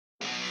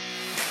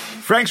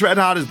Frank's Red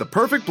Hot is the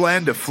perfect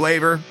blend of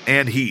flavor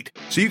and heat,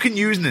 so you can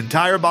use an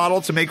entire bottle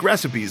to make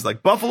recipes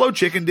like buffalo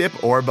chicken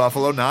dip or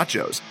buffalo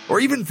nachos, or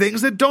even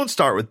things that don't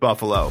start with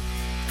buffalo.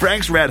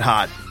 Frank's Red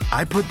Hot,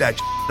 I put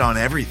that on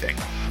everything.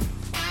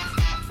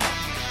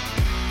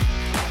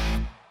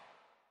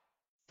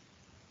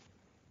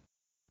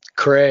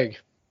 Craig,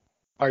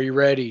 are you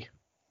ready?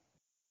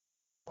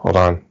 Hold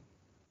on.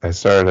 I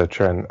started a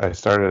trend. I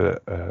started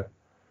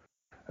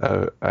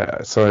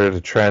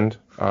a trend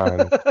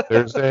on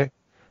Thursday.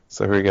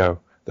 So here we go.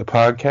 The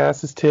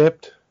podcast is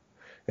tipped,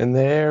 and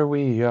there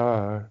we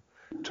are,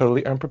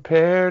 totally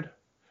unprepared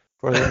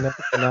for the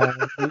next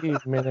 90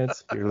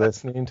 minutes. You're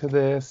listening to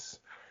this,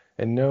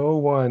 and no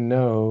one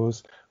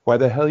knows why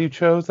the hell you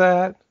chose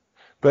that,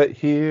 but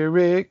here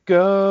it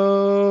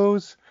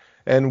goes.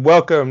 And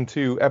welcome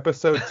to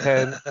episode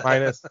 10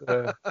 minus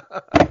the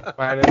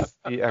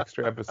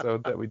extra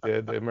episode that we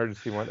did, the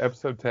emergency one,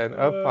 episode 10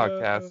 of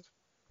podcast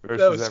versus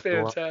That was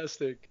everyone.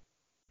 fantastic.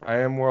 I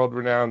am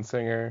world-renowned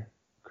singer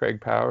Craig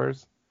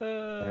Powers,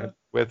 and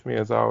with me,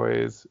 as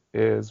always,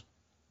 is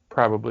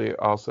probably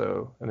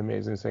also an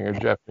amazing singer,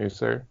 Jeff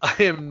Nusser. I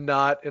am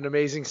not an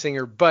amazing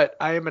singer, but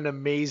I am an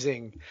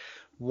amazing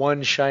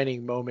One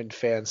Shining Moment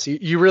fan. So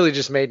you really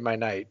just made my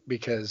night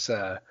because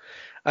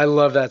I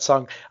love that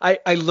song. I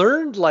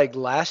learned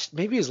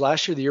maybe it was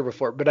last year, the year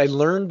before, but I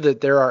learned that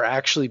there are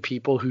actually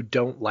people who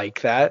don't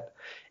like that.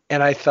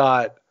 And I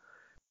thought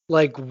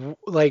like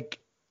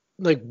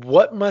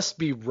what must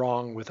be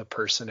wrong with a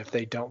person if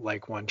they don't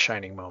like One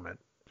Shining Moment?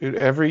 Dude,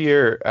 every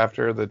year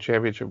after the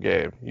championship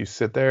game, you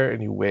sit there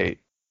and you wait.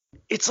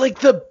 It's like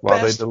the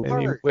best And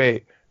part. you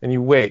wait,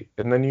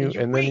 and then you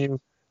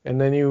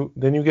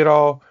get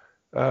all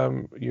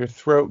your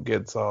throat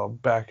gets all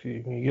back.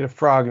 You get a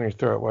frog in your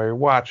throat while you're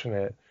watching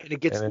it, and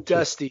it gets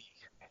dusty.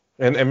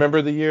 And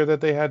remember the year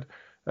that they had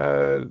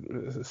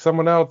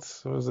someone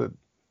else, was it,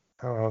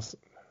 I don't know,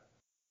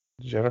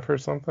 Jennifer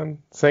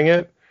something, sing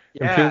it?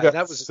 Yeah,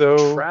 that was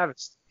a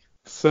travesty.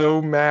 So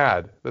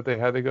mad that they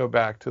had to go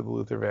back to the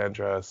Luther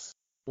Vandross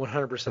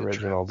 100%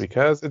 original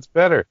because it's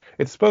better.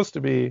 It's supposed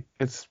to be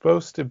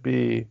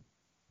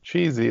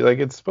cheesy. Like,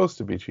 it's supposed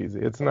to be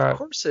cheesy. It's not. Of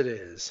course it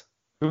is.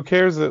 Who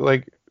cares that,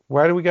 like,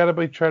 why do we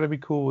gotta try to be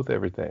cool with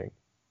everything?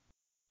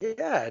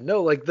 Yeah,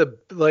 no,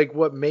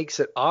 what makes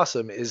it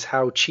awesome is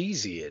how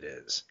cheesy it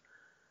is.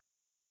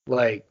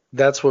 Like,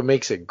 that's what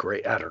makes it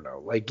great. I don't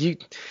know. Like,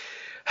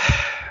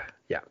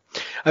 yeah.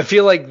 I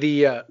feel like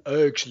the I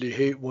actually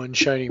hate One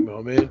Shining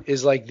Moment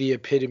is like the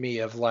epitome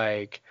of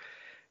like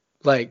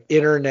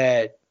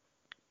internet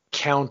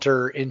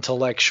counter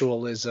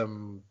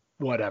intellectualism,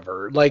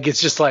 whatever. Like,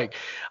 it's just like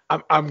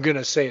I'm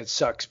gonna say it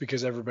sucks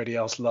because everybody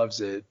else loves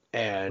it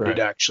and Right. It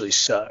actually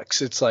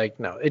sucks. It's like,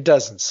 no, it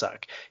doesn't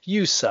suck.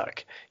 You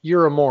suck.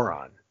 You're a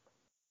moron.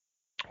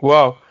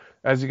 Well,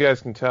 as you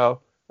guys can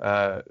tell,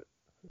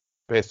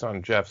 based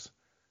on Jeff's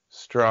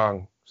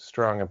strong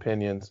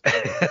opinions,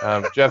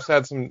 Jeff's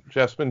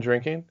been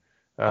drinking.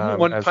 I'm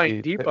one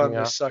pint deep on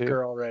this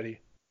sucker already.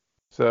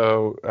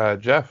 So,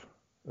 Jeff,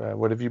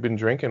 what have you been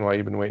drinking while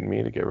you've been waiting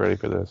me to get ready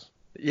for this?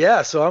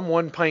 Yeah, so I'm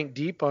 1 pint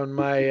deep on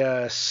my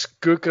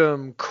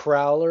Skookum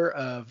Crowler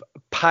of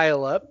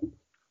Pile Up,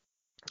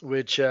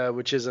 which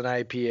is an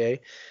IPA,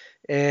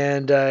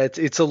 and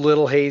it's a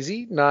little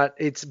hazy, but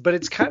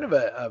it's kind of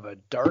a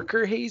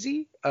darker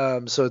hazy.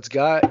 So it's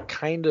got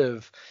kind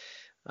of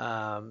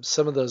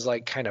some of those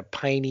like kind of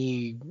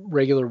piney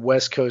regular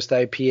West Coast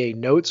IPA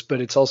notes,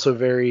 but it's also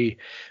very,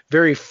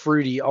 very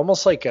fruity,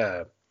 almost like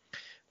a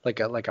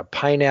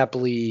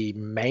pineapple-y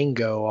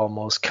mango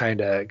almost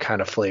kind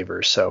of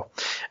flavor. So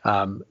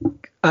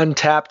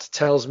Untapped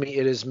tells me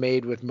it is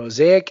made with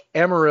Mosaic,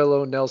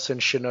 Amarillo, Nelson,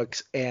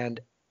 Chinooks, and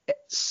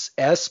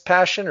S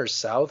Passion or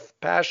South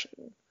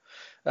Passion.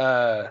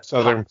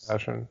 Southern hops.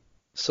 Passion.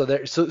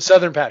 So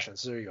Southern Passion.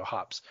 So there you go,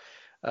 hops.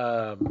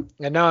 And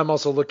now I'm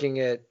also looking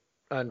at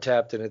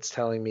Untapped, and it's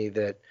telling me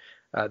that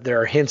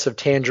there are hints of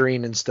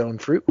tangerine and stone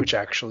fruit, which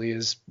actually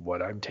is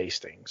what I'm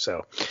tasting.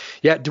 So,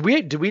 yeah, do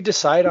we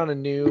decide on a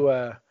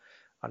new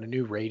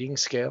rating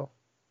scale?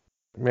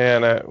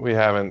 Man, we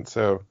haven't.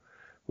 So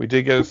we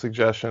did get a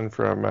suggestion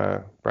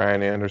from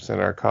Brian Anderson,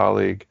 our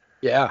colleague,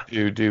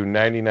 to do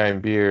 99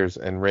 beers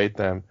and rate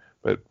them,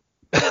 but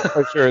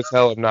I'm sure as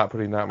hell I'm not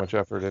putting that much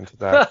effort into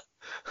that.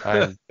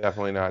 I'm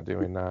definitely not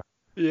doing that.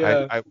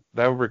 Yeah,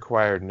 that would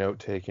require note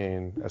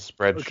taking, a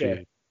spreadsheet.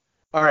 Okay.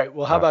 All right.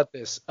 Well, how about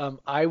this?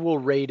 I will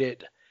rate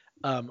it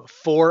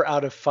 4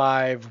 out of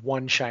 5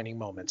 One Shining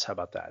Moments. How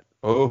about that?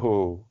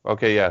 Oh,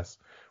 okay, yes.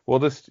 We'll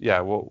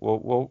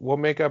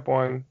make up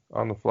one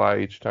on the fly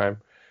each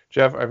time.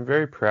 Jeff, I'm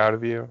very proud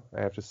of you,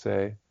 I have to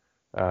say.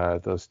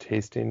 Those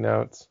tasting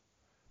notes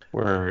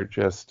were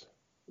just,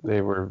 they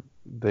were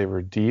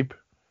deep.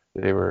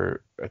 They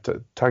were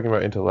talking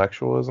about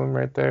intellectualism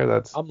right there.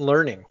 I'm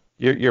learning.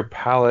 Your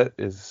palate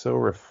is so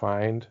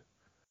refined.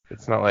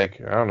 It's not like,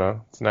 I don't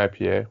know, it's an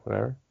IPA,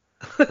 whatever.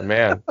 But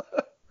man,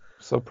 I'm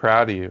so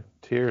proud of you.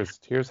 Tears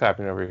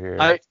happening over here.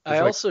 I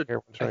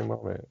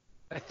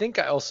think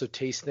I also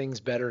taste things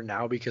better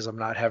now because I'm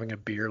not having a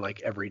beer like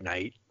every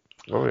night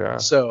Oh yeah.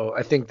 So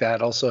I think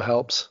that also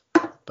helps.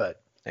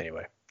 But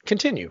anyway,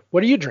 continue.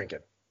 What are you drinking?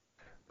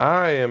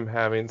 I am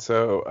having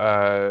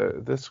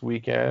this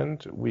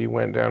weekend we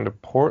went down to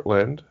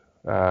Portland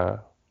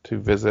to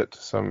visit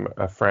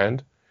a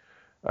friend,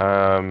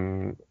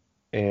 um,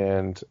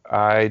 and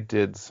I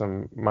did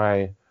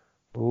my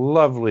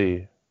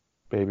lovely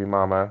baby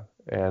mama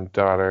and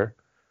daughter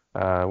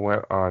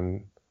went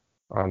on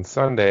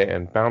Sunday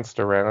and bounced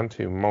around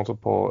to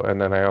multiple,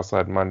 and then I also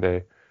had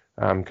Monday,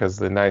 because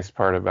the nice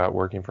part about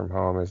working from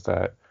home is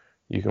that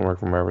you can work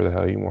from wherever the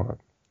hell you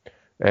want.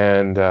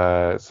 And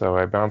so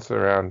I bounced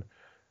around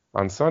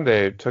on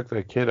Sunday, took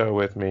the kiddo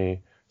with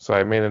me, so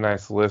I made a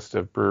nice list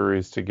of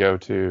breweries to go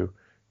to.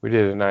 We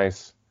did a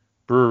nice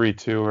brewery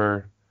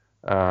tour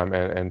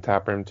and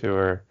taproom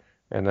tour.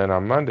 And then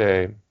on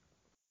Monday,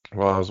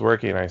 while I was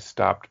working, I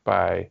stopped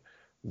by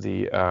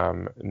the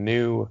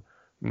new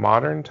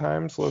Modern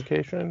Times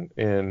location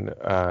in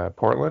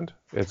Portland.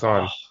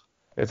 Oh,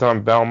 It's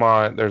on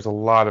Belmont. There's a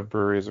lot of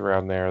breweries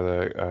around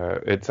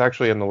there. It's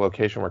actually in the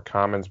location where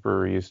Commons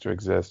Brewery used to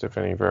exist, if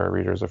any of our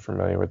readers are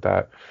familiar with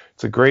that.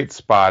 It's a great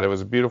spot. It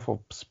was a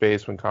beautiful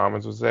space when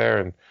Commons was there,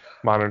 and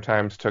Modern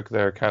Times took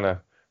their kind of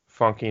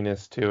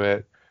funkiness to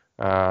it.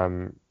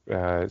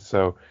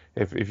 So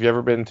if you've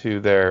ever been to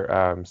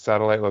their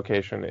satellite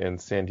location in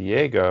San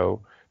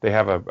Diego, they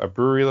have a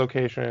brewery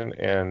location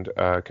and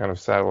kind of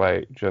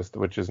satellite,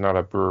 which is not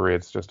a brewery,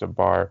 it's just a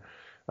bar.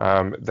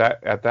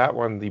 That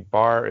one, the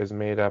bar is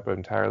made up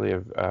entirely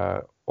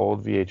of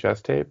old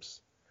VHS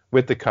tapes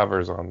with the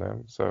covers on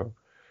them. So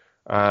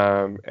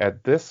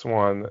at this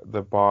one,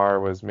 the bar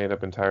was made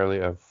up entirely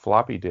of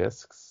floppy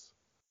disks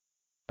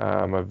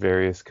of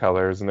various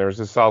colors, and there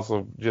was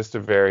also just a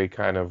very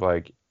kind of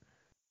like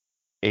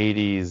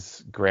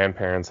 80s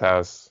grandparents'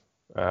 house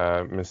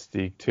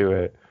mystique to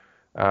it.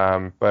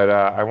 But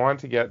I wanted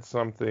to get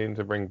something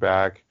to bring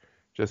back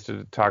just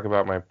to talk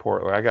about my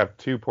Portland. I got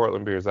 2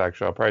 Portland beers,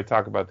 actually. I'll probably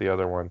talk about the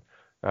other one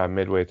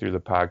midway through the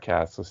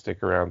podcast, so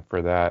stick around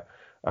for that.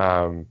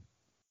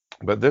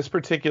 But this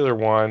particular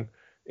one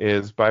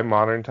is by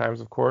Modern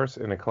Times, of course,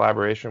 in a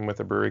collaboration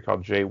with a brewery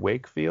called J.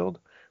 Wakefield,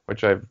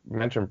 which I've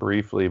mentioned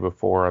briefly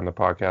before on the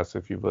podcast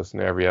if you've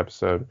listened to every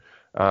episode.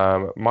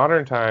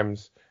 Modern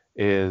Times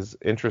is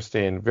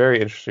interesting,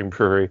 very interesting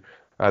brewery.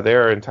 They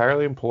are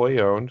entirely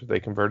employee-owned.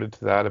 They converted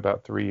to that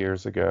about 3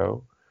 years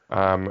ago.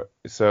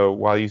 So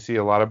while you see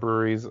a lot of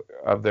breweries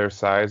of their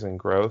size and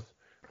growth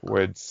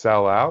would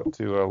sell out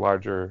to a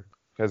larger,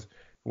 because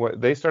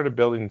they started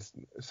building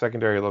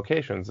secondary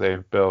locations.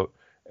 They've built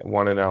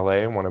one in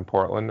LA and one in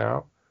Portland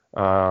now,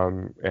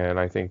 and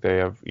I think they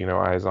have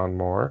eyes on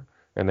more,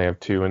 and they have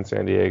 2 in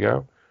San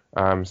Diego.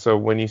 So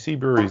when you see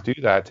breweries do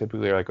that,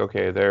 typically you're like,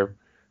 okay,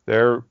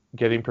 they're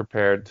getting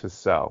prepared to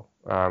sell,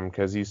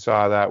 because you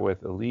saw that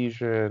with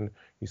Elysian,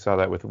 you saw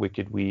that with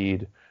Wicked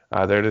Weed,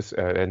 they're just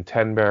and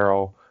 10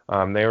 Barrel.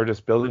 They were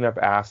just building up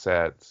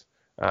assets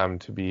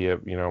to be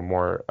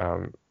more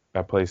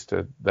a place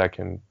that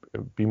can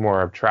be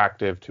more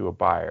attractive to a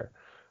buyer,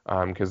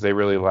 because they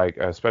really like,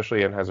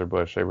 especially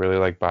Anheuser-Busch, they really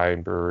like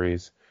buying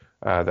breweries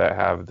that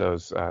have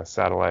those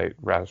satellite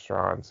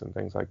restaurants and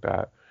things like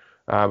that.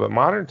 But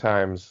Modern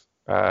Times,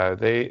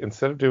 they,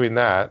 instead of doing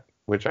that,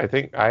 which I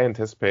think I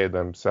anticipated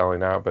them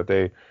selling out, but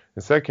they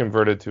instead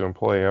converted to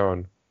employee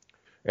owned.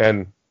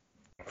 And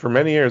for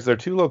many years, their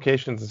 2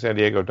 locations in San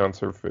Diego don't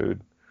serve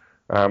food.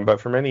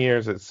 But for many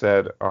years, it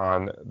said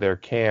on their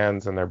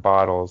cans and their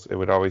bottles, it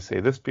would always say,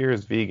 "This beer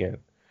is vegan."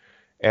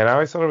 And I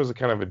always thought it was a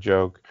kind of a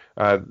joke.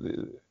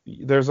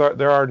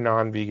 There are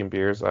non-vegan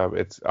beers.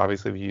 It's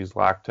obviously if you use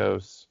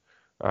lactose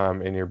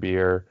in your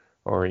beer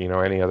or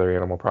any other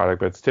animal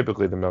product, but it's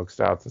typically the milk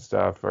stouts and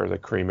stuff or the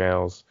cream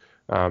ales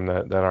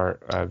that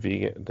aren't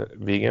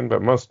vegan.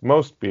 But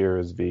most beer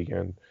is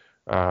vegan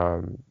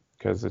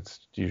because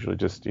it's usually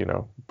just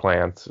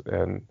plants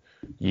and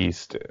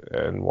yeast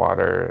and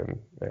water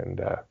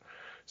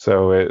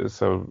so I just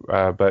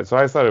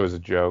thought it was a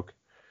joke.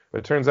 But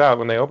it turns out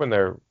when they opened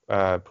their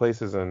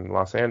places in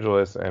Los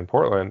Angeles and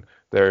Portland,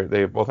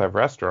 they both have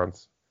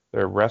restaurants.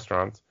 They're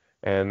restaurants,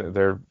 and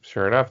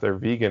sure enough they're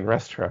vegan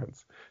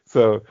restaurants.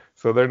 So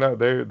they're not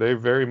they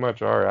very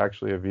much are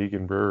actually a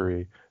vegan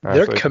brewery.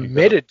 They're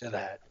committed to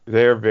that.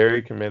 They're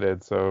very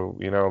committed. So,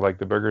 like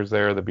the burgers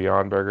there, the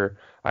Beyond Burger.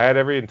 I had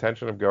every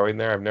intention of going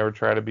there. I've never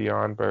tried a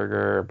Beyond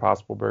Burger or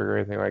Impossible Burger or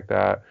anything like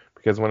that,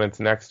 because when it's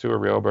next to a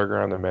real burger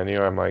on the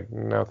menu, I'm like,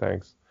 no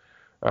thanks.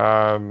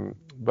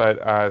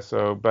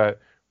 But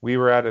we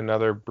were at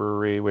another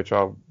brewery, which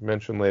I'll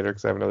mention later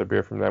because I have another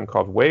beer from them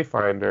called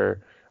Wayfinder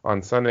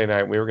on Sunday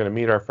night. We were going to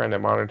meet our friend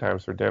at Modern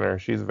Times for dinner.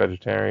 She's a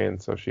vegetarian,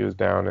 so she was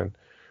down.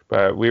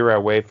 But we were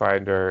at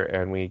Wayfinder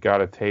and we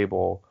got a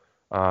table.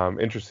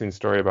 Interesting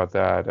story about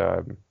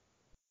that.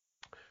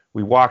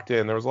 We walked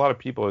in. There was a lot of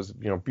people. It was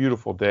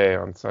beautiful day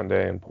on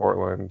Sunday in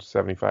Portland,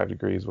 75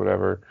 degrees,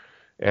 whatever.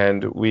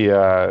 And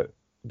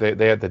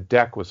they had, the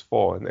deck was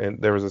full,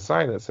 and there was a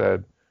sign that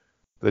said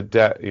the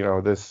deck,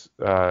 to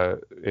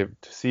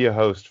see a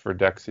host for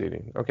deck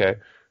seating. Okay,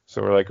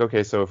 so we're like,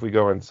 okay, so if we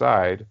go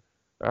inside,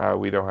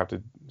 we don't have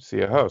to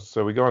see a host.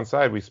 So we go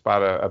inside, we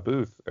spot a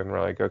booth, and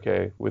we're like,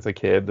 okay, with a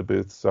kid, the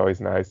booth's always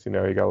nice. You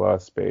got a lot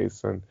of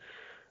space, and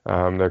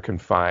they're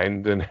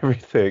confined and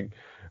everything.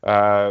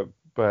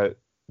 But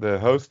the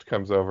host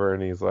comes over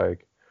and he's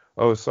like,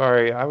 "Oh,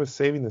 sorry, I was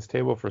saving this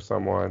table for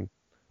someone,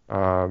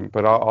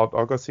 but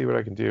I'll go see what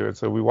I can do." And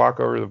so we walk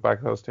over to the back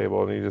of the host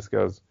table, and he just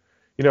goes,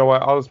 "You know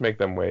what? I'll just make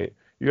them wait.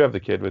 You have the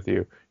kid with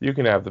you. You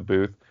can have the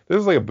booth." This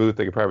is like a booth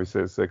that could probably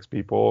sit 6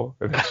 people,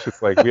 and it's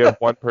just like we have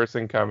one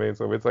person coming,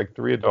 so it's like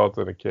 3 adults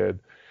and a kid.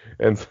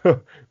 And so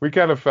we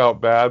kind of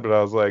felt bad, but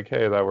I was like,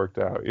 hey, that worked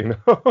out,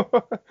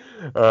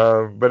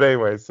 But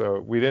anyway, so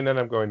we didn't end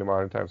up going to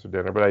Modern Times for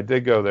dinner, but I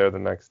did go there the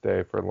next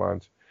day for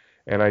lunch,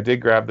 and I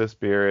did grab this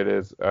beer.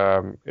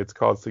 It's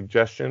called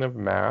Suggestion of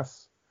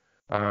Mass.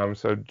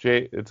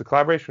 It's a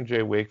collaboration with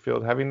Jay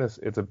Wakefield.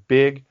 It's a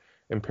big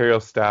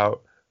imperial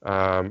stout,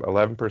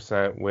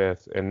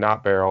 11% and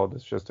not barreled.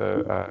 It's just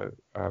a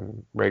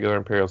regular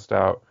imperial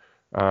stout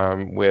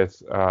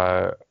with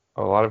a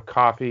lot of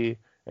coffee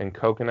and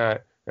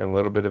coconut and a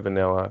little bit of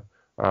vanilla.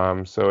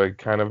 So it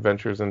kind of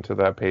ventures into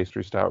that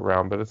pastry stout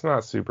realm, but it's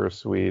not super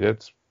sweet.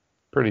 It's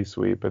pretty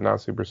sweet, but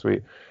not super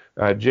sweet.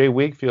 Jay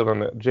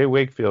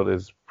Wakefield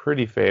is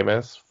pretty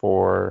famous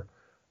for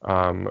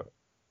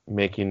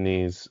making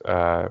these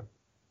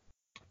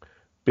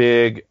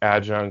big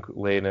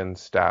adjunct-laden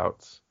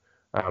stouts.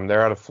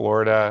 They're out of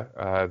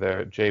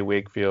Florida. Jay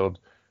Wakefield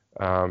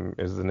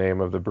is the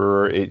name of the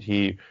brewer.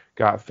 He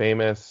got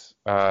famous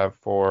as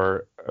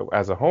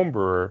a home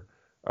brewer,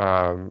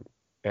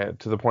 and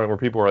to the point where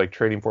people were like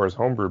trading for his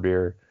homebrew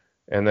beer.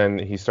 And then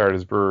he started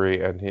his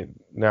brewery, and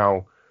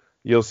now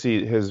you'll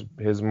see his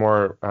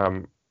more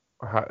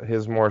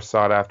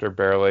sought after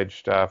barrel aged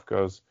stuff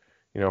goes,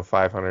 $500,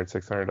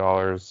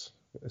 $600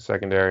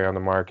 secondary on the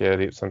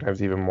market,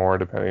 sometimes even more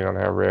depending on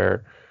how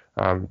rare,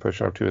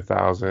 pushing up to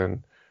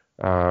 $1,000.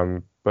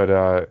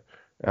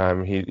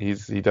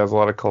 He does a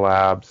lot of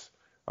collabs.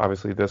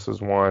 Obviously, this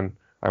was one.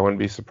 I wouldn't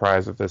be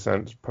surprised if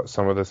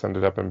some of this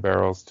ended up in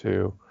barrels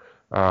too.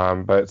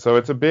 But so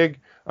it's a big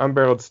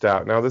unbarreled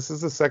stout. Now this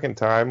is the second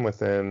time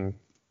within,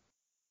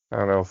 I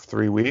don't know,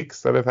 3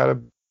 weeks that I've had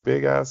a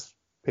big ass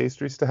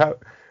pastry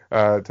stout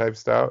type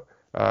stout.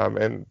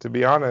 And to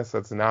be honest,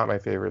 that's not my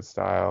favorite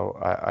style.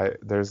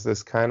 There's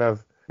this kind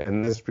of,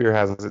 and this beer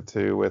has it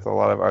too, with a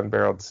lot of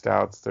unbarreled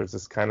stouts. There's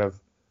this kind of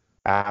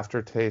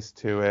aftertaste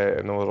to it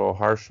and a little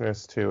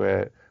harshness to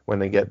it when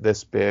they get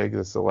this big,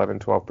 this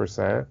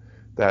 11-12%,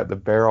 that the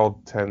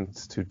barrel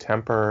tends to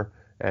temper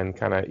and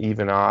kind of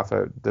even off.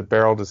 The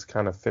barrel just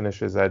kind of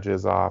finishes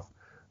edges off.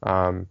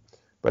 And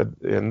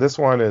this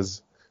one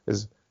is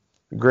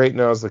great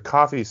nose. The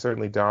coffee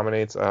certainly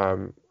dominates.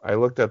 I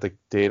looked at the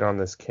date on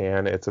this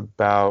can. It's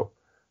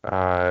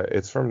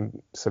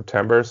from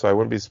September, so I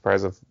wouldn't be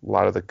surprised if a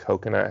lot of the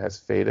coconut has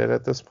faded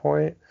at this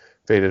point,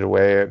 faded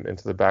away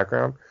into the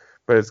background.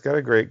 But it's got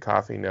a great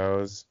coffee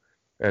nose,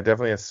 and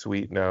definitely a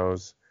sweet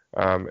nose.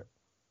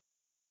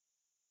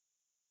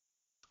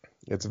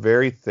 It's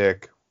very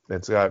thick.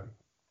 It's got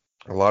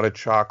a lot of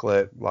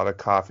chocolate, a lot of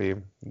coffee,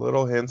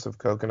 little hints of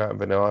coconut and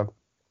vanilla.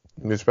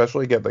 You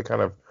especially get the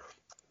kind of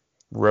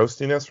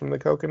roastiness from the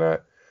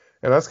coconut.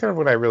 And that's kind of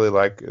what I really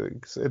like.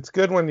 It's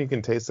good when you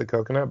can taste the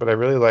coconut, but I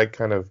really like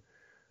kind of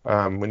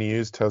when you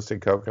use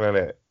toasted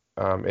coconut,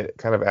 it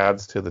kind of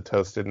adds to the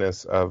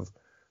toastedness of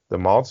the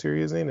malts you're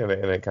using, and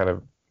it kind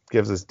of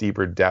gives this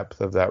deeper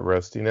depth of that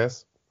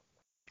roastiness.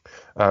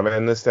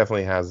 And this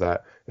definitely has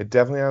that. It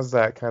definitely has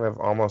that kind of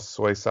almost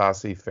soy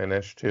saucy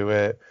finish to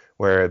it,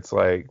 where it's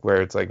like,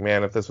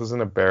 man, if this was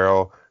in a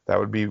barrel, that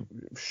would be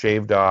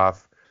shaved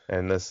off,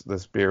 and this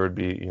beer would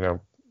be,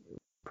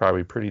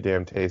 probably pretty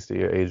damn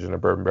tasty, aged in a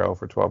bourbon barrel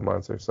for 12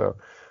 months or so.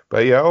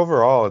 But yeah,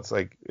 overall, it's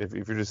like if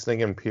you're just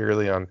thinking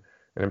purely on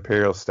an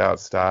imperial stout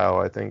style,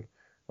 I think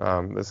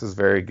this is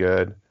very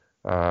good.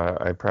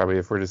 I probably,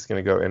 if we're just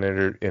gonna go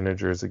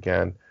integers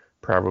again,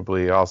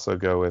 probably also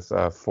go with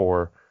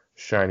 4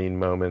 shining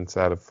moments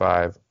out of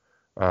 5.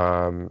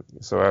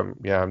 So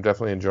I'm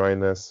definitely enjoying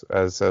this.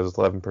 As it says,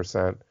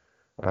 11%.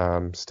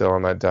 Still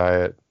on that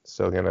diet.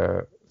 Still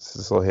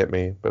hit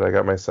me. But I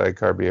got my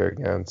sidecar beer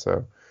again,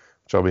 so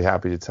which I'll be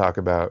happy to talk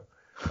about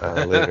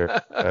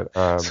later. But,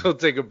 so we'll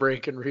take a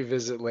break and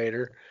revisit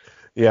later.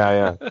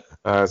 Yeah.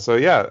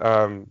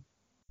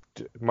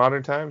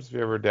 Modern Times, if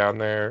you're ever down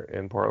there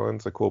in Portland,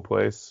 it's a cool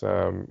place,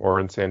 or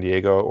in San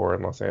Diego or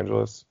in Los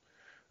Angeles.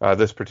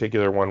 This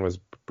particular one was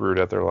brewed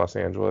at their Los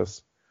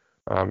Angeles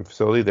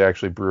facility. They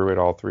actually brew at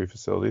all 3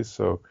 facilities.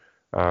 So,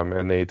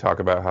 and they talk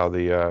about how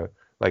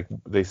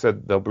they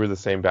said they'll brew the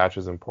same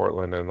batches in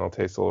Portland and they'll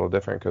taste a little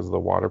different because of the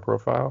water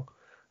profile.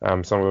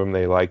 Some of them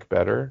they like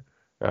better.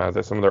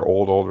 Some of their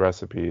old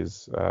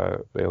recipes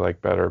they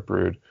like better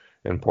brewed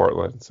in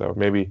Portland. So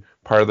maybe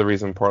part of the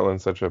reason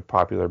Portland's such a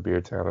popular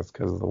beer town is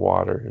because of the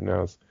water. Who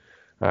knows?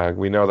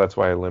 We know that's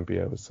why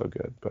Olympia was so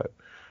good, but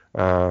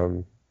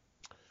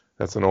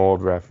that's an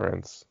old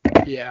reference.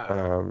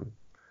 Yeah.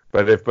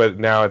 But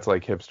now it's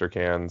like hipster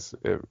cans.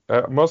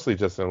 Mostly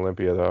just in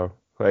Olympia though.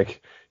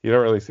 Like, you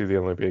don't really see the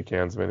Olympia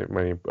cans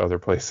many other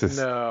places.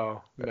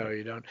 No,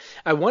 you don't.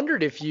 I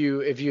wondered if you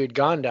had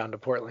gone down to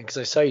Portland because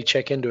I saw you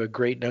check into a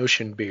Great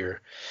Notion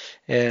beer,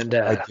 and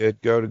I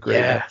did go to Great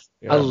yeah,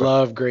 Notion. I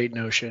love Great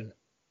Notion.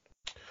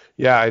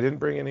 Yeah, I didn't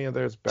bring any of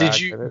theirs back.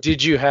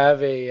 Did you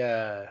have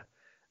a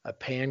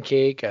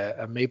pancake,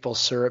 a maple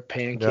syrup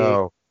pancake?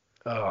 No.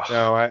 Oh.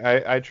 No,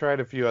 I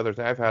tried a few others.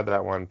 I've had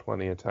that one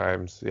plenty of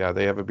times. Yeah,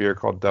 they have a beer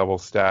called Double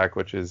Stack,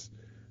 which is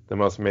the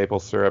most maple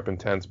syrup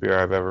intense beer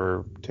I've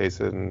ever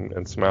tasted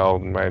and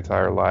smelled in my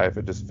entire life.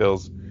 It just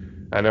fills.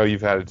 I know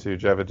you've had it too,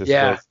 Jeff. It just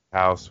fills the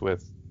house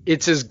with.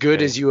 It's as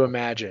good as you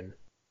imagine.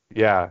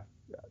 Yeah.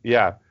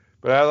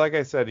 But like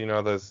I said,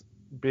 those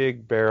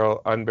big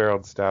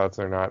unbarreled stouts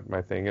are not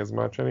my thing as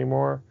much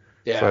anymore.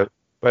 Yeah.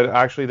 But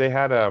actually, they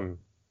had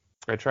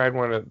I tried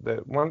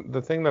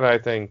the thing that I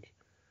think.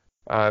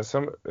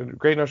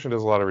 Great Notion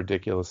does a lot of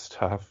ridiculous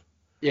stuff.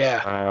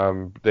 Yeah.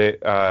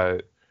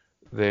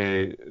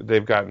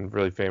 They've gotten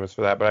really famous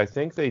for that, but I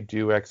think they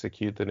do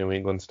execute the New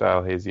England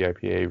style hazy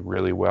IPA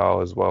really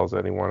well as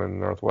anyone in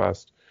the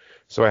Northwest.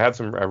 So I had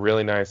a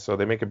really nice. So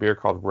they make a beer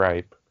called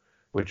Ripe,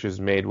 which is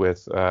made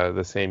with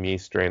the same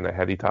yeast strain that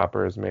Heady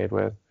Topper is made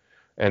with,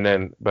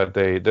 but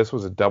this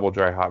was a double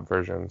dry hop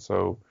version,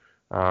 so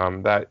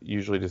that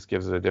usually just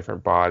gives it a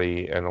different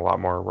body and a lot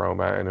more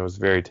aroma, and it was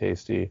very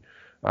tasty.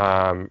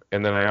 And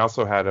then I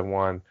also had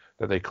one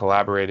that they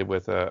collaborated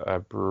with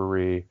a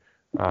brewery.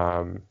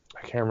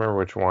 I can't remember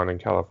which one in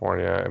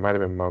California. It might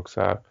have been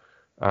Moxa,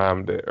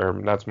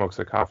 or that's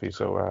Moxa Coffee.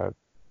 So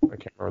I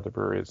can't remember the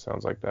brewery. It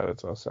sounds like that.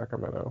 It's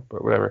Sacramento,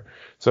 but whatever.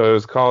 So it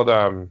was called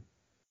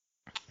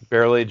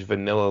Barrel Aged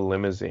Vanilla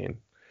Limousine.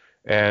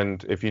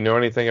 And if you know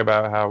anything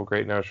about how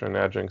Great Notion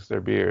adjuncts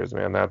their beers,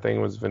 man, that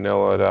thing was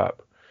vanillaed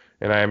up.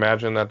 And I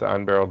imagine that the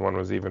unbarreled one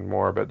was even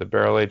more, but the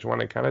barrel aged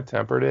one, it kind of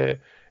tempered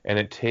it. And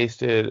it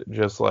tasted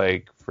just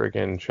like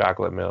freaking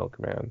chocolate milk,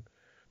 man.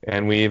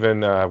 And we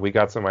even we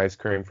got some ice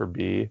cream for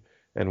B,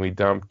 and we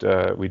dumped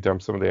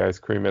some of the ice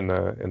cream in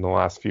the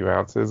last few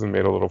ounces and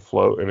made a little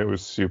float, and it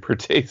was super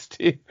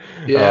tasty.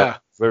 Yeah.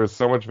 There was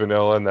so much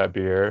vanilla in that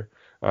beer.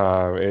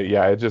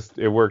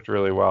 It worked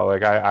really well.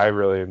 Like I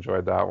really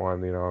enjoyed that one.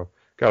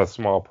 Got a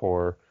small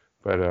pour,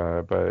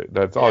 but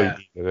that's all you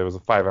needed. It was a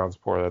 5-ounce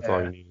pour. That's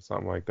all you needed,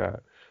 something like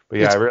that.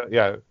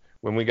 But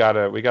when we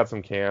got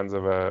some cans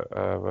of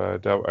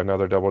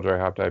another double dry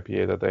hopped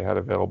IPA that they had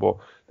available.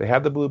 They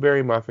had the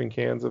blueberry muffin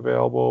cans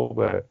available,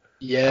 but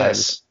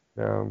yes,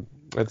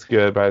 it's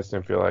good, but I just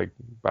didn't feel like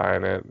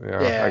buying it.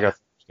 I got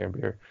some can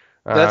beer.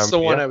 That's the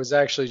one I was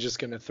actually just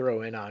going to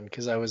throw in on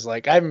because I was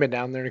like, I haven't been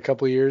down there in a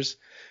couple of years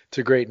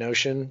to Great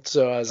Notion,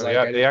 so I was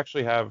they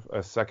actually have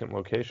a second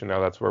location now.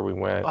 That's where we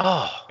went.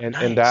 Oh, and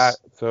nice.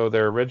 So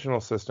their original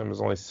system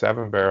is only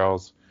 7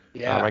 barrels.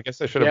 Yeah, I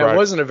guess I should have brought it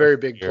wasn't a very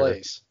big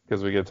place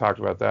because we could have talked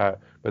about that.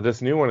 But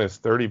this new one is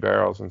 30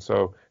 barrels, and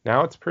so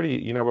now it's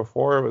pretty.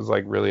 Before it was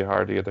like really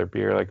hard to get their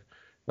beer.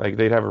 Like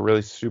they'd have a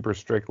really super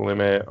strict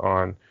limit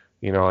on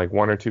like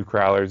 1 or 2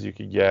 crowlers you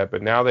could get.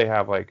 But now they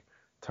have like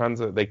tons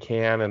of they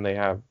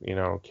have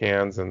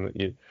cans,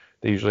 and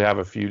they usually have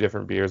a few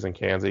different beers and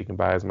cans that you can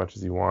buy as much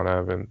as you want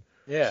of, and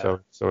so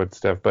it's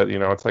stuff. But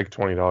it's like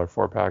 $20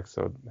 4-pack.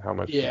 So how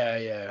much?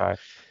 Yeah.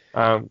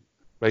 Buy?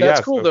 But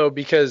that's cool though,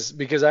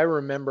 because I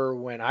remember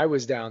when I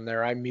was down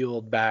there, I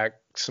muled back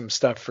some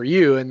stuff for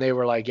you, and they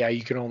were like, yeah,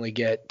 you can only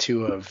get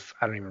 2 of,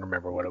 I don't even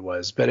remember what it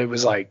was, but it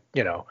was like,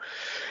 they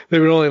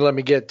would only let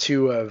me get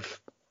 2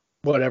 of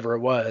whatever it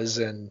was,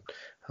 and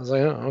I was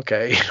like, oh,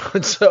 okay.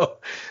 And so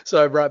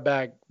I brought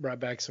back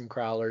some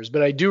crowlers,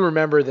 but I do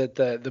remember that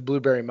the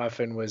blueberry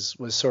muffin was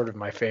sort of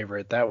my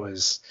favorite. That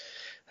was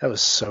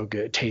so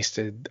good. It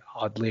tasted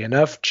oddly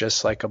enough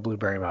just like a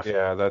blueberry muffin.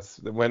 Yeah, that's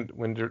when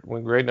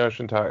Great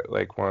Notion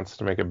wants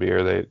to make a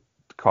beer, they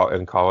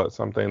call it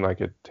something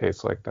like it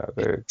tastes like that.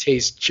 It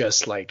tastes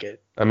just like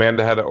it.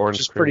 Amanda had an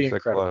orange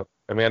creamsicle.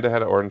 Amanda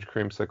had an orange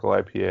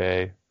creamsicle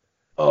IPA.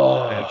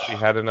 Oh. And she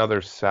had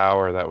another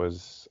sour that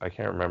was, I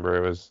can't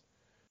remember. It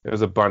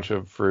was a bunch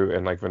of fruit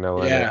and like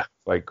vanilla. Yeah. In it,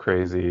 like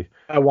crazy.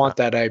 I want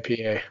that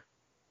IPA.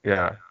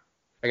 Yeah.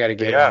 I got to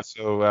get it. Yeah,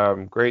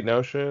 so Great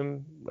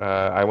Notion.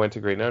 I went to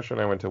Great Notion.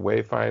 I went to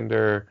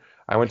Wayfinder.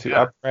 I went to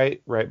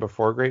Upright right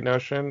before Great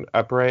Notion.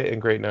 Upright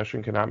and Great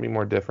Notion cannot be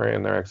more different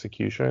in their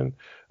execution.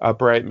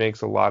 Upright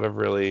makes a lot of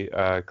really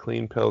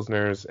clean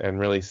pilsners and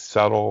really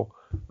subtle,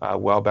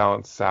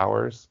 well-balanced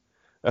sours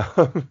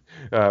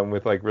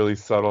with like really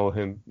subtle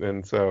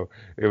and so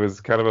it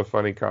was kind of a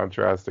funny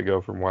contrast to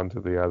go from one to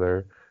the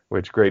other,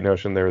 which Great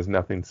Notion, there is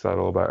nothing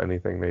subtle about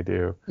anything they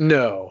do.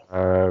 No.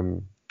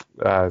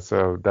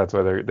 So that's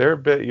why they're a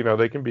bit,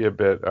 they can be a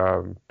bit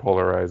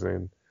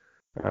polarizing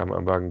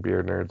among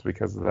beer nerds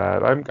because of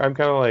that. I'm kind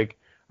of like,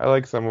 I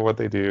like some of what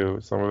they do.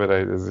 Some of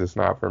it is just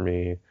not for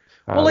me.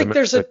 Well,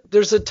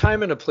 there's a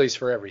time and a place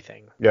for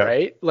everything,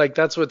 right? Like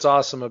that's what's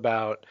awesome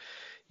about,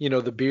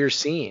 the beer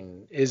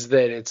scene, is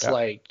that it's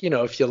like,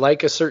 if you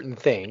like a certain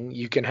thing,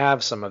 you can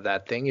have some of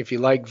that thing. If you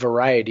like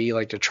variety,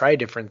 like to try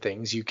different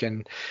things, you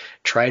can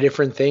try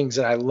different things.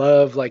 And I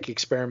love like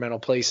experimental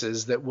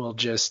places that will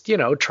just,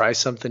 try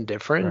something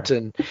different.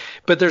 Right.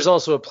 But there's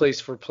also a place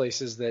for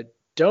places that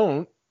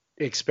don't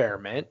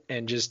experiment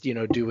and just,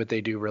 do what they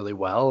do really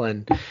well.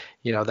 And,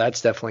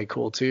 that's definitely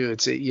cool too.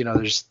 It's,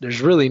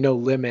 there's really no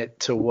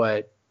limit to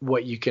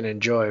what you can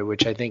enjoy,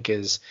 which I think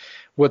is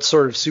what's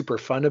sort of super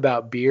fun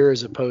about beer,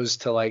 as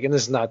opposed to like, and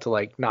this is not to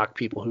like knock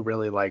people who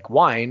really like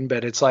wine,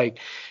 but it's like,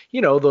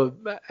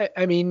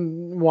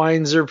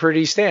 wines are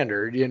pretty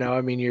standard,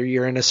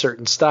 you're in a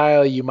certain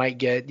style, you might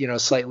get,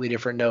 slightly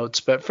different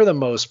notes, but for the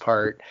most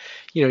part,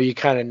 you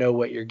kind of know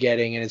what you're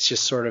getting, and it's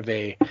just sort of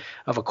a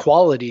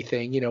quality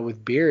thing,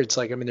 with beer. It's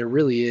like, there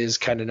really is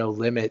kind of no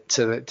limit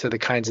to the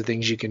kinds of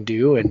things you can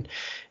do.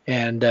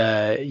 And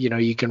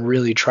you can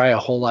really try a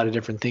whole lot of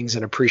different things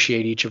and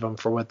appreciate each of them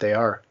for what they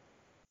are.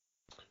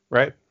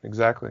 Right,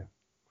 exactly.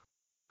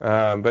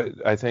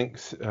 But I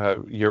think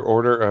your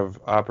order of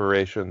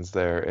operations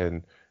there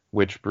and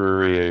which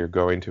brewery you're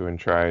going to and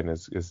trying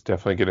is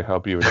definitely going to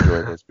help you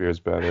enjoy those beers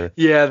better.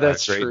 Yeah,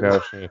 that's Great true.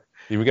 Notion.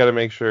 You've got to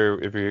make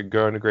sure if you're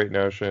going to Great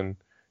Notion,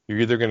 you're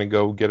either going to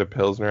go get a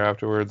Pilsner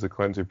afterwards to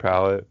cleanse your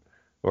palate,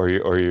 or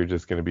you're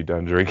just going to be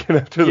done drinking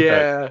after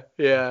that.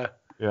 Yeah.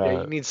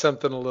 You need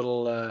something a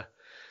little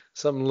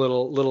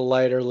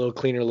lighter, a little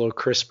cleaner, a little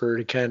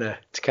crisper to kind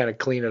of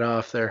clean it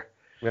off there.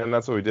 Yeah, and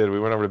that's what we did. We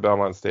went over to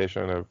Belmont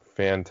Station,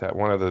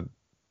 one of the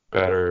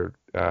better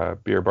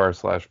beer bar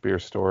 / beer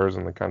stores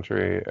in the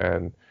country,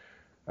 and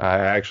I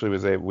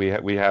actually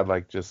we had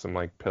like just some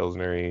like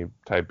Pilsner-y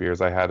type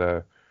beers. I had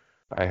a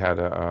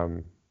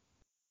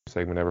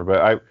segment ever,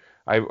 but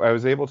I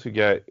was able to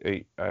get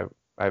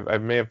I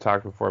may have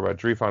talked before about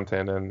Drie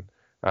Fonteinen,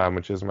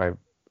 which is my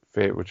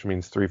favorite, which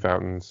means three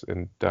fountains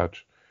in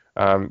Dutch.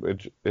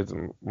 It's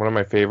one of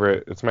my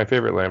favorite. It's my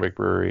favorite Lambic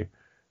brewery.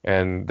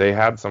 And they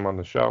had some on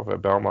the shelf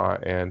at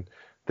Belmont, and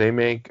they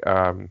make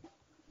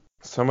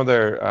some of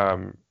their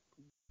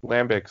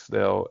lambics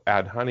they'll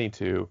add honey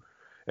to,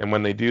 and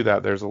when they do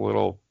that, there's a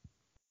little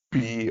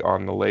bee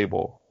on the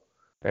label.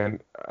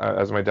 And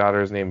as my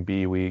daughter is named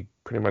Bee, we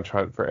pretty much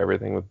hunt for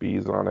everything with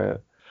bees on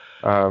it.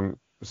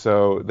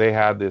 So they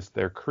had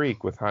their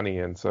creek with honey,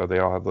 and so they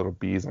all had little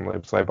bees on the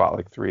label. So I bought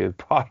like 3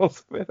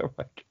 bottles of it.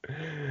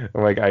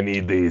 I'm like, I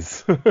need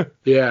these.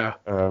 Yeah.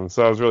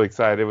 So I was really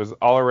excited. It was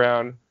all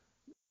around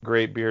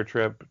great beer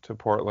trip to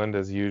Portland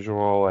as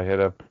usual. I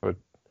hit up a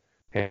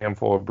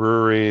handful of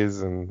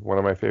breweries and one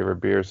of my favorite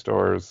beer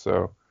stores.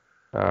 So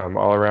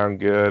all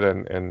around good,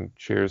 and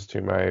cheers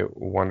to my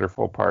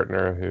wonderful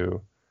partner who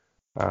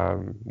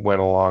went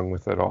along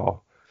with it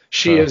all.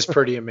 She is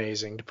pretty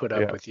amazing to put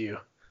up with you.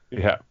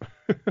 Yeah.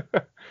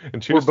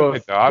 And cheers to my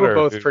daughter. We're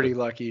both pretty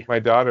lucky. My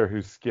daughter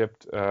who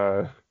skipped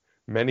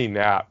many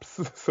naps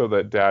so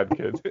that Dad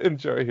could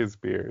enjoy his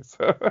beers.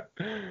 Yeah.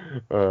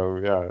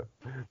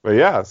 But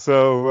yeah,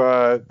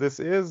 so this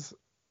is,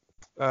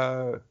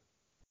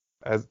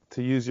 as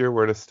to use your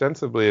word,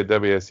 ostensibly a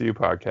WSU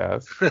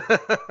podcast.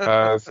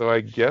 So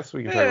I guess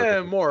we can talk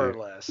about more or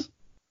less.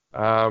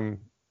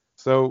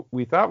 So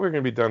we thought we were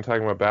going to be done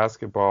talking about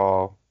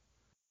basketball,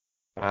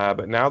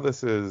 but now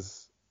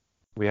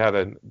we had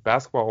a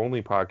basketball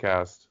only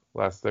podcast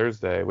last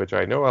Thursday, which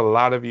I know a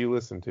lot of you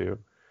listened to.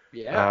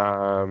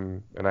 Yeah.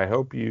 And I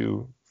hope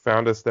you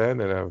found us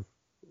then and have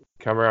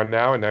come around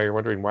now, and now you're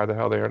wondering why the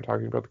hell they aren't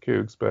talking about the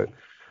Cougs. But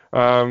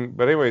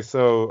anyway,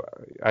 so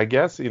I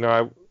guess,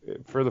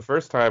 for the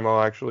first time,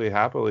 I'll actually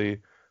happily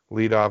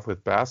lead off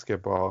with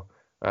basketball.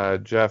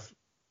 Jeff,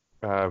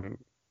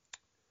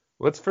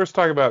 let's first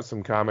talk about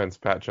some comments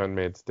Pat Chun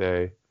made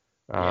today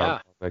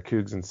on the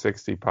Cougs in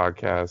 60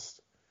 podcast.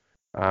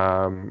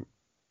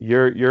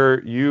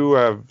 You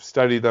have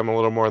studied them a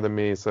little more than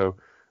me, so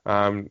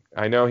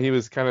I know he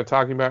was kind of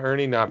talking about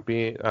Ernie not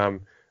being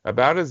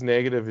about as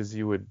negative as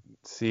you would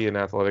see an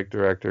athletic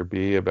director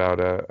be about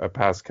a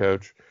past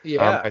coach.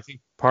 Yeah. I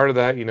think part of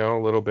that, a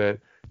little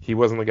bit, he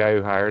wasn't the guy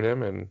who hired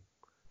him, and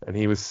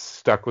he was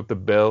stuck with the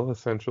bill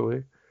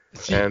essentially.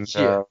 And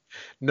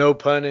no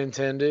pun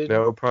intended.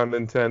 No pun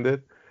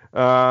intended.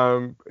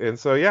 And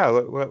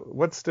so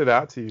what stood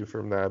out to you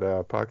from that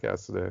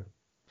podcast today?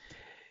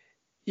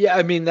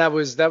 Yeah, that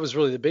was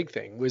really the big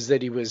thing, was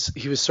that he was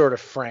sort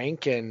of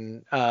frank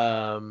and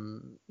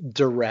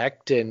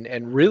direct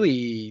and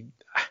really,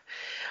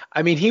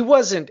 he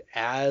wasn't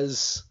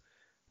as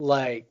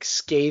like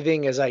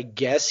scathing as I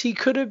guess he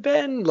could have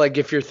been. Like,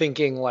 if you're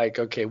thinking like,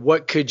 okay,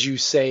 what could you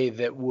say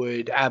that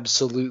would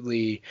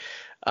absolutely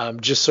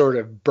just sort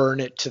of burn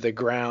it to the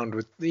ground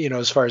with,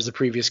 as far as the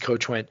previous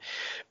coach went.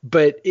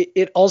 But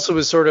it also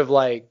was sort of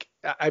like,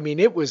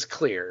 it was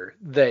clear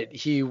that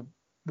he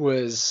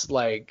was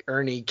like,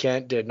 Ernie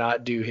Kent did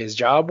not do his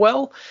job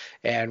well,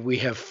 and we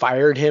have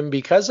fired him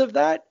because of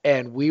that,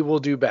 and we will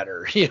do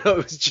better. It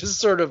was just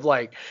sort of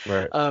like,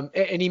 right.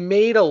 And he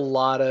made a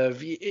lot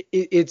of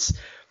it's,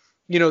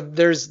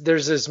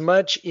 there's as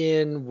much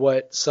in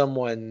what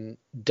someone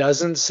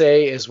doesn't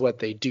say as what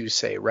they do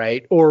say,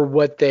 right? Or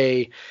what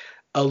they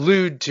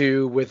allude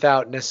to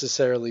without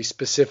necessarily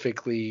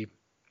specifically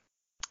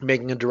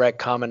making a direct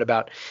comment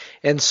about.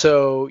 And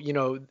so,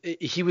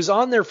 he was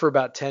on there for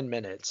about 10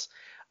 minutes.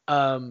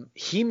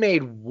 He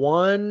made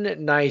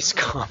one nice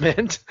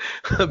comment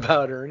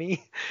about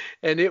Ernie,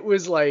 and it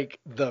was like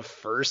the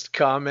first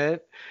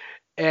comment.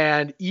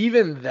 And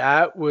even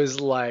that was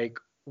like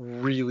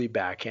really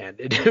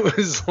backhanded. It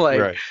was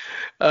like, Right.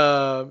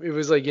 it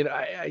was like,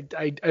 I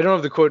don't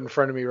have the quote in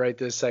front of me right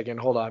this second.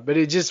 Hold on. But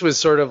it just was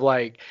sort of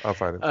like, I'll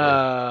find it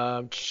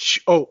for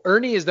you.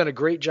 Ernie has done a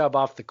great job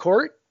off the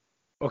court.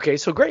 Okay,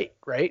 so great,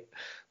 right?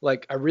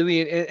 Like I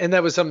really, and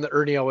that was something that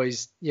Ernie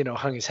always,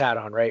 hung his hat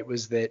on, right?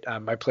 Was that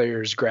my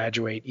players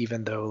graduate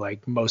even though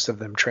like most of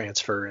them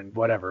transfer and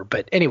whatever.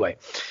 But anyway,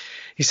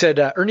 he said,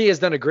 Ernie has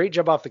done a great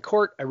job off the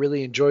court. I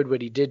really enjoyed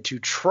what he did to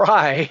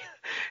try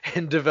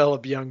and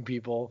develop young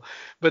people.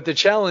 But the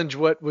challenge,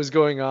 what was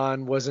going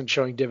on, wasn't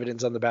showing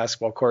dividends on the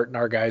basketball court, and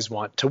our guys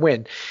want to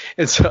win.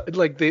 And so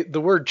like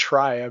the word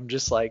try, I'm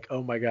just like,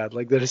 oh my God,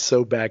 like that is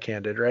so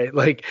backhanded, right?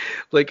 Like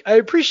I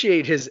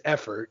appreciate his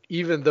effort,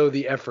 even though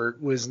the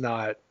effort was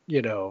not,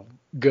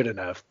 good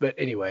enough. But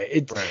anyway,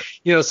 it's,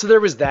 right. So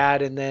there was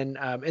that. And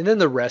then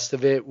the rest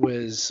of it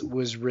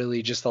was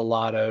really just a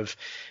lot of,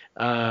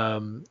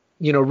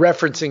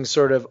 referencing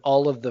sort of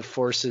all of the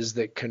forces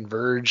that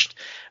converged,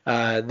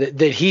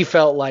 that he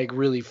felt like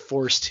really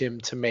forced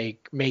him to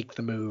make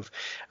the move.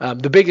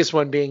 The biggest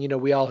one being,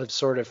 we all have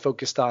sort of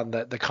focused on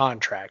the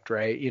contract,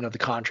 right? The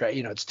contract,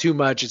 it's too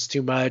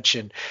much,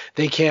 and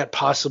they can't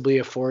possibly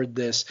afford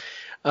this.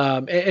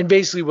 And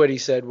basically what he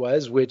said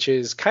was, which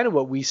is kind of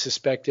what we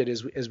suspected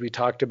as we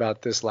talked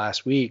about this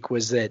last week,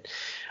 was that,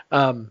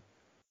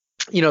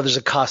 there's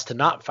a cost to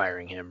not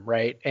firing him,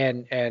 right?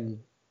 And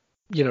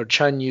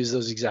Chun used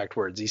those exact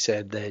words. He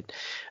said that,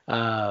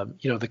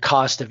 the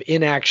cost of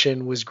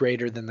inaction was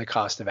greater than the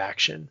cost of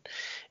action.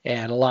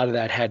 And a lot of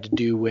that had to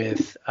do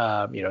with,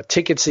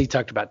 tickets. He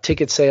talked about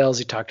ticket sales.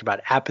 He talked about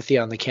apathy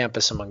on the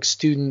campus among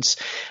students.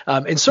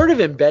 And sort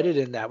of embedded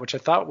in that, which I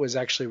thought was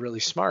actually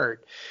really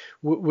smart,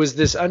 was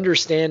this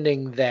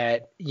understanding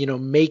that,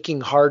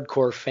 making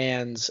hardcore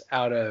fans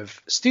out of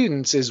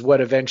students is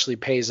what eventually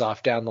pays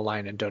off down the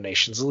line in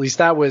donations. At least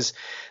that was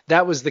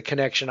the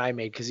connection I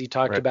made, because he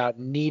talked about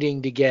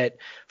needing to get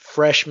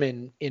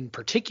freshmen in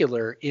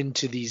particular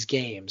into these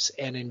games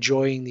and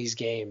enjoying these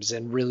games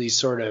and really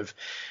sort of,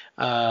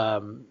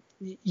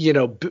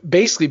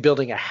 basically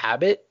building a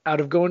habit out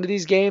of going to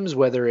these games,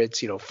 whether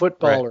it's,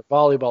 football or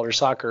volleyball or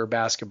soccer or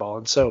basketball.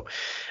 And so,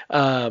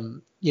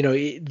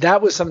 that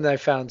was something that I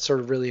found sort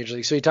of really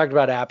interesting. So he talked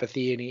about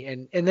apathy,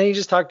 and then he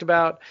just talked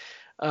about,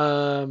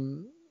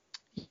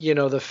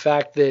 the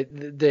fact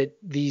that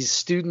these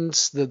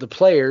students, the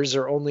players,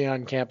 are only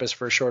on campus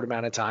for a short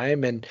amount of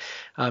time, and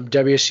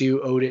WSU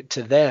owed it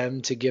to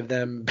them to give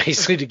them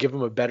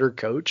a better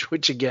coach,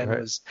 which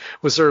again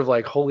was sort of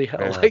like, holy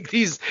hell, like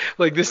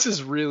this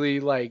is really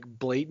like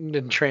blatant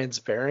and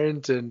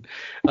transparent and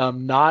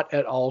not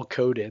at all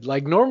coded.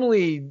 Like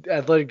normally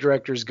athletic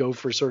directors go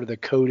for sort of the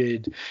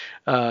coded,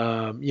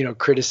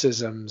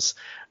 criticisms.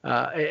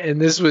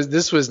 And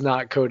this was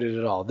not coded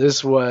at all.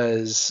 This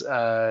was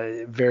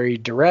very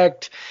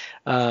direct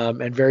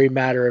and very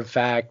matter of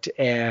fact.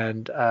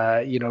 And,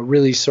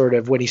 really sort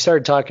of when he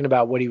started talking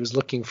about what he was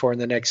looking for in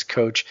the next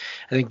coach,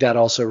 I think that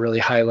also really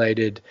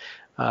highlighted,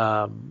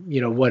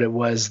 what it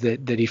was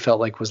that he felt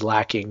like was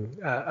lacking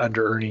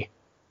under Ernie.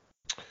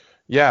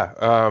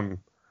 Yeah.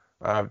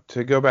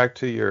 To go back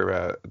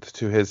to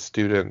to his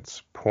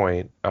students'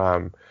 point,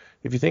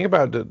 if you think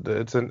about it,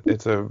 there's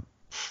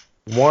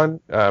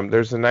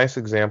a nice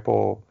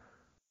example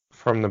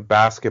from the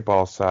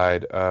basketball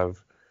side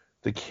of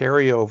the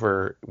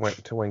carryover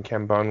to when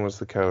Ken Bone was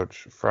the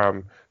coach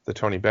from the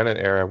Tony Bennett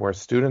era, where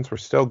students were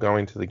still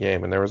going to the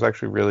game and there was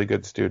actually really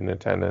good student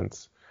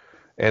attendance.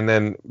 And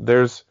then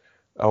there's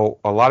a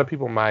lot of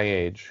people my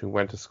age who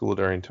went to school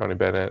during Tony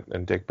Bennett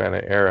and Dick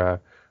Bennett era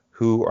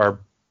who are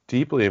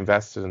deeply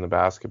invested in the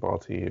basketball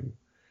team.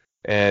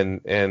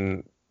 And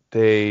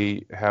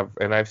they have,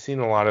 and I've seen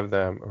a lot of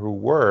them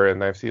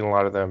and I've seen a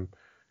lot of them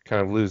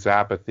kind of lose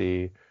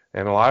apathy,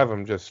 and a lot of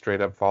them just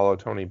straight up follow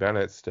Tony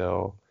Bennett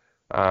still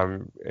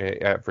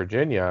at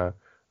Virginia.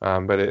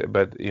 But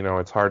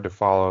it's hard to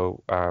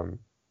follow. And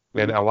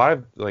a lot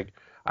of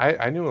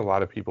I knew a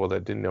lot of people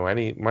that didn't know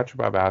much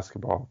about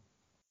basketball,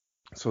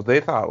 so they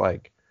thought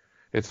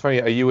it's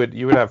funny. You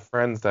would have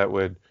friends that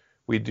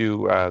we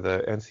do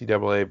the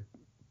NCAA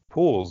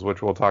pools,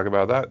 which we'll talk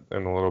about that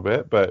in a little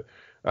bit, but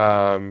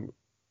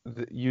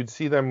you'd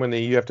see them when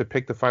you have to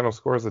pick the final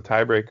score as a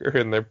tiebreaker,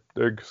 and their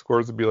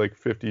scores would be like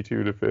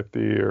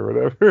 52-50 or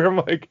whatever. I'm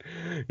like,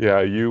 yeah,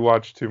 you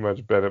watch too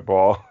much Bennett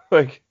ball.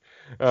 But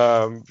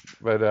yeah.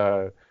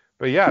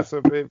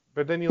 So,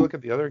 but then you look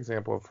at the other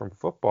example from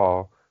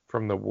football,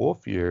 from the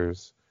Wolf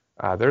years.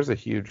 There's a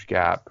huge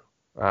gap,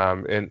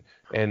 and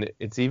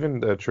it's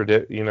even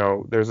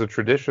there's a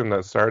tradition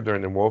that started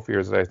during the Wolf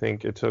years that I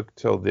think it took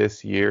till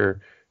this year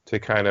to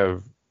kind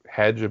of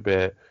hedge a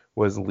bit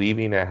was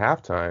leaving at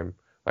halftime.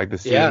 Like the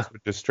Yeah. students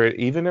would just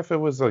even if it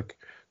was like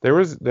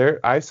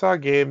I saw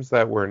games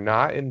that were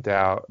not in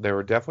doubt. They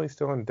were definitely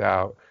still in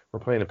doubt. We're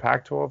playing a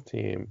Pac-12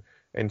 team,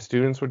 and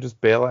students would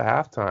just bail at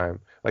halftime.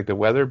 Like the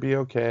weather be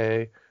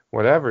okay,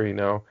 whatever,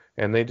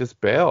 and they just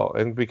bail.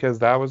 And because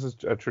that was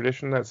a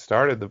tradition that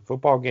started, the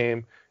football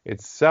game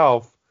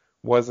itself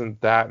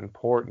wasn't that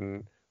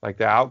important, like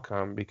the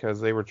outcome, because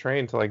they were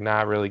trained to like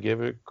not really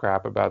give a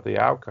crap about the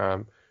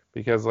outcome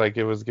because like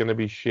it was going to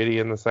be shitty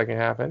in the second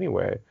half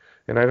anyway.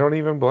 And I don't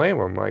even blame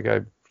them. Like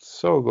I'm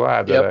so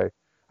glad that Yep.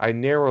 I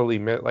narrowly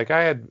missed. Like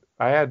I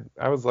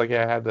was like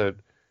I had the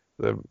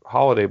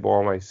Holiday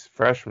Bowl my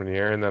freshman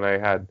year, and then I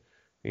had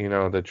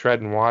the Tread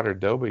and Water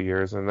Doba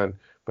years, and then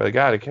but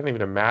God, I can't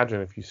even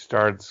imagine if you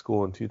started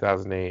school in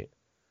 2008,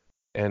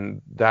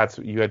 and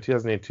you had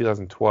 2008,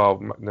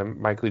 2012, then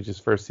Mike Leach's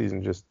first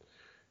season,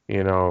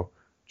 you know,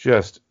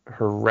 just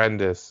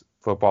horrendous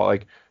football.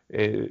 Like,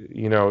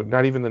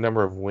 not even the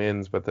number of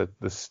wins, but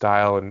the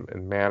style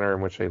and manner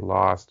in which they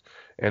lost.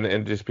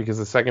 And just because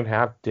the second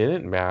half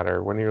didn't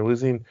matter when you're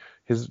losing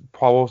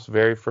Paul's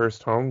very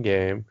first home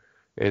game,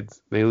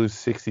 they lose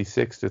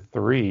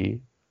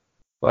 66-3.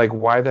 Like,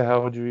 why the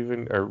hell would you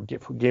even or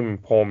game in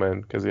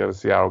Pullman because he had a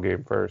Seattle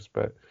game first,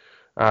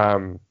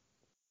 um,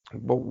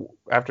 but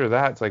after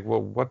that, it's like,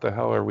 well, what the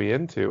hell are we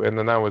into? And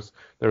then there was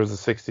a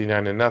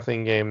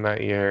 69-0 game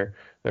that year.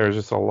 There was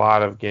just a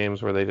lot of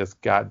games where they just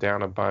got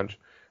down a bunch.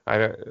 I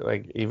don't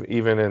like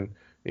even in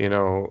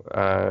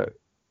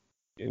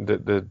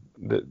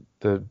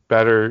the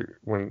better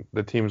when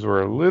the teams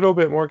were a little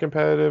bit more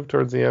competitive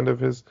towards the end of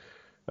his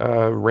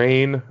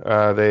reign.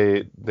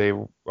 They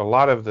a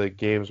lot of the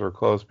games were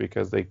close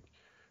because they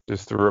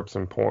just threw up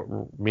some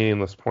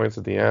meaningless points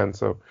at the end.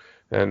 So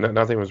and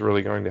nothing was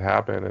really going to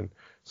happen. And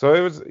so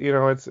it was,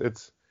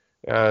 it's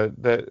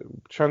that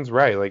Chun's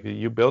right. Like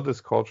you build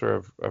this culture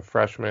of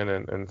freshmen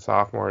and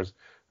sophomores.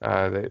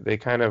 They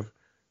kind of,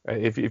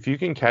 if you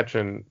can catch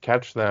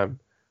them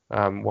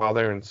while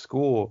they're in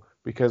school,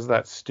 because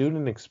that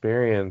student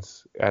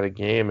experience at a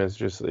game is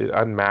just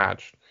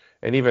unmatched.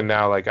 And even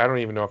now, like I don't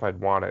even know if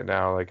I'd want it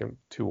now. Like I'm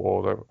too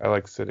old. I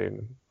like sitting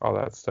and all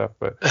that stuff.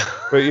 But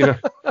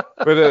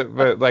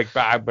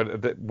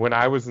when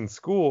I was in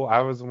school, I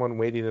was the one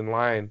waiting in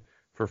line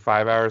for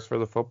 5 hours for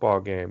the football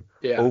game,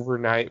 Yeah.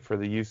 overnight for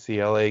the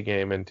UCLA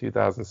game in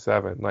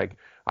 2007. Like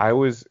I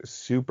was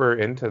super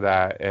into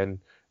that, and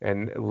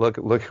look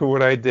at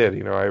what I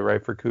did. I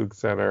write for Coug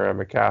Center. I'm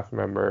a CAF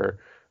member.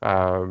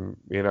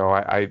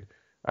 I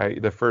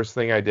the first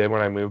thing I did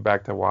when I moved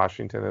back to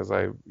Washington is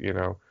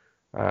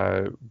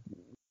uh,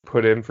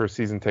 put in for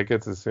season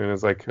tickets as soon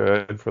as I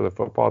could for the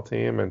football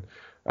team,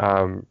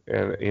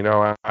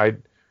 I've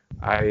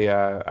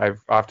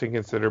often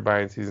considered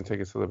buying season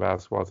tickets for the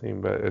basketball team,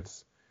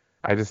 but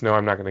I just know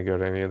I'm not going to go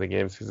to any of the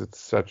games because it's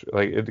such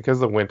because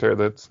of the winter,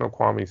 the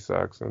Snoqualmie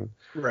sucks and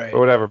Right. but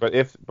whatever. But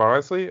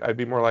honestly, I'd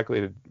be more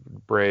likely to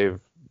brave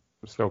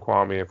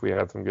Snoqualmie if we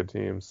had some good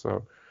teams.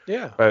 So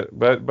Yeah. but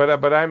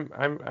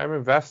I'm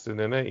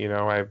invested in it.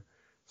 I've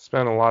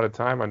spent a lot of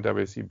time on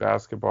WSU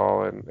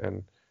basketball,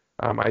 and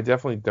I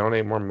definitely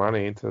donate more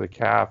money to the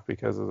CAF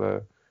because of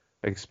the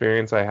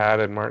experience I had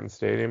at Martin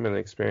Stadium and the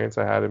experience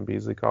I had in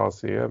Beasley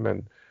Coliseum,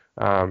 and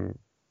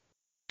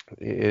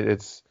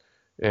it's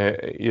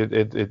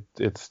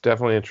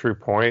definitely a true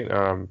point.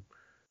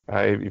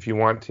 If you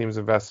want teams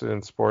invested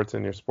in sports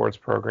in your sports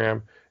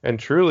program, and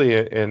truly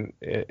in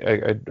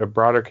a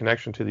broader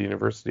connection to the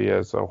university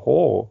as a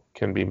whole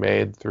can be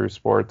made through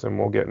sports, and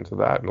we'll get into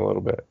that in a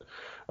little bit.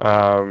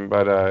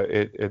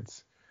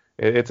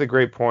 It's a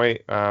great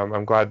point.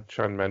 I'm glad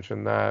Chun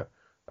mentioned that.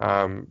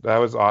 That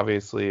was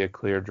obviously a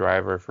clear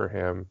driver for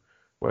him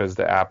was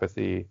the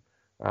apathy,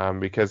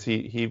 because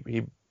he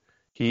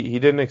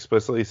didn't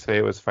explicitly say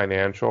it was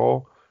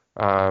financial,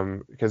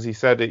 because he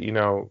said that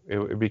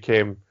it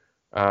became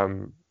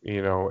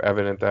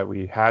evident that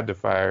we had to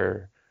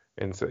fire,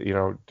 and so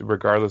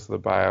regardless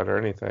of the buyout or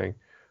anything.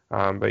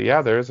 But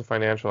yeah, there is a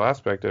financial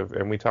aspect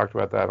and we talked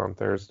about that on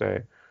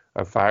Thursday,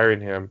 of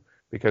firing him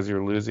because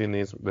you're losing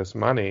this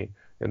money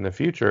in the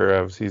future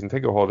of season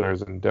ticket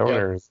holders and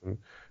donors. Yep.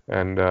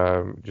 and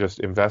just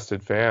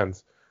invested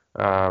fans.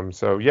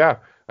 So yeah,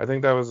 I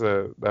think I was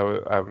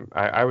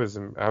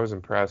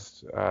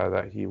impressed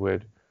that he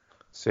would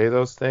say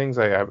those things.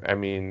 I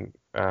mean,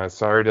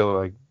 sorry to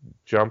like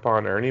jump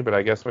on Ernie, but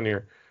I guess when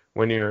you're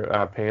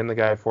paying the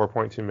guy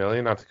 $4.2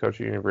 million not to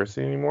coach at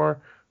university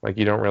anymore, like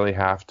you don't really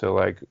have to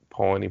like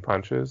pull any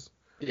punches.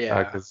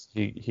 Yeah. Because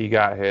he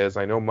got his.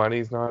 I know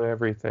money's not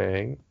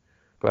everything,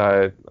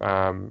 but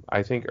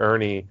I think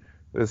Ernie,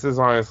 this is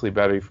honestly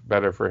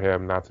better for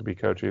him not to be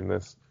coaching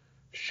this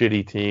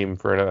shitty team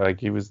for like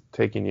he was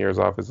taking years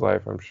off his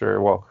life, I'm sure.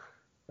 Well,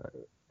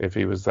 if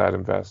he was that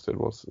invested,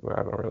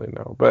 I don't really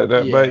know, but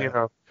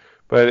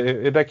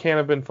that can't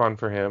have been fun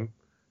for him.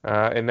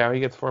 And now he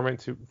gets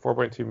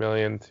 $4.2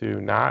 million to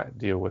not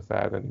deal with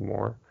that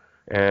anymore,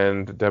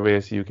 and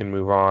WSU can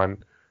move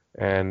on.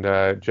 And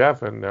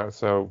Jeff, and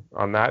so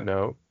on that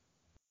note,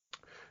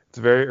 It's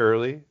very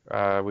early.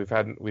 We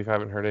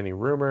haven't heard any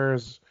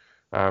rumors.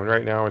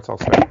 Right now, it's all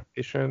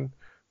speculation.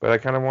 But I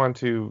kind of want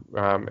to,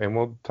 and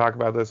we'll talk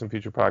about this in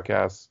future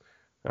podcasts,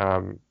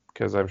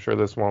 because I'm sure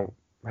this won't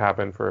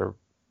happen for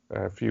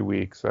a few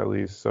weeks at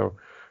least. So,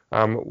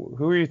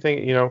 who are you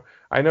thinking?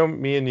 I know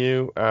me and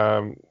you,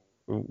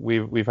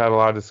 we've had a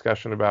lot of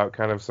discussion about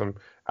kind of some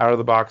out of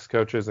the box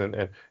coaches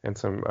and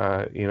some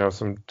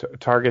some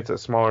targets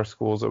at smaller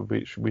schools that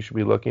we should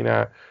be looking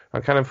at.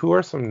 Kind of who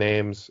are some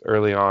names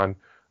early on,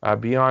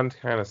 beyond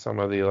kind of some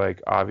of the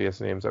like obvious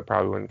names that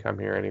probably wouldn't come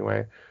here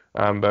anyway.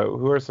 But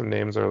who are some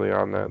names early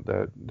on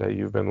that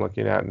you've been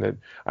looking at, and that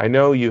I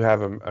know you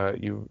have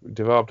you've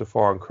developed a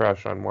full-on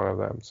crush on one of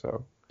them.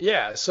 So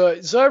yeah, so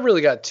I've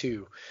really got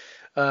two,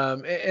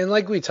 and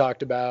like we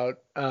talked about,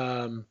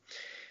 kind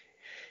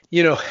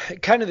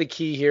of the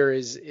key here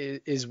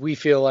is we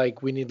feel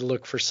like we need to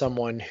look for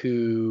someone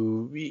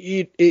who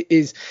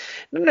is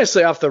not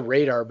necessarily off the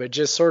radar, but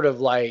just sort of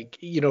like,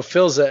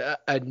 fills a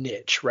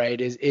niche,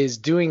 right? Is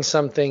doing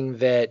something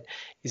that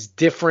is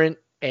different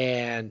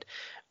and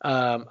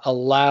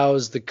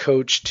allows the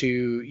coach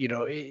to,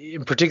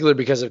 in particular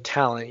because of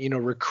talent,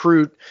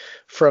 recruit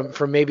from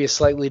maybe a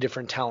slightly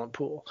different talent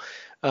pool.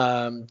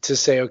 To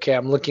say, okay,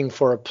 I'm looking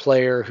for a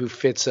player who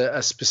fits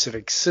a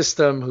specific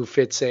system, who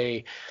fits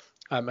a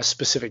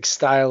specific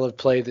style of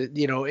play that,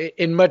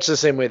 in much the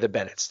same way the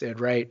Bennett's did,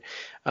 right?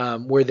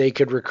 Where they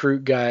could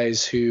recruit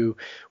guys who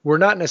were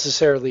not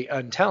necessarily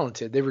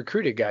untalented. They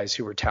recruited guys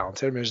who were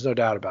talented. I mean, there's no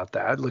doubt about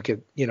that. Look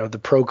at, the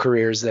pro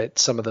careers that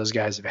some of those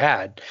guys have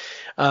had.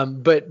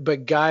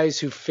 But guys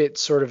who fit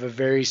sort of a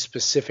very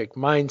specific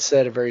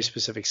mindset, a very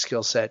specific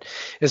skill set.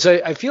 And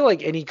so I feel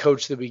like any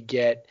coach that we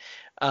get,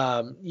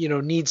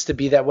 needs to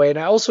be that way. And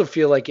I also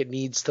feel like it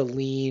needs to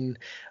lean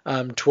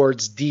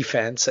towards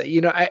defense. I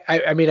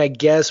mean, I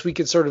guess we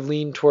could sort of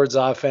lean towards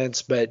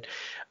offense, but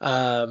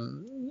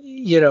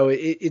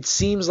it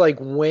seems like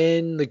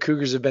when the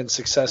Cougars have been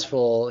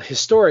successful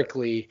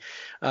historically,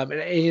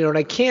 and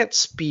I can't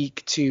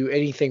speak to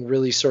anything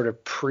really sort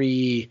of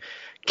pre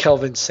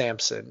Kelvin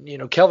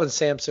Sampson. Kelvin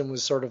Sampson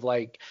was sort of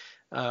like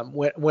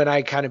when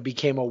I kind of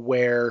became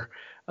aware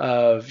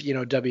of,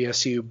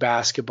 WSU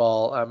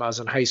basketball. I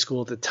was in high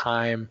school at the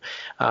time.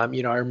 I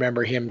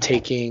remember him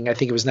taking, I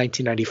think it was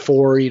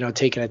 1994,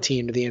 taking a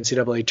team to the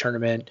NCAA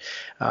tournament.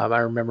 I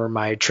remember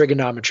my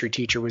trigonometry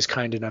teacher was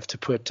kind enough to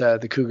put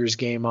the Cougars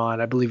game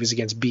on, I believe it was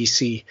against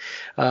BC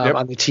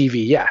on the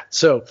TV. Yeah.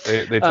 So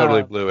they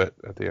totally blew it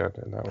at the end.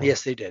 In that one.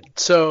 Yes, they did.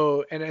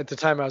 So, and at the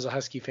time I was a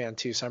Husky fan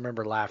too, so I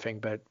remember laughing,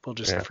 but we'll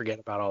just forget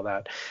about all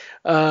that.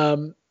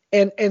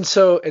 And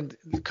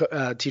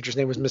teacher's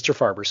name was Mr.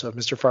 Farber. So if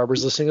Mr.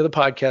 Farber's listening to the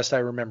podcast, I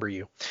remember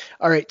you.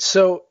 All right.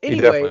 So anyway,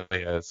 he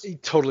definitely is.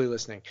 Totally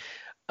listening.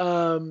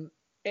 And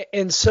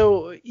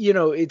so,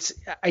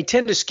 I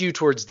tend to skew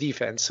towards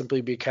defense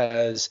simply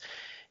because,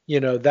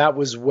 that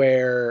was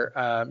where,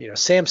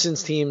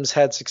 Sampson's teams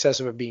had success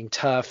of it being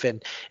tough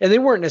and they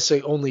weren't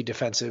necessarily only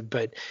defensive,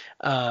 but,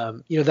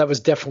 that was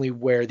definitely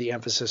where the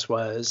emphasis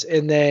was.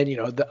 And then,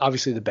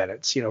 obviously the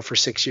Bennett's, for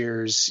 6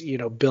 years,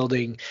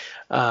 building,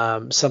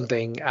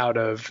 something out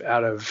of,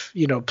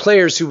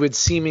 players who would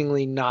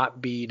seemingly not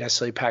be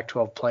necessarily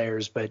Pac-12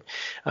 players, but,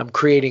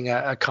 creating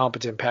a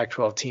competent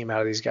Pac-12 team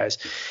out of these guys.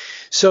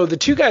 So the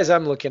two guys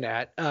I'm looking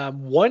at,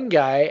 one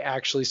guy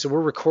actually, so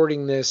we're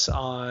recording this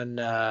on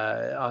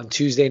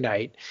Tuesday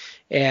night,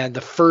 and the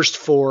first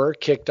four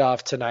kicked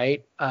off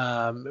tonight.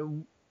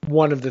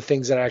 One of the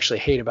things that I actually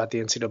hate about the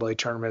NCAA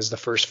tournament is the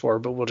first four,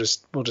 but we'll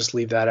just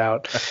leave that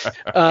out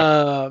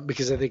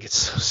because I think it's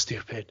so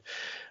stupid.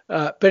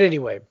 But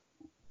anyway,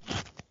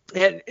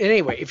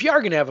 if you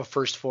are going to have a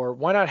first four,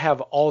 why not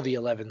have all the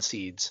 11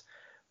 seeds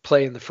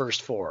play in the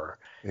first four?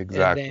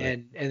 Exactly.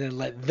 And then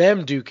let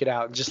them duke it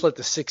out and just let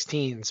the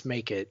 16s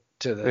make it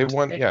to the. They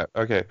won. Yeah.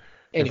 Okay.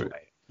 Anyway.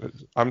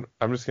 I'm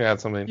just gonna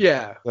add something.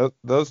 Yeah.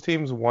 Those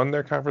teams won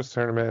their conference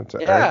tournament.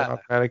 Earn an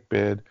automatic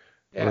bid.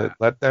 Yeah.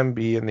 Let them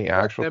be in the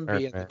actual tournament.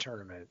 Be in the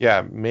tournament.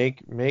 Yeah.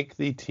 Make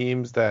the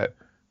teams that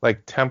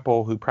like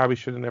Temple, who probably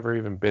should have never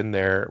even been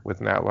there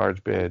with an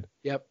at-large bid.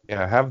 Yep.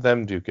 Yeah. Have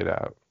them duke it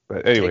out.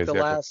 But anyways,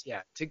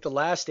 take the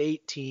last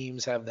 8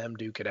 teams, have them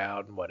duke it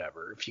out and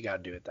whatever, if you got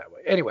to do it that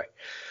way. Anyway,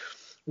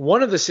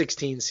 one of the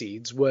 16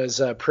 seeds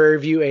was Prairie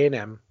View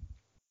A&M.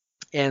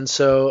 And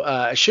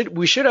so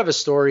we should have a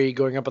story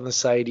going up on the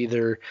site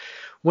either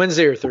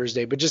Wednesday or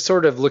Thursday, but just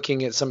sort of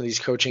looking at some of these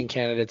coaching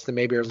candidates that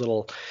maybe are a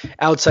little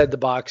outside the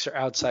box or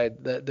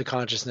outside the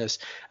consciousness.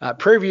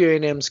 Prairie View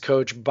A&M's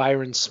coach,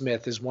 Byron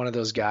Smith, is one of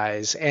those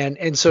guys.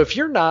 And so if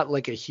you're not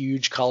like a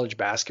huge college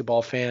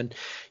basketball fan,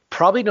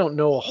 probably don't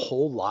know a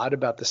whole lot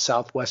about the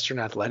Southwestern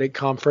Athletic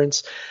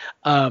Conference.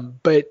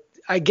 But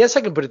I guess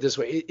I can put it this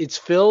way. It's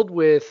filled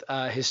with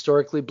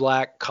historically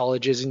black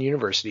colleges and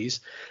universities,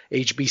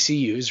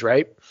 HBCUs,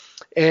 right?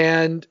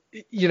 And,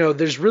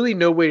 there's really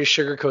no way to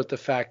sugarcoat the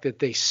fact that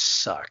they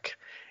suck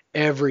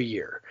every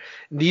year.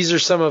 These are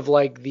some of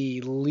like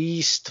the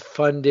least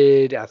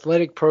funded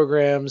athletic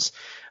programs.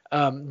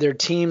 Their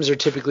teams are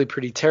typically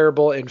pretty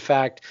terrible. In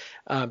fact,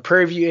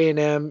 Prairie View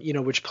A&M,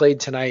 which played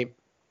tonight,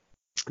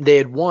 they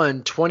had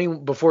won 20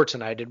 before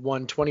tonight, had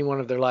won 21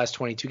 of their last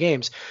 22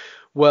 games.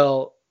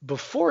 Well,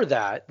 before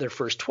that, their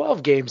first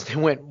 12 games, they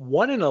went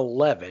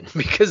 1-11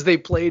 because they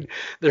played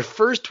their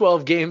first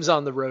 12 games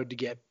on the road to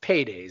get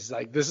paydays.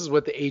 Like, this is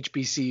what the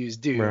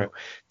HBCUs do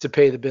to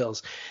pay the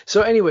bills.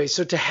 So anyway,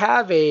 so to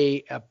have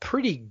a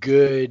pretty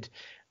good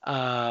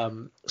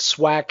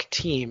SWAC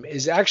team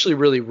is actually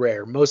really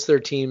rare. Most of their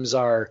teams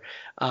are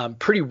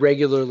pretty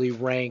regularly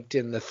ranked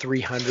in the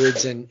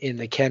 300s and in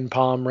the Ken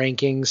Palm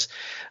rankings.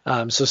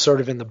 So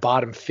sort of in the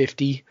bottom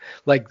 50,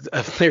 like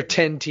their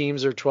 10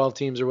 teams or 12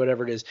 teams or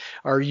whatever it is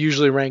are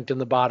usually ranked in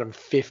the bottom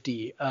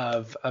 50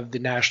 of the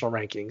national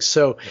rankings.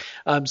 So,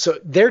 so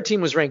their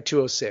team was ranked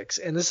 206,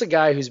 and this is a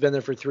guy who's been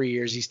there for 3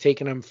 years. He's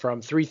taken them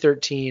from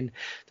 313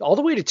 all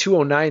the way to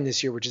 209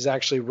 this year, which is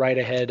actually right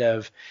ahead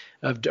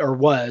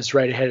was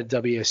right ahead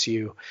of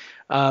WSU.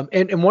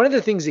 And one of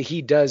the things that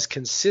he does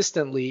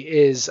consistently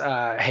is he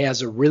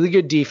has a really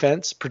good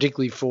defense,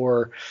 particularly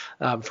for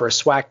a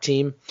SWAC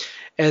team.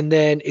 And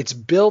then it's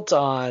built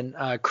on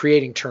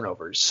creating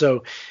turnovers.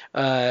 So,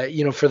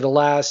 for the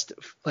last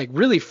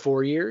really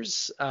 4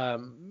 years,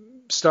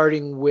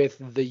 starting with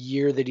the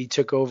year that he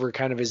took over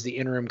kind of as the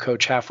interim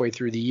coach halfway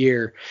through the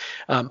year,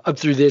 up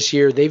through this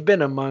year, they've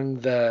been among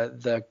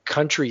the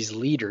country's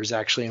leaders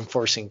actually in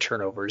forcing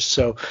turnovers.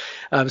 So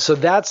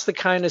that's the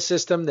kind of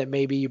system that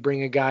maybe you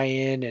bring a guy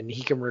in and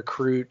he can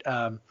recruit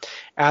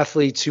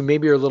athletes who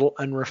maybe are a little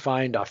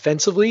unrefined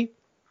offensively,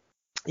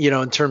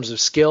 in terms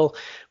of skill,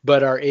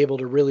 but are able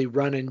to really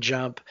run and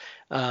jump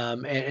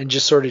and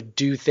just sort of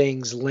do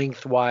things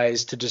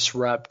lengthwise to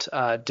disrupt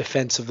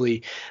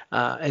defensively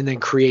and then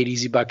create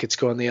easy buckets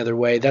going the other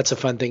way. That's a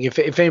fun thing.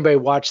 If anybody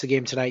watched the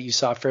game tonight, you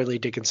saw Fairleigh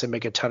Dickinson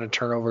make a ton of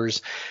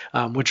turnovers,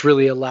 which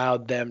really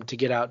allowed them to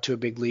get out to a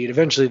big lead.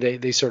 Eventually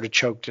they sort of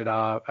choked it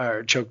up.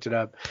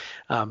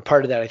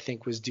 Part of that I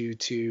think was due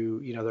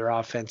to, their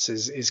offense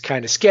is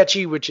kind of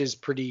sketchy, which is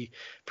pretty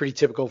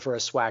typical for a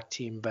SWAC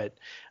team, but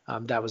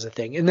that was a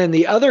thing. And then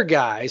the other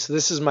guy, so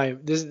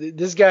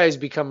this guy has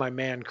become my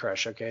man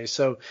crush. Okay.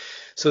 So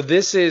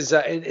this is,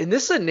 and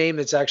this is a name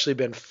that's actually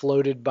been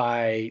floated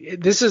by,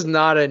 this is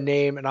not a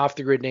name, an off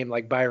the grid name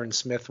like Byron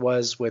Smith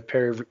was with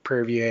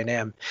Prairie View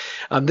A&M.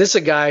 This is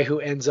a guy who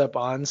ends up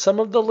on some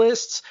of the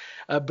lists.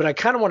 But I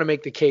kind of want to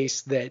make the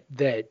case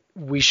that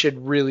we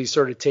should really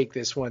sort of take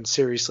this one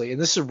seriously. And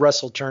this is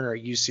Russell Turner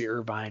at UC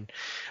Irvine.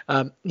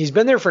 He's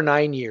been there for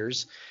 9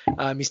 years.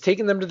 He's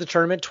taken them to the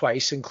tournament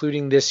twice,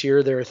 including this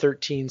year. They're a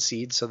 13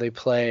 seed, so they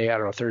play,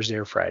 Thursday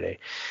or Friday.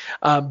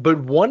 But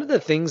one of the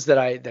things that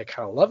I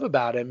kind of love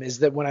about him is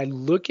that when I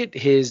look at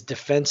his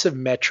defensive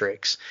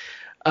metrics,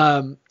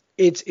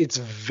 it's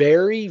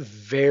very,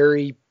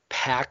 very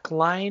pack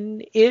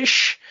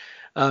line-ish.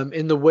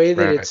 In the way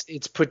that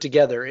it's put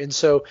together. And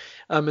so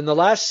in the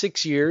last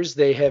 6 years,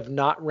 they have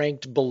not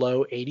ranked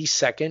below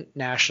 82nd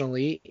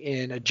nationally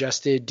in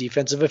adjusted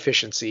defensive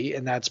efficiency,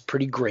 and that's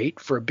pretty great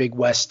for a Big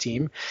West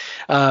team.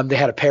 They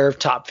had a pair of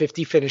top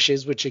 50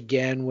 finishes, which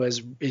again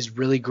is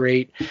really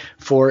great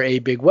for a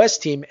Big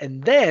West team.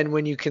 And then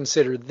when you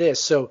consider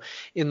this, so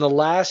in the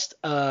last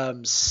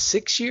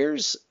 6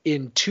 years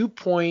in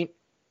 2-point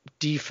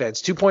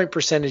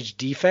percentage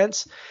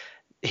defense,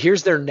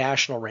 here's their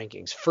national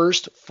rankings: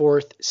 1st,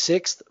 4th,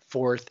 6th,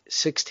 4th,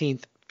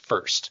 16th,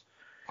 1st.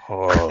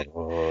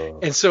 Oh.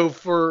 And so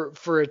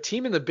for a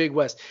team in the Big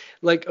West,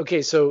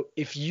 okay, so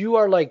if you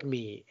are like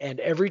me and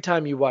every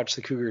time you watch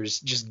the Cougars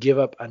just give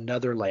up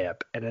another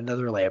layup and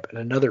another layup and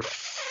another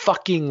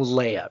fucking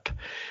layup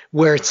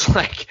where it's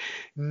like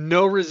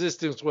no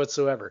resistance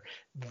whatsoever,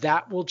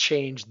 that will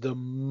change the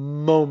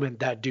moment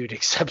that dude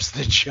accepts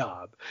the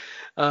job.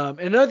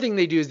 Another thing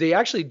they do is they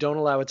actually don't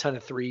allow a ton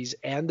of threes,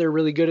 and they're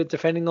really good at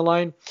defending the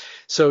line.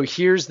 So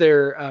here's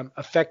their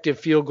effective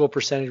field goal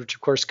percentage, which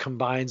of course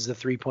combines the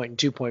 3-point and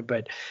 2-point,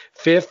 but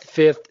 5th,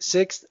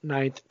 6th,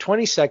 9th,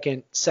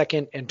 22nd,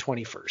 2nd, and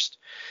 21st.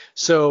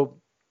 So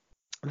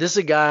this is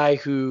a guy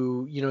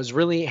who, is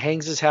really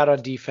hangs his hat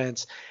on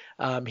defense.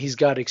 He's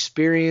got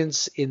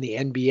experience in the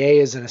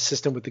NBA as an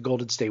assistant with the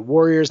Golden State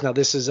Warriors. Now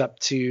this is up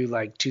to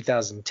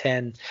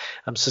 2010.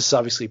 So this is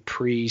obviously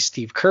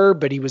pre-Steve Kerr,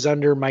 but he was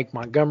under Mike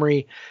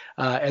Montgomery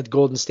at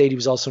Golden State. He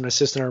was also an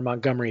assistant under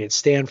Montgomery at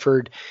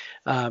Stanford.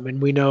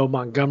 And we know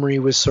Montgomery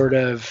was sort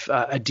of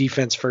a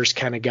defense first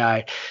kind of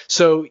guy.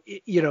 So,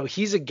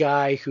 he's a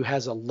guy who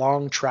has a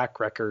long track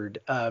record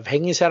of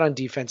hanging his hat on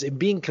defense and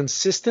being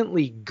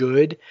consistently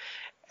good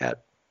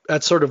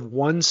at sort of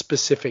one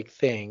specific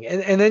thing.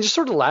 And then just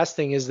sort of the last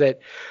thing is that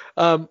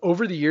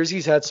over the years,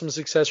 he's had some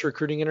success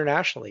recruiting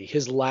internationally.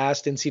 His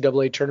last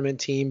NCAA tournament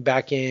team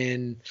back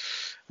in,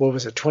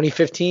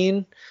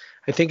 2015?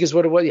 I think is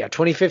what it was. Yeah,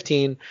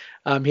 2015.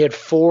 He had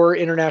 4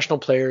 international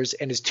players,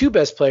 and his 2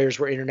 best players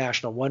were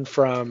international. One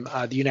from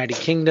the United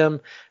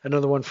Kingdom,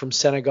 another one from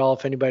Senegal,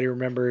 if anybody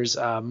remembers,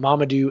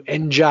 Mamadou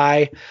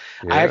Ndiaye.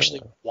 Yeah. I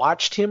actually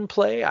watched him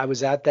play. I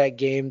was at that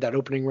game, that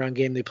opening round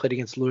game they played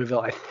against Louisville.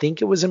 I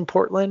think it was in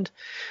Portland.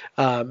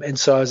 And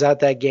so I was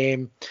at that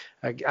game.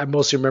 I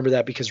mostly remember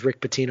that because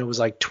Rick Pitino was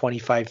like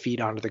 25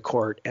 feet onto the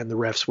court and the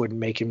refs wouldn't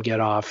make him get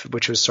off,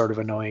 which was sort of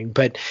annoying.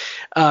 But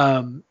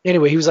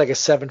anyway, he was like a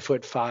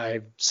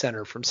 7'5"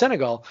 center from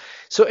Senegal.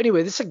 So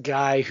anyway, this is a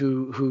guy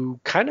who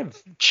kind of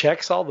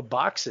checks all the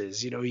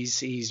boxes. You know,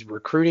 he's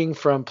recruiting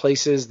from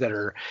places that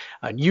are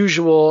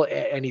unusual,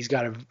 and he's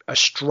got a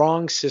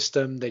strong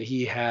system that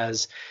he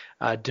has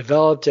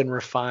developed and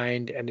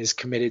refined and is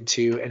committed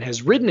to and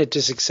has ridden it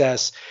to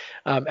success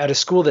at a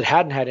school that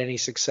hadn't had any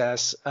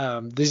success.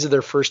 These are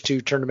their first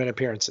 2 tournament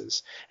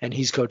appearances, and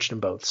he's coached them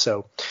both.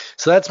 So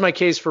that's my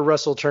case for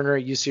Russell Turner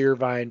at UC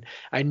Irvine.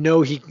 I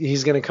know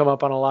he's going to come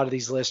up on a lot of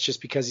these lists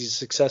just because he's a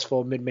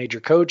successful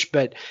mid-major coach,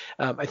 but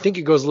I think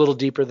it goes a little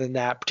deeper than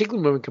that,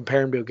 particularly when we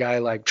compare him to a guy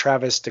like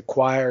Travis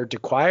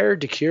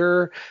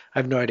DeCuire. I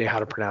have no idea how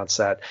to pronounce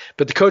that.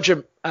 But the coach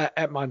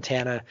at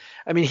Montana,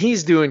 I mean,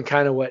 he's doing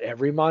kind of what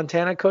every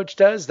Montana coach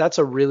does. That's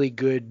a really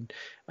good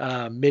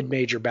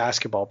mid-major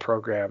basketball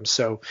program.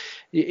 So,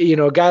 you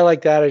know, a guy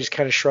like that, I just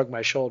kind of shrug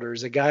my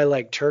shoulders. A guy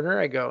like Turner,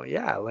 I go,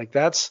 yeah, like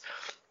that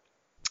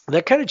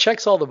kind of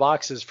checks all the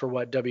boxes for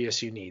what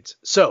WSU needs.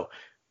 So,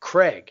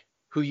 Craig,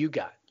 who you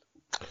got?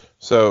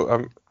 So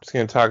I'm just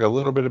going to talk a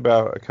little bit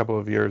about a couple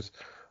of years.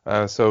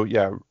 So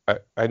yeah,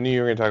 I knew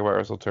you were going to talk about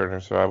Russell Turner,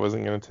 so I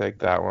wasn't going to take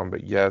that one.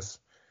 But yes,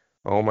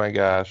 oh my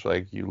gosh,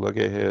 like you look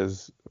at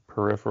his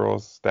peripheral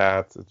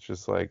stats, it's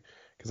just like,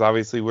 because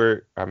obviously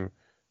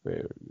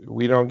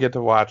we don't get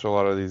to watch a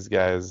lot of these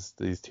guys,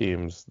 these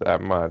teams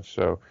that much.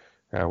 So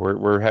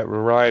we're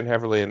relying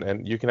heavily,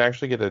 and you can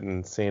actually get an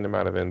insane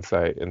amount of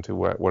insight into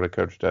what a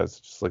coach does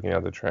just looking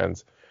at the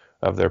trends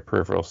of their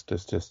peripheral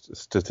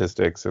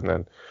statistics. And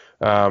then,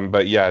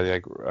 but yeah,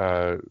 like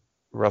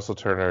Russell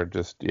Turner,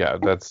 just yeah,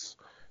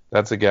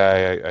 that's a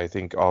guy I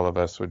think all of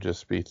us would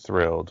just be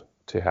thrilled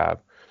to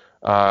have.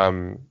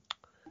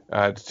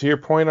 To your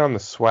point on the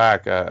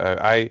SWAC,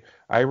 I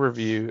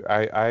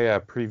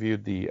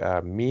previewed the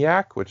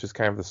MEAC, which is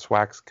kind of the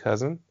SWAC's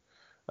cousin,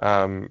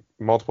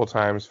 multiple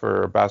times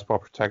for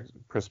Basketball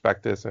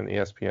Prospectus and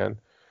ESPN.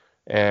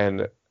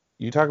 And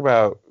you talk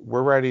about,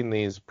 we're writing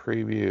these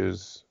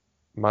previews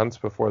months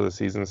before the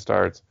season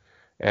starts,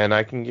 and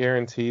I can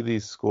guarantee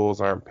these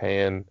schools aren't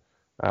paying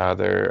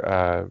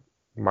their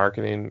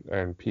marketing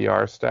and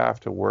PR staff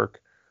to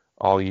work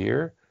all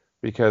year,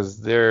 because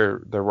the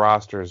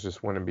rosters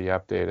just wouldn't be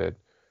updated.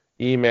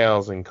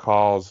 Emails and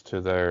calls to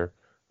their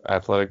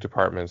athletic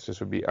departments just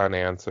would be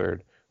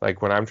unanswered.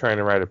 Like when I'm trying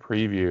to write a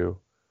preview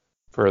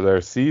for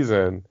their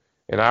season,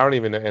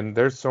 and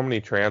there's so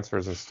many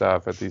transfers and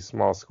stuff at these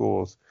small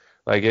schools,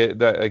 I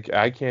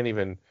can't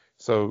even.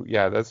 So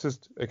yeah, that's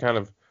just a kind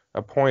of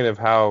a point of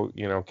how,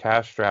 you know,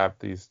 cash strapped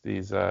these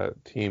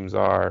teams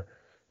are.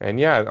 And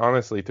yeah,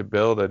 honestly, to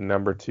build a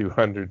number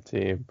 200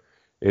 team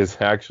is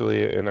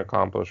actually an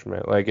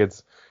accomplishment. Like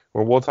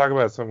we'll talk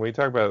about we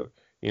talk about,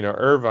 you know,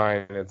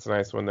 Irvine, it's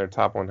nice when they're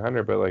top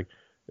 100, but like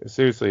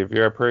seriously, if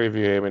you're at Prairie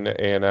View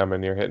A&M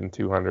and you're hitting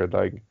 200,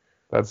 like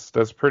that's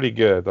pretty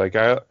good. Like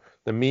the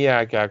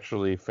MEAC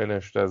actually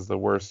finished as the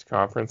worst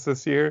conference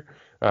this year,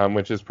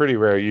 which is pretty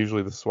rare.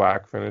 Usually the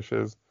SWAC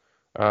finishes.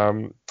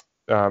 The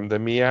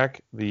MEAC,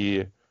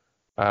 the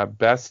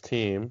best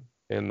team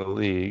in the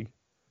league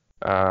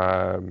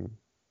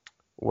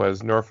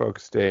was Norfolk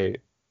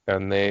State,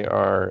 and they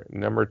are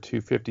number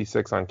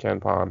 256 on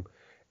KenPom.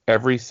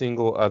 Every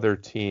single other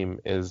team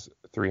is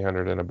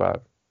 300 and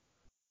above.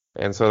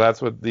 And so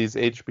that's what these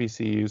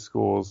HBCU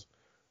schools,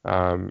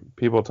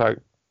 people talk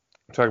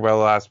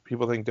about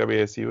people think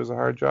WSU is a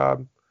hard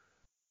job.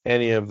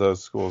 Any of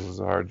those schools is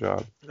a hard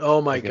job.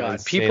 Oh my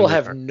God. People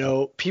have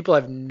no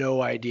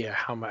idea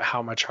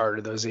how much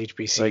harder those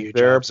HBCU jobs are.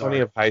 There are plenty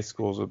of high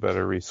schools with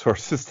better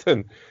resources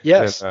than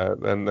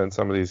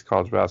some of these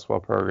college basketball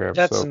programs.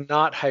 That's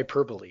not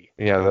hyperbole.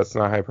 Yeah, that's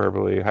not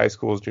hyperbole. High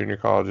schools, junior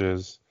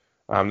colleges.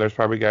 There's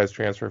probably guys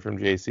transferred from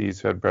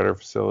JCs who had better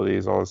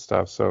facilities, all this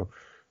stuff. So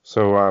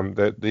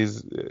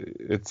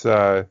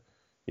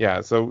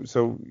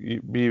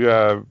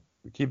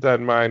keep that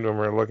in mind when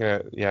we're looking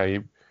at,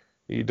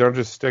 you don't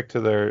just stick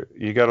to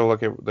you got to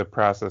look at the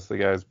process the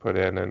guys put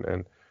in,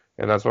 and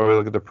that's why we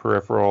look at the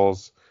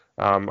peripherals.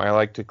 I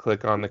like to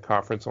click on the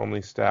conference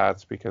only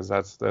stats because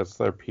that's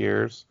their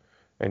peers,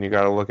 and you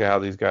got to look at how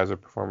these guys are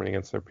performing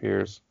against their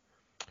peers.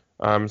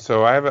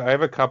 So I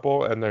have a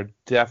couple, and they're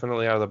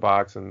definitely out of the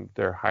box, and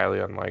they're highly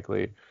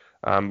unlikely.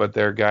 But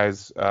they're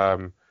guys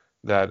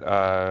that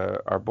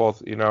are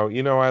both,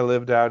 I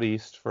lived out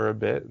east for a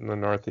bit in the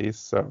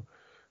Northeast,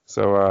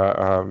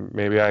 so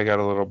maybe I got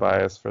a little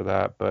bias for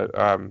that. But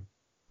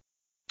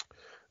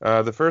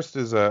the first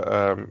is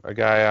a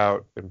guy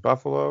out in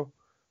Buffalo.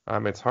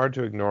 It's hard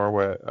to ignore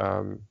what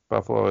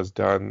Buffalo has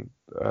done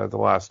the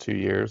last 2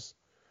 years,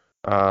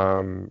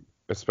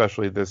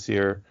 especially this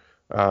year.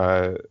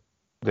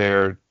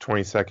 they're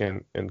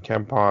 22nd in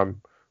KenPom.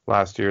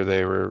 Last year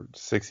they were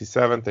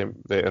 67th.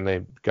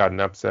 They got an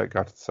upset,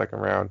 got to the second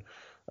round.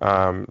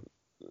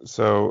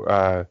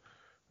 So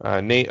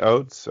Nate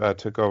Oates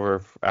took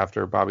over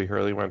after Bobby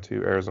Hurley went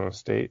to Arizona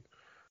State.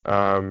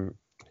 He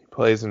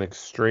plays an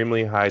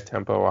extremely high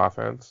tempo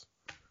offense.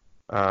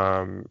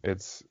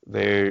 It's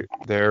their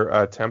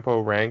tempo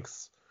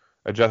ranks,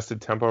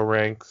 adjusted tempo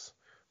ranks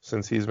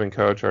since he's been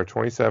coach are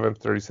 27th,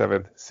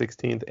 37th,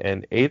 16th,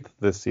 and 8th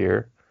this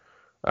year.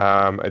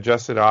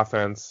 Adjusted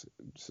offense,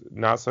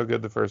 not so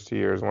good the first 2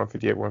 years,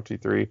 158,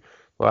 153.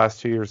 The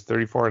last 2 years,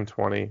 34 and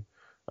 20.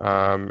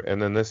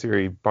 And then this year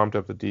he bumped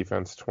up the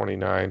defense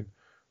 29.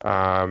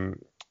 One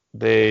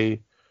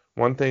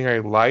thing I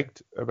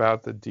liked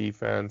about the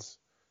defense,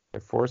 they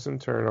force some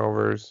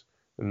turnovers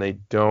and they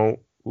don't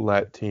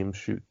let teams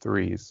shoot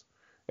threes.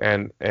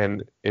 And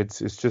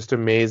it's just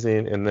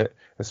amazing,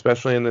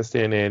 especially in this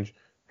day and age,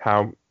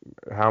 how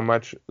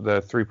much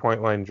the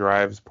 3-point line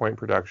drives point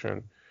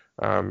production.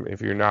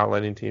 If you're not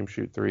letting teams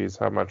shoot threes,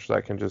 how much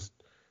that can just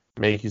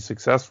make you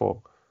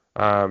successful.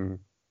 But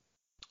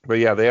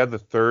yeah, they had the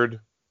third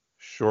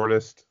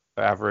shortest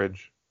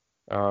average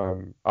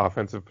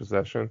offensive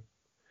possession.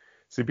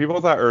 See,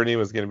 people thought Ernie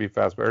was going to be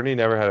fast, but Ernie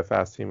never had a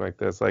fast team like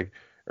this. Like,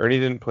 Ernie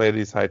didn't play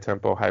these high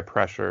tempo, high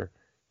pressure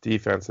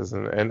defenses,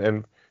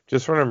 and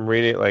just from him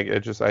reading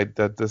it,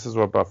 that this is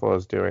what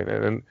Buffalo's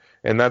doing,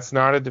 and that's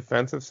not a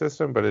defensive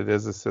system, but it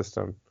is a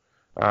system.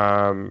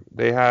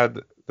 They had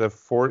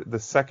the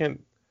second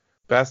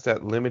best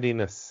at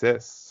limiting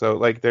assists, so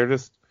like they're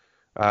just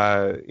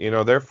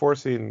they're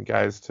forcing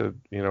guys to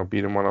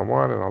beat them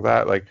one-on-one and all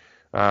that. Like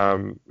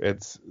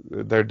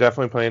they're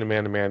definitely playing a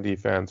man-to-man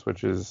defense,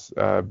 which is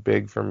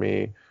big for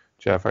me,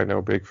 Jeff. I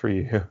know big for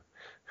you.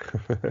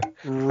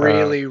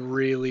 Really,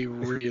 really,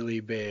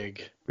 really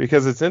big.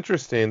 Because it's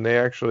interesting, they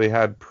actually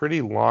had pretty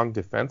long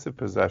defensive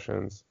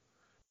possessions,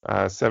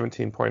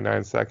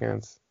 17.9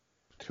 seconds,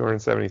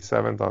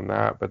 277th on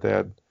that, but they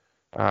had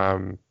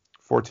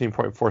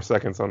 14.4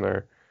 seconds on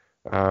their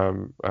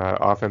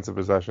offensive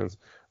possessions.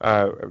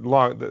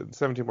 Long,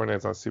 17.9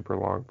 is not super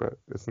long, but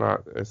it's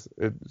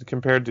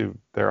compared to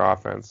their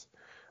offense.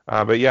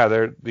 But yeah,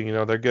 they're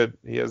good.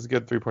 He has a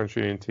good 3-point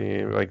shooting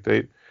team. Like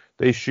they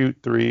shoot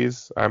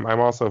threes. I'm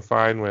also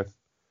fine with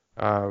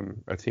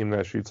a team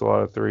that shoots a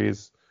lot of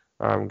threes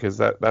because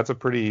that's a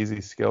pretty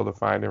easy skill to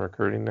find in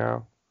recruiting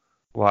now.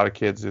 A lot of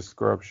kids just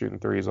grow up shooting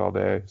threes all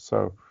day,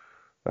 so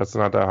that's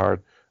not that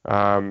hard.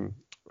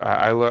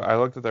 I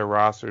looked at their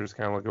roster, just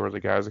kind of look at where the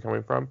guys are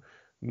coming from.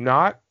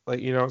 Not like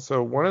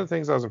so one of the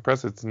things I was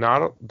impressed. It's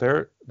not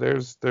there.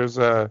 There's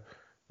the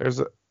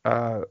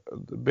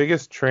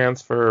biggest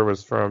transfer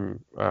was from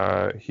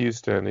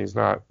Houston. He's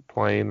not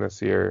playing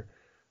this year.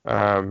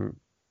 But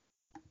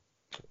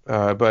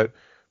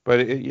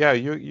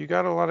you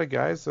got a lot of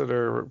guys that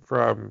are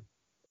from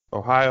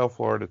Ohio,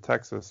 Florida,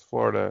 Texas,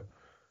 Florida.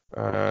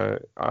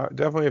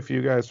 Definitely a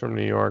few guys from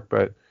New York,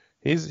 but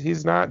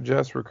he's not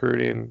just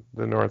recruiting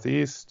the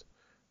Northeast.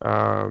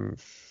 And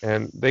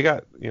they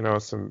got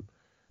some.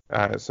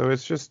 So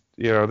it's just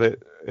we're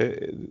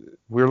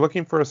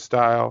looking for a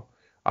style.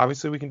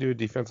 Obviously, we can do a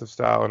defensive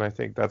style, and I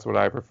think that's what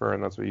I prefer,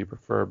 and that's what you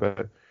prefer.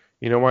 But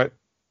you know what?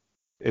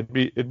 It'd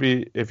be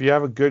if you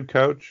have a good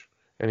coach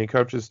and he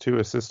coaches to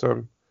a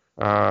system.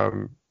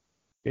 That's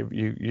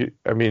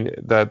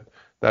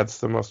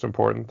the most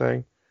important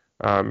thing.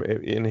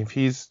 And if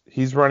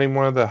he's running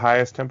one of the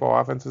highest tempo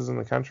offenses in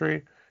the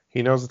country,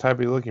 he knows the type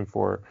you're looking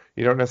for.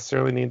 You don't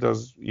necessarily need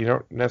those. You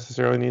don't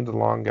necessarily need the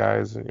long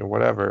guys and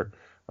whatever.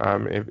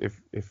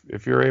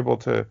 If you're able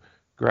to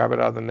grab it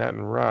out of the net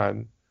and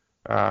run,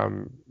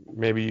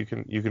 maybe you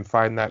can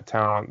find that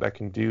talent that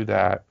can do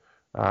that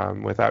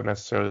without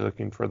necessarily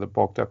looking for the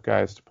bulked up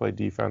guys to play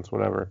defense,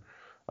 whatever.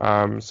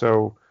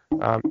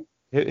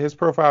 His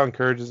profile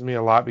encourages me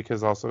a lot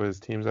because also his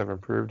teams have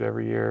improved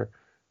every year.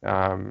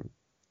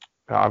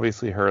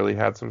 Obviously Hurley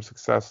had some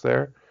success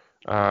there,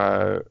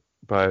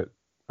 but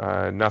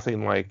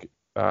nothing like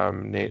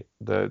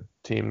the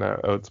team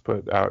that Oates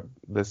put out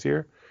this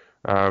year.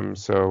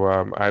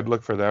 I'd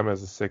look for them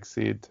as a 6th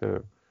seed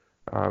to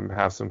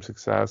have some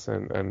success,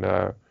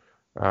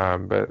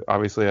 but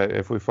obviously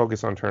if we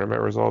focus on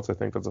tournament results, I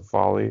think that's a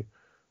folly.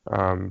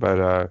 And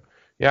then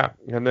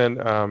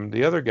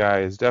the other guy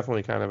is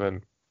definitely kind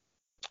of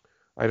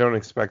I don't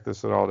expect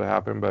this at all to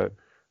happen, but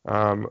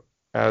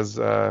as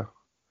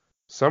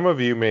some of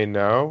you may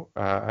know,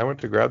 I went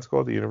to grad school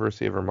at the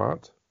University of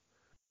Vermont.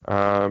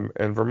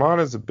 And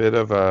Vermont is a bit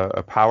of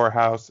a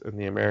powerhouse in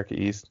the America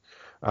East,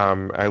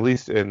 at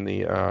least in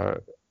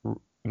the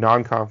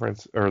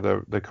non-conference or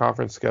the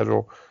conference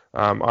schedule.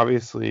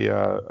 Obviously,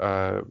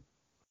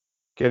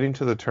 getting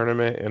to the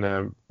tournament in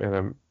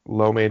a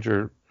low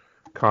major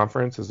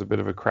conference is a bit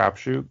of a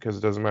crapshoot because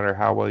it doesn't matter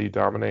how well you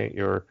dominate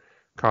your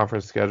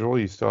conference schedule,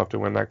 you still have to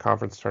win that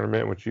conference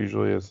tournament, which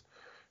usually is,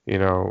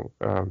 it's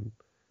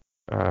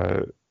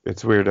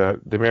weird.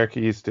 The America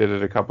East did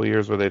it a couple of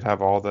years where they'd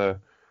have all the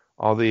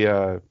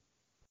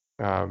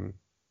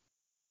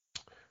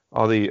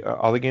all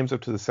the games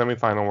up to the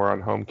semifinal were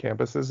on home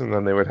campuses, and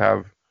then they would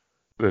have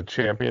the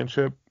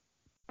championship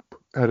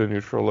at a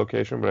neutral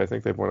location. But I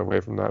think they've went away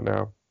from that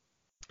now.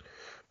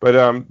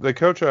 But the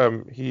coach,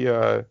 he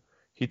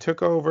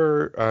took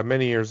over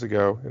many years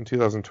ago in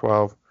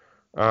 2012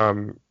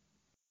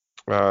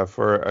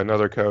 for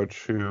another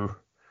coach who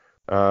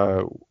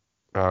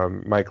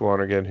Mike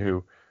Lonergan,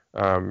 who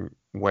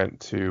went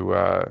to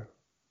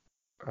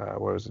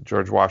what was it,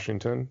 George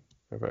Washington,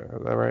 if I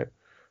have that right,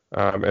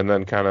 and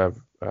then kind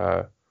of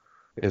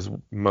is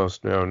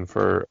most known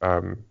for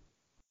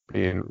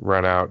being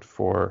run out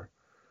for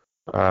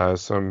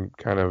some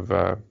kind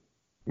of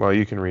well,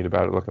 you can read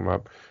about it, look him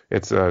up.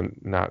 It's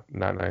not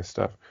nice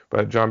stuff.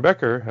 But John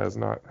Becker has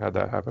not had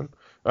that happen.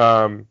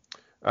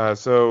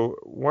 So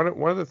one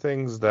of the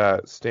things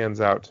that stands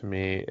out to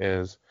me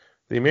is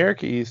the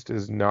America East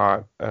is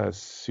not a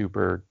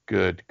super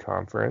good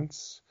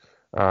conference.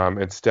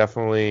 It's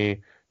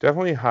definitely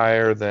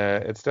higher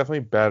than, it's definitely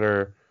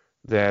better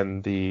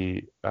than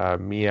the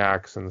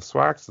MEACs and the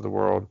SWACs of the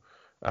world,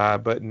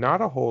 but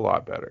not a whole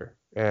lot better.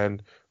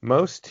 And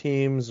most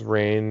teams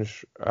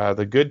range,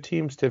 the good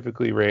teams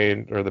typically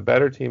range, or the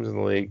better teams in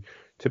the league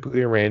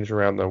typically range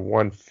around the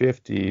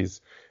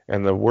 150s,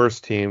 and the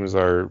worst teams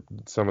are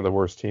some of the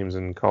worst teams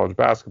in college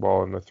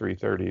basketball in the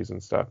 330s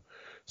and stuff.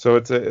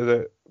 So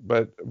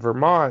but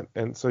Vermont,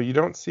 and so you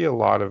don't see a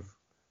lot of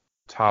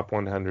top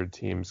 100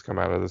 teams come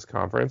out of this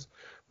conference.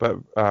 But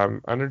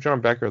under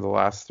John Becker, the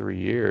last 3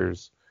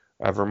 years,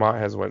 Vermont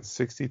has went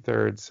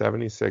 63rd,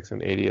 76th,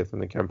 and 80th in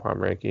the KenPom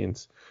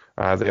rankings.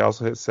 They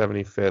also hit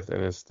 75th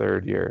in his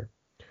third year.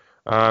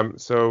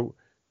 So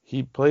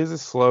he plays a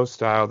slow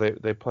style.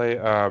 They play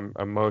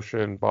a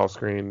motion, ball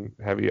screen,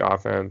 heavy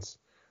offense,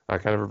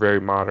 kind of a very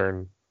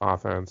modern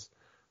offense,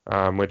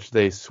 which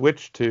they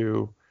switched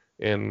to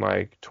in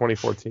like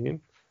 2014.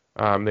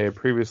 They had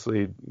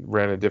previously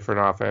ran a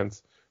different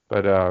offense,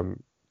 but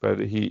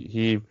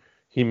he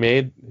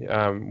made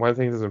one of the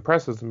things that's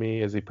impressive to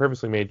me is he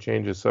purposely made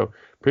changes. So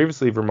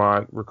previously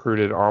Vermont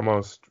recruited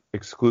almost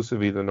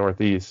exclusively the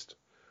Northeast,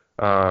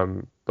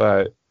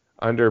 but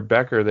under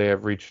Becker they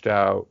have reached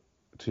out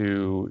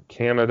to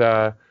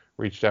Canada,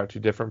 reached out to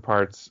different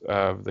parts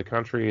of the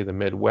country, the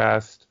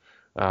Midwest,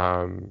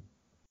 and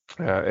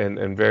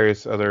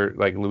various other,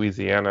 like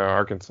Louisiana,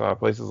 Arkansas,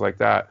 places like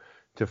that,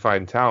 to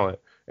find talent.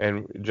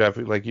 And Jeff,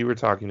 like you were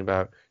talking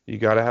about, you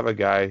got to have a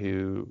guy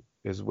who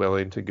is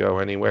willing to go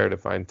anywhere to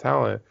find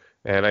talent.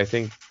 And I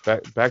think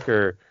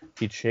Becker,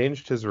 he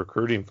changed his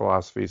recruiting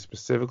philosophy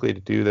specifically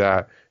to do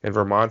that. And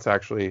Vermont's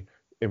actually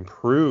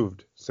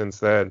improved since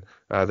then.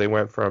 They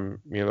went from,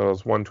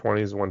 those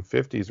 120s,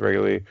 150s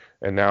regularly,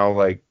 and now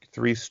like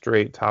 3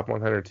 straight top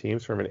 100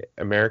 teams from an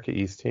America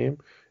East team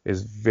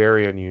is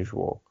very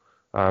unusual.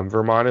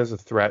 Vermont is a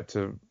threat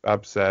to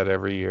upset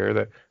every year.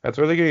 That's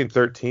why they're getting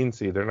 13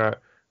 seed. They're not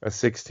a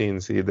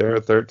 16 seed. They're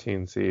a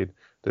 13 seed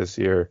this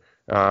year.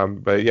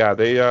 But yeah,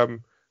 they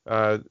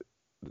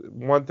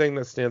one thing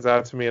that stands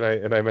out to me,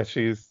 and I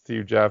mentioned to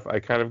you, Jeff, I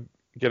kind of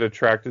get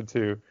attracted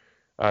to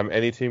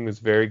any team who's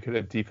very good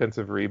at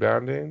defensive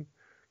rebounding,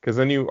 because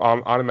then you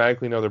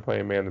automatically know they're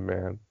playing man to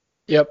man.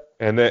 Yep.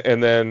 And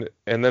then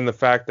the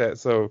fact that,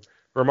 so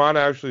Vermont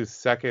actually is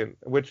second,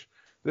 which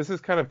this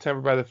is kind of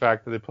tempered by the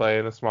fact that they play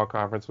in a small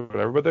conference or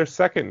whatever, but they're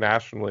second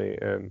nationally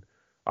in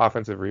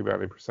offensive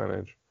rebounding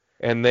percentage.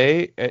 And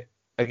they,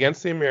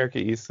 against the America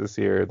East this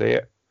year,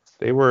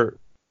 they were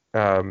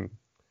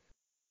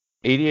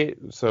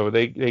 88. So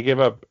they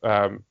give up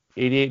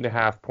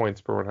 88.5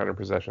 points per 100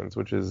 possessions,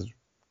 which is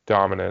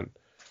dominant.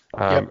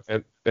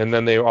 Yep. And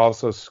then they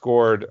also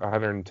scored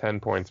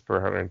 110 points per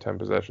 110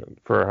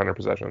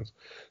 possessions.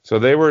 So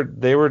they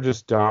were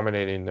just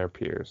dominating their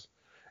peers.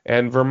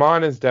 And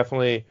Vermont is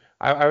definitely,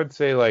 I would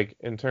say, like,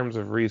 in terms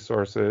of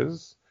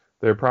resources,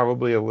 they're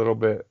probably a little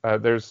bit,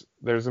 there's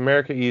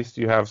America East,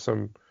 you have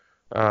some,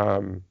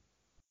 you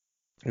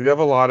have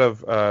a lot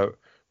of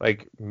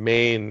like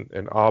Maine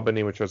and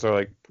Albany, which are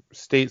like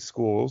state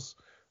schools,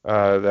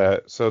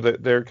 that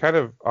they're kind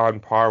of on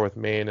par with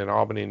Maine and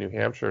Albany, New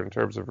Hampshire in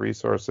terms of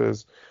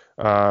resources.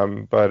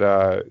 But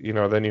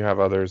then you have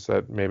others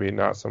that maybe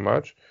not so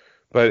much.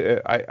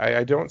 But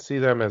I don't see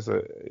them as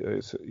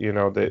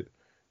the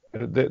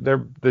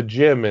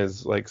gym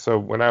is like, so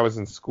when I was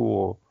in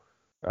school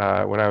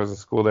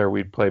there,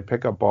 we'd play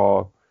pickup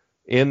ball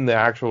in the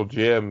actual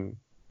gym,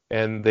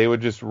 and they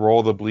would just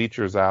roll the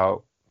bleachers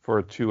out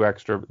for 2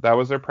 extra. That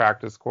was their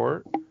practice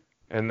court,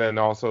 and then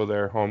also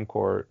their home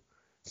court.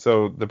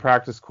 So the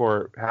practice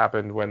court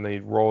happened when they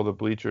roll the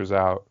bleachers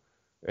out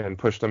and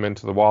push them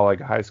into the wall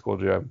like a high school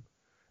gym.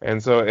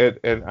 And so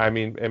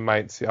it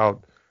might see, I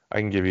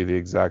can give you the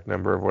exact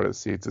number of what it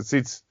seats. It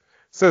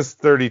says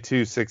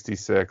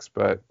 3266,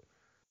 but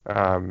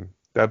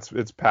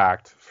it's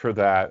packed for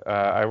that.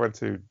 I went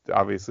to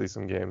obviously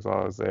some games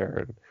while I was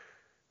there,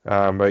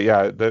 and but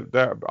yeah,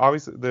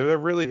 obviously they're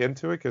really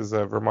into it, because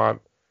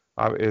Vermont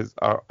is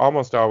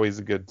almost always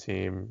a good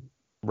team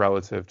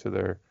relative to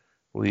their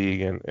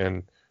league,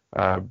 and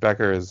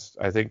Becker is,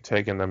 I think,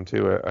 taking them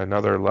to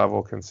another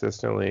level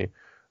consistently.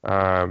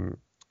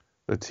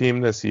 the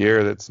team this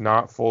year that's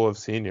not full of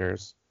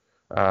seniors.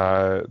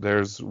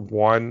 There's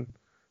one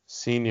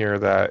senior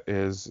that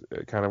is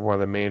kind of one of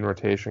the main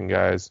rotation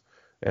guys,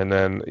 and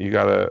then you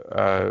got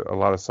a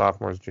lot of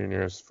sophomores,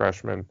 juniors,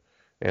 freshmen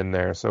in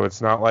there. So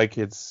it's not like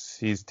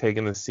he's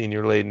taken the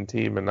senior-laden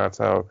team, and that's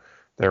how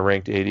they're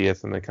ranked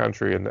 80th in the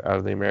country and out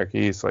of the America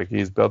East. Like,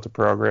 he's built a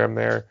program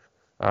there,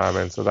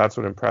 and so that's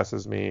what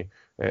impresses me.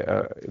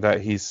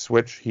 That he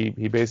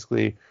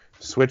basically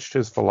switched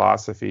his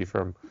philosophy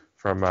from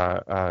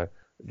an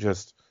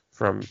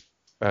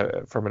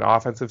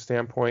offensive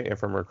standpoint and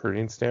from a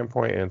recruiting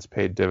standpoint, and it's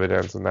paid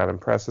dividends, and that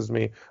impresses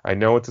me. I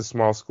know it's a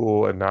small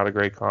school and not a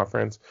great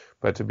conference,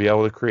 but to be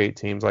able to create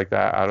teams like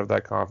that out of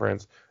that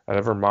conference, out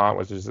of Vermont,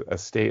 which is a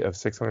state of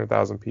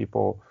 600,000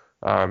 people,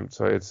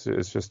 so it's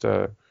just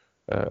an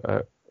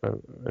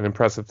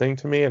impressive thing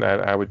to me, and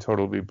I would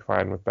totally be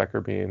fine with Becker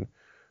being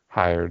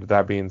hired.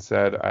 That being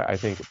said, I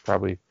think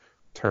probably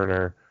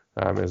Turner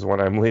is one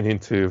I'm leaning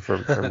to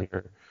from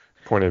your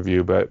point of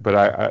view, but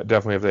I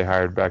definitely, if they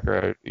hired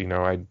Becker,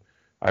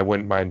 I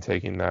wouldn't mind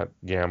taking that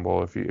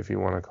gamble, if you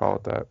want to call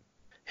it that.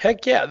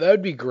 Heck yeah, that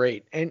would be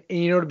great. And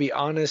to be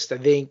honest, I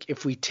think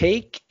if we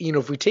take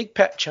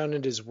Pat Chun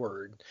at his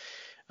word,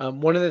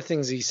 one of the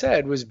things he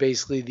said was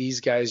basically these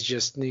guys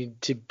just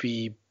need to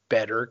be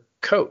better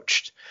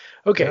coached.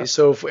 Okay, yeah.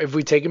 So if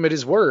we take him at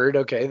his word,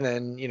 okay,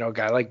 then, a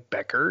guy like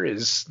Becker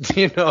is,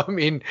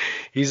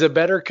 he's a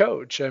better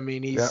coach. And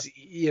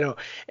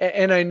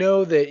I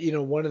know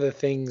that, one of the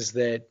things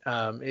that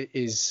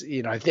is,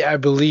 I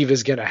believe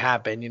is going to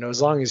happen,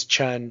 as long as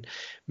Chun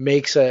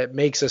makes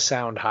a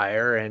sound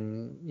hire,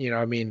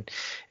 and,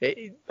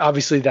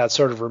 obviously that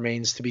sort of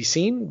remains to be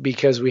seen,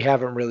 because we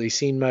haven't really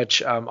seen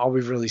much. All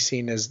we've really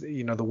seen is,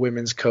 the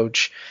women's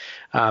coach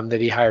that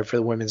he hired for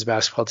the women's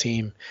basketball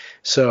team.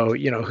 So,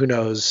 who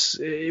knows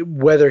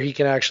whether he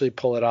can actually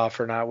pull it off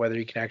or not, whether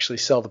he can actually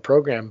sell the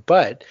program.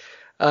 But,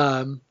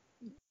 as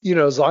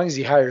long as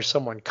he hires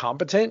someone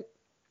competent,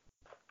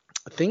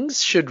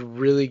 things should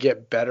really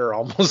get better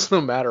almost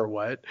no matter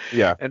what.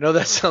 Yeah. I know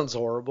that sounds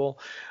horrible.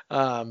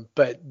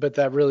 But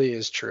that really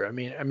is true.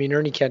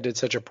 Ernie Kent did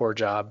such a poor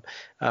job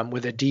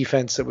with a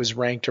defense that was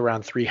ranked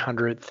around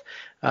 300th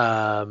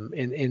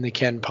in the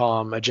Ken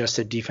Palm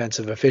adjusted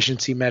defensive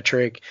efficiency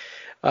metric.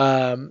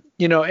 I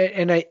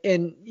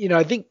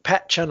think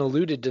Pat Chun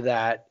alluded to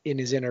that in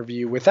his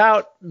interview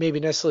without maybe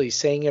necessarily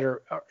saying it,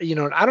 or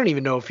and I don't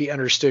even know if he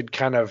understood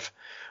kind of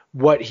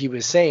what he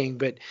was saying,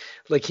 but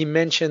like he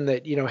mentioned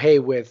that, hey,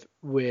 with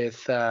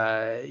it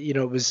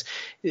was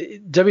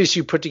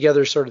WSU put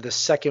together sort of the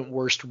second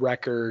worst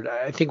record.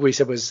 I think what he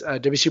said was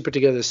WSU put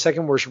together the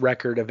second worst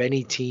record of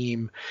any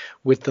team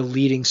with the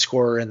leading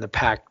scorer in the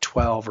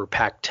Pac-12 or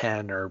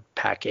Pac-10 or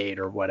Pac-8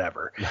 or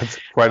whatever. That's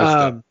quite a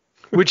stat.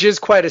 Which is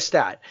quite a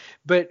stat.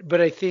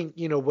 But I think,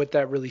 what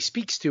that really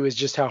speaks to is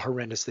just how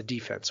horrendous the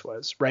defense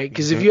was, right?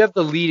 Because if you have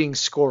the leading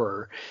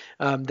scorer,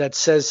 that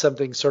says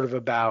something sort of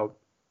about,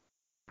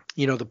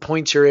 the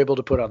points you're able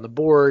to put on the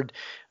board,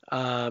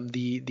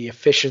 the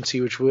efficiency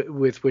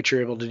with which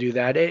you're able to do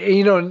that.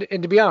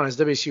 And to be honest,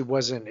 WSU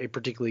wasn't a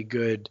particularly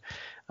good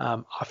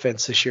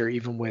offense this year,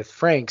 even with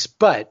Franks.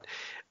 But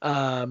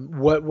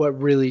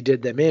what really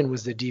did them in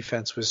was the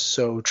defense was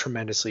so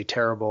tremendously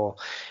terrible.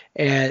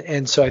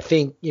 And so I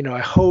think, I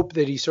hope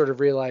that he sort of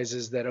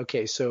realizes that,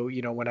 okay, so,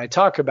 when I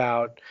talk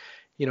about,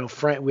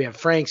 we have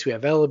Franks, we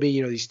have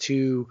Ellaby, these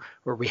two,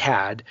 or we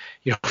had,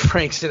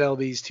 Franks and Ellaby,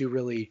 these two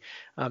really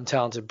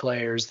talented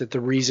players, that the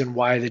reason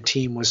why the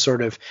team was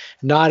sort of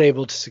not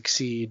able to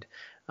succeed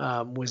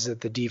was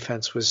that the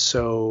defense was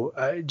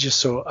just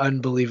so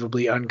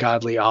unbelievably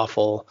ungodly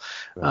awful,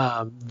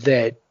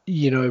 that,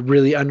 it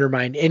really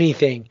undermined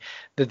anything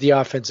that the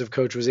offensive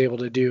coach was able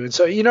to do. And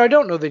so, I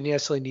don't know that he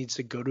necessarily needs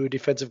to go to a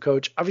defensive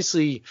coach.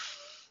 Obviously,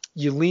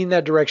 you lean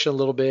that direction a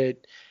little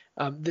bit.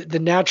 The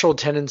natural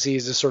tendency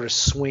is to sort of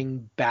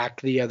swing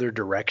back the other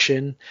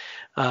direction,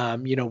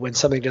 when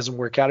something doesn't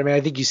work out.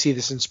 I think you see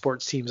this in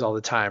sports teams all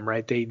the time,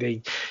 right?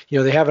 They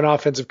have an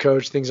offensive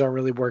coach, things aren't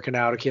really working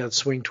out. Okay, let's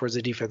swing towards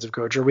a defensive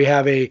coach. Or we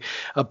have a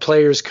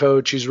player's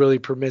coach who's really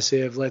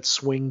permissive. Let's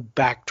swing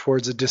back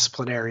towards a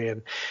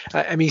disciplinarian.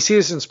 You see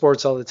this in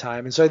sports all the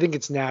time. And so I think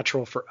it's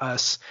natural for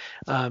us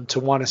to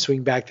want to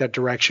swing back that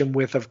direction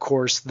with, of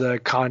course, the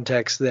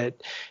context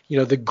that,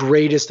 the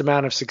greatest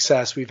amount of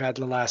success we've had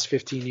in the last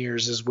 15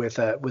 years is with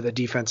a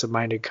defensive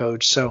minded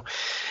coach. So,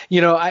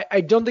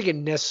 I don't think it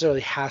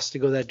necessarily has to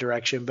go that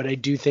direction, but I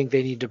do think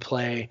they need to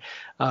play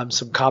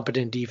some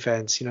competent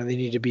defense. They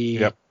need to be,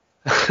 yep.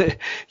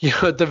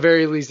 At the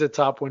very least a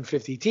top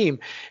 150 team.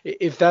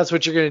 If that's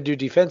what you're going to do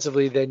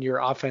defensively, then your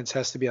offense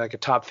has to be like a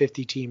top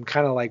 50 team,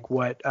 kind of like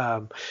what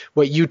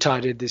Utah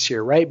did this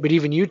year, right? But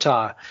even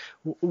Utah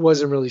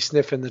wasn't really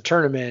sniffing the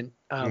tournament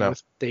No. with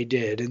what they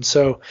did. And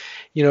so,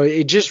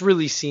 it just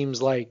really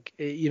seems like,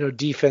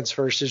 defense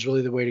first is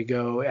really the way to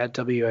go at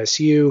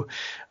WSU,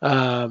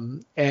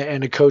 and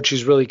a coach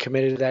who's really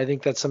committed to that. I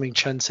think that's something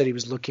Chun said he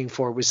was looking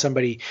for, was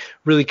somebody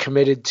really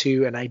committed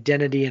to an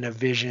identity and a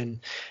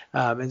vision.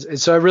 And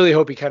so I really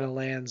hope he kind of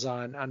lands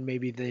on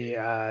maybe the,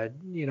 an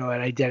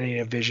identity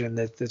and a vision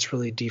that's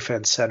really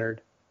defense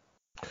centered.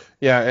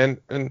 Yeah.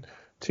 And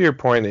to your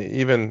point,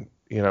 even,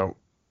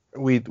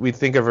 we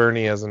think of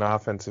Ernie as an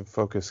offensive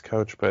focused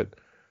coach, but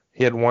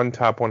he had one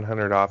top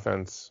 100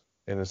 offense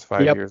in his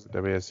 5 years at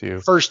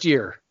WSU. First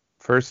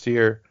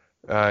year,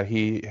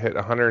 he hit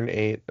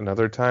 108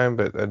 another time,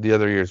 but the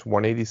other years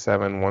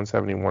 187,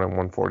 171, and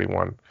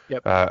 141.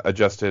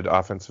 Adjusted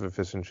offensive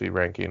efficiency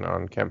ranking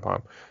on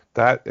KenPom.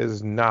 That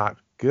is not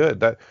good.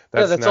 That's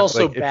not,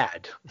 also like,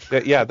 bad.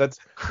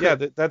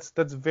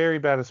 That's very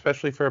bad,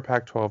 especially for a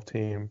Pac-12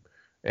 team,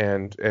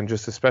 and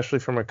just especially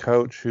from a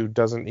coach who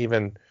doesn't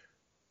even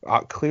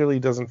clearly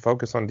doesn't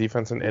focus on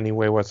defense in any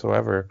way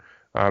whatsoever.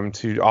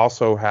 To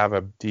also have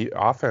a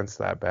offense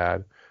that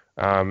bad,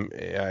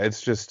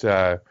 it's just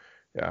that's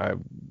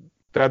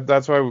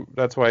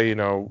why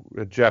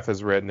Jeff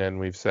has written and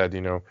we've said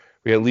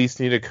we at least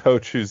need a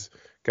coach who's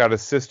got a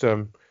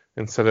system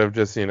instead of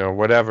just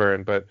whatever.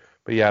 But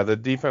yeah, the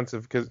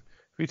defensive, because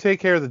if you take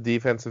care of the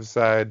defensive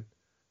side,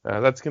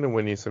 that's going to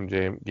win you some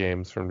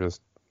games from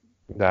just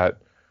that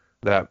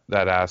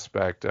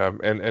aspect.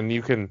 And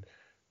you can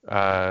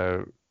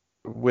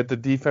with the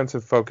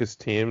defensive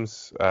focused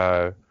teams.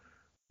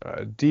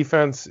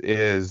 Defense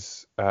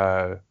is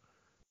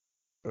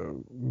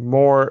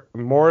more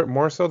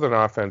so than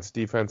offense.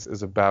 Defense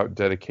is about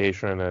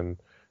dedication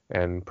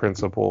and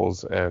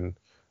principles, and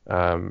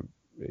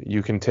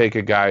you can take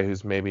a guy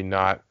who's maybe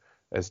not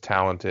as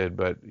talented,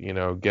 but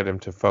get him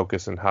to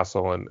focus and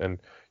hustle, and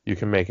you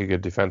can make a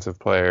good defensive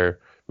player.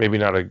 Maybe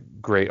not a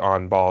great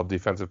on-ball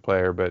defensive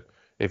player, but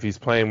if he's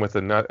playing with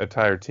a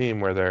entire team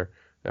where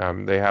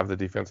they have the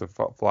defensive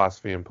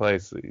philosophy in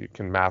place, you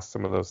can mask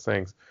some of those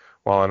things.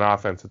 While on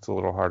offense, it's a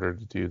little harder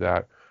to do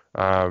that.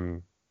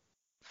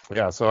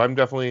 So I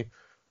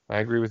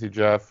agree with you,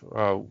 Jeff.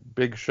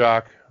 Big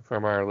shock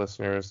from our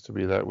listeners to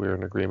be that we're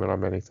in agreement on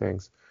many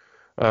things.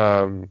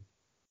 Those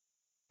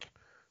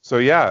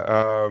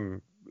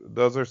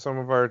are some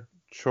of our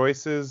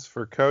choices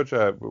for coach.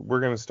 We're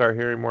going to start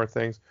hearing more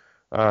things.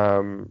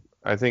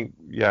 I think,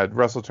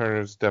 Russell Turner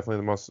is definitely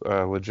the most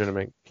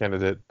legitimate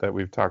candidate that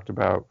we've talked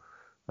about.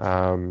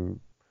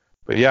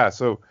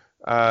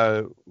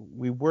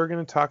 We were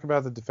going to talk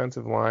about the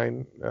defensive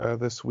line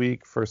this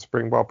week for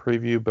spring ball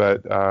preview,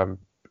 but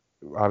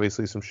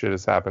obviously some shit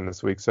has happened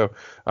this week. So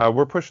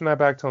we're pushing that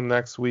back till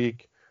next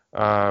week.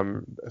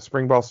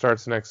 Spring ball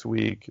starts next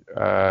week,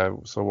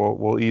 so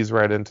we'll ease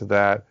right into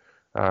that.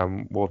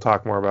 We'll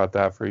talk more about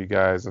that for you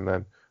guys, and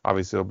then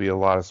obviously there'll be a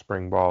lot of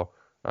spring ball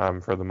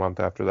for the month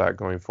after that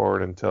going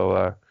forward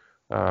until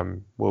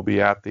we'll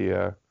be at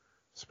the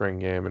spring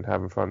game and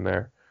having fun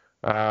there.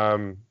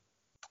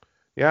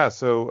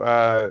 So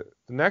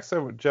the next,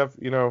 Jeff,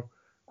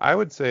 I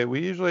would say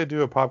we usually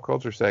do a pop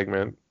culture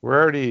segment. We're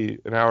already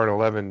an hour and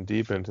 11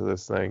 deep into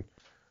this thing.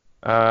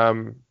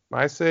 I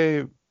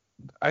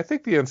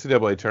think the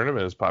NCAA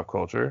tournament is pop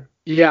culture.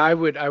 Yeah, I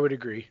would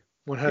agree.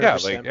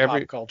 100%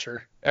 pop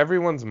culture.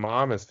 Everyone's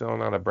mom is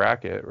filling out a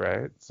bracket,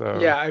 right? So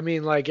yeah, I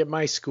mean, like at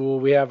my school,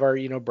 we have our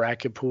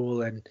bracket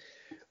pool, and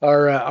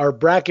our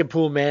bracket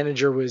pool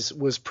manager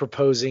was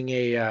proposing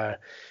a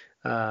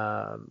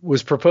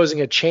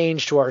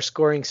change to our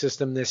scoring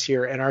system this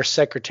year, and our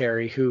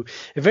secretary, who,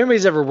 if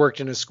anybody's ever worked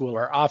in a school,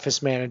 our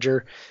office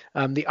manager,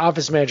 the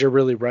office manager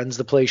really runs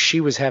the place. She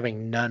was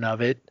having none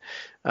of it.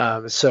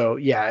 So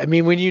yeah, I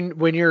mean,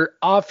 when your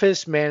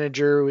office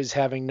manager was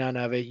having none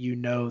of it,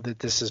 that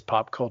this is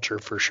pop culture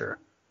for sure.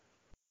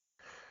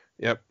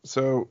 Yep.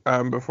 So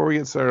before we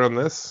get started on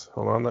this,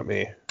 hold on, let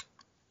me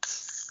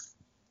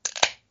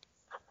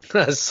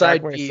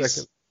side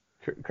piece.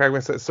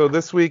 Craig, so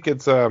this week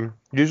it's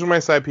usually my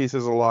side piece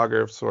is a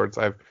lager of sorts.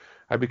 I've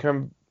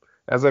become,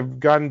 as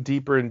I've gotten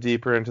deeper and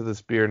deeper into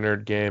this beer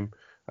nerd game,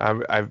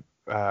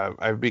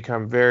 I've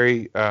become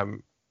very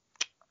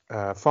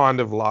fond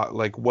of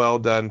well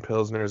done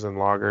pilsners and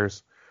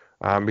lagers,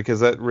 because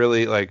that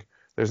really,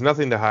 there's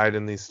nothing to hide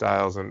in these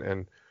styles,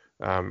 and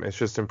it's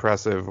just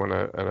impressive when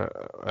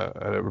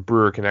a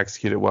brewer can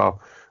execute it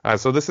well.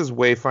 So this is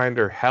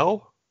Wayfinder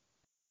Hell,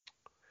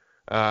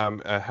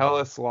 a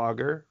Helles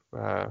lager.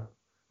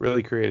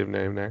 Really creative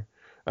name there.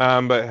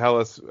 But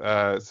Helles,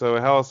 so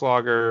a Helles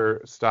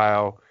lager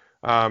style.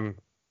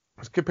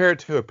 Compared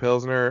to a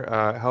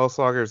Pilsner, Helles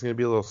lager is going to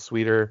be a little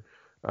sweeter.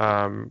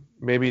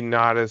 Maybe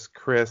not as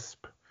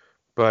crisp,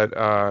 but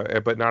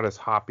not as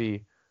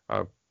hoppy.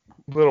 A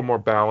little more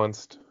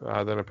balanced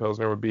than a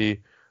Pilsner would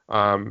be.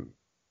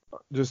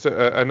 Just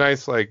a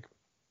nice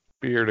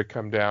beer to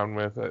come down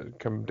at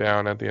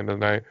the end of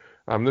the night.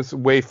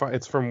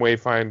 It's from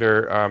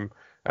Wayfinder.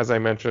 As I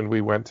mentioned,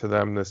 we went to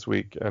them this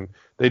week, and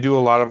they do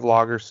a lot of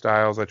lager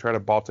styles. I tried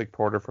a Baltic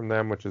Porter from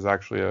them, which is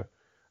actually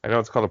I know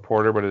it's called a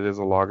porter, but it is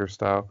a lager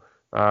style.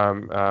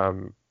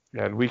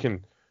 And we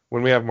can,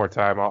 when we have more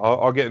time,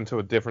 I'll get into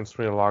a difference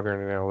between a lager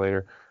and an ale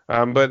later.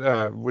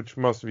 But which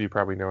most of you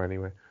probably know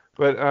anyway.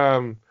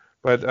 So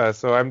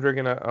I'm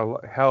drinking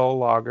a Hell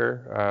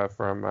Lager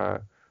from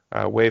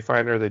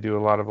Wayfinder. They do a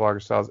lot of lager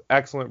styles.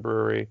 Excellent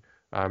brewery.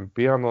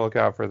 Be on the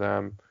lookout for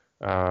them.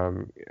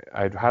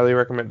 I'd highly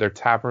recommend their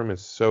tap room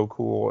is so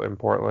cool in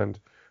Portland.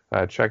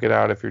 Check it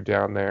out if you're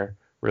down there.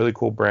 Really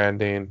cool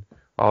branding,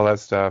 all that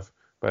stuff.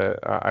 But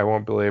I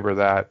won't belabor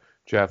that.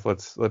 Jeff,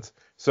 let's.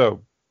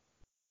 So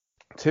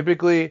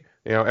typically,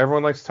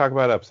 everyone likes to talk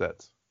about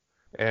upsets.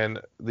 And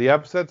the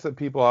upsets that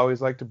people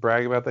always like to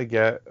brag about they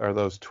get are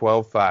those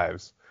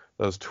 12-5s.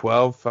 Those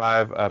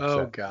 12-5 upsets.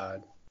 Oh,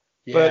 God.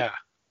 Yeah.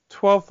 But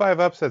 12-5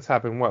 upsets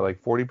happen, what,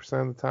 like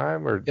 40% of the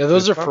time? Or yeah,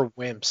 those are for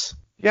wimps.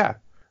 Yeah.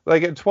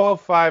 Like at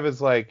 12-5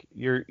 is like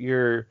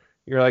you're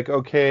like,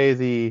 okay,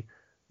 the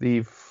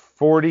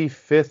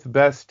 45th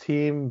best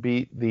team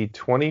beat the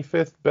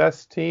 25th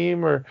best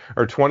team or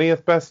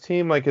 20th best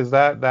team. Like, is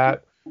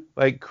that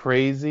like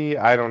crazy?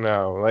 I don't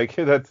know. Like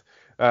that's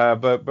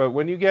but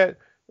when you get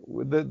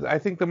I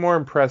think the more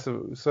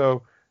impressive,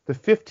 so the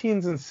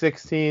 15s and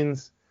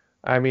 16s,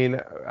 I mean,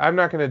 I'm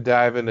not going to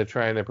dive into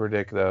trying to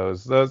predict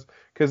those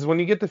because when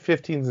you get the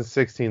 15s and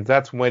 16s,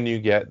 that's when you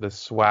get the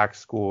SWAC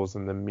schools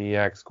and the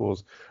MEAC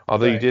schools.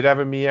 Although you did have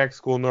a MEAC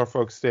school,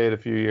 Norfolk State, a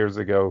few years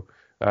ago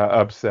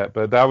upset,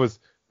 but that's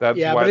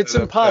yeah, why but it's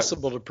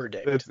impossible to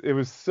predict. It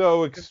was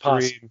so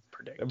extreme.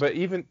 But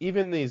even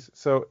these,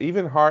 so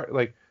even hard,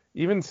 like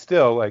even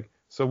still, like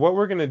so what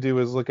we're going to do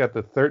is look at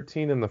the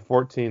 13 and the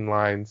 14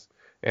 lines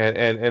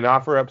and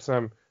offer up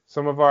some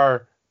of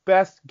our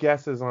best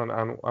guesses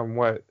on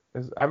what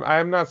is,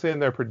 I'm not saying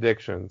they're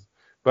predictions,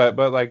 but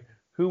like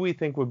who we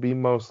think would be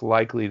most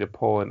likely to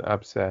pull an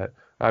upset,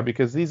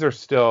 because these are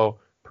still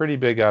pretty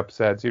big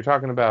upsets. You're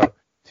talking about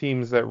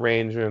teams that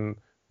range in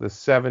the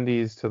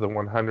 70s to the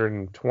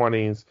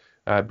 120s,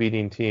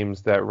 beating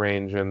teams that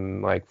range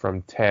in like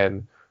from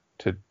 10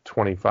 to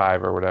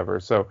 25 or whatever.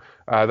 So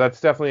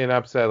that's definitely an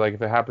upset. Like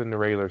if it happened in the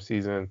regular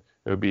season,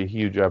 it would be a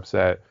huge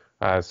upset.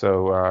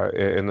 So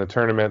in the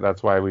tournament,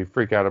 that's why we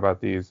freak out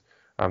about these,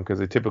 because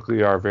they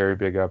typically are very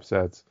big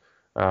upsets.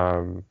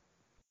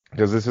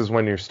 Because this is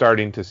when you're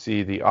starting to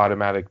see the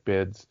automatic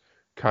bids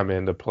come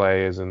into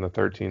play, as in the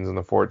 13s and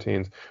the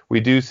 14s. We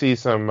do see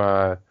some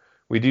of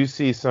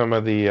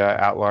the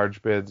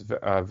at-large bids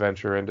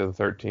venture into the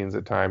 13s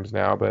at times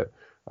now, but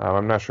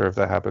I'm not sure if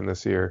that happened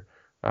this year.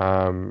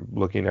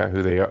 Looking at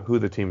who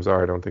the teams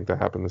are, I don't think that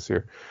happened this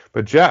year.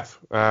 But Jeff,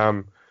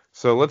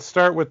 so let's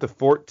start with the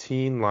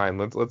 14 line.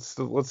 Let's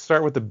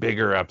start with the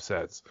bigger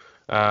upsets.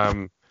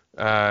 When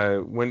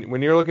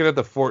you're looking at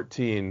the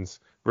 14s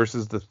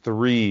versus the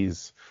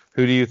 3s,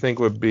 who do you think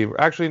would be?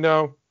 Actually,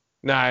 no.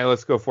 Nah,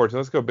 let's go 14.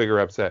 Let's go bigger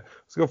upset.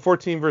 Let's go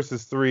 14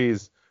 versus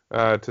 3s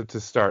to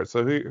start.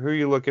 So who are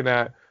you looking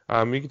at?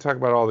 You can talk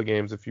about all the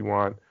games if you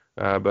want,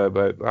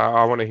 but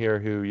I want to hear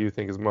who you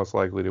think is most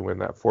likely to win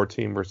that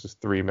 14 versus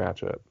 3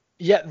 matchup.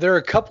 Yeah, there are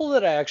a couple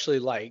that I actually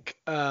like.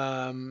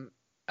 Well,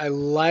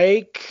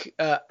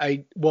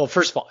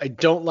 first of all, I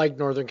don't like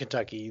Northern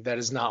Kentucky. That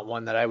is not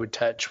one that I would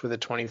touch with a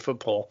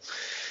 20-foot pole.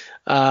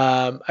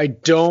 I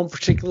don't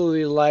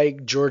particularly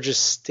like Georgia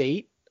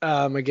State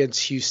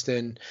against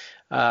Houston,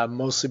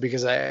 mostly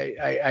because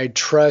I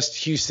trust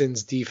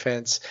Houston's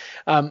defense.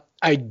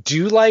 I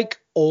do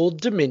like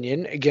Old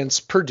Dominion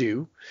against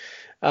Purdue.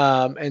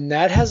 And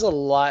that has a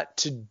lot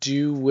to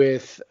do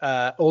with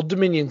Old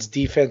Dominion's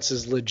defense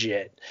is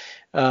legit.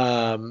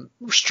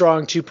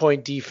 Strong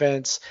 2-point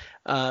defense.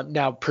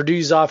 Now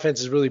Purdue's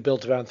offense is really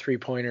built around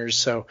 3-pointers.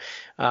 So,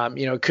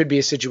 it could be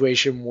a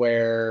situation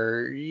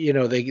where,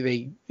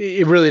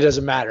 it really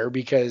doesn't matter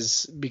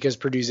because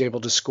Purdue's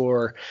able to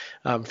score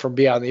from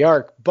beyond the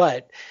arc.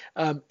 But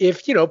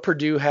if,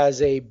 Purdue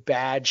has a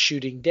bad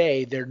shooting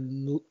day, they're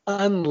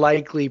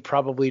unlikely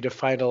probably to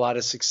find a lot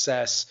of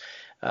success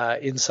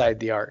inside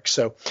the arc.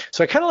 So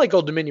I kind of like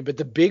Old Dominion, but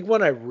the big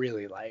one I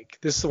really like.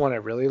 This is the one I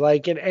really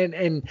like,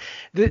 and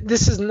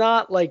this is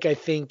not like I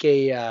think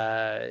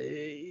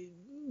it's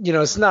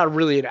not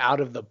really an out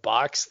of the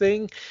box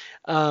thing.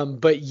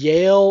 But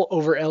Yale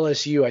over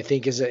LSU, I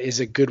think is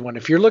a good one.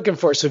 If you're looking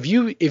for, so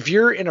if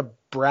you're in a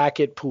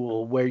bracket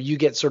pool where you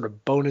get sort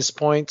of bonus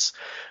points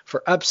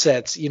for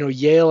upsets,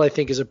 Yale I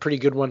think is a pretty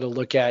good one to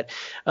look at.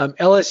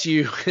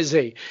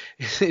 LSU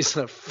is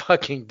a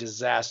fucking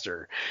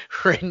disaster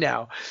right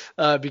now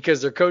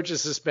because their coach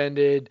is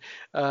suspended.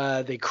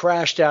 They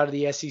crashed out of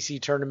the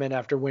SEC tournament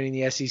after winning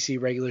the SEC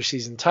regular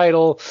season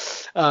title.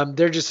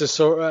 They're just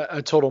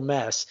a total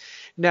mess.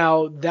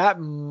 Now, that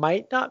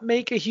might not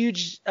make a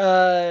huge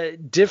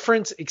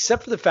difference,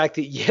 except for the fact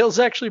that Yale's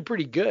actually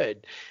pretty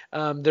good.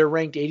 They're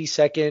ranked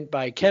 82nd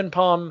by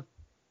KenPom.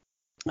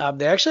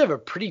 They actually have a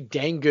pretty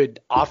dang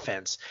good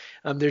offense.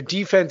 Their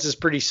defense is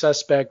pretty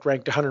suspect,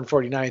 ranked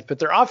 149th, but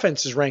their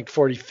offense is ranked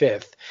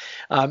 45th.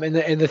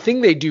 And the thing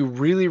they do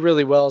really,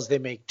 really well is they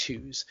make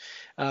twos.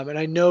 And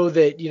I know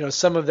that,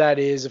 some of that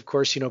is, of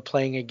course,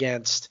 playing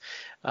against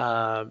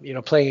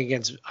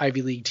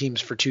Ivy League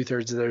teams for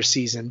 2/3 of their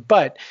season.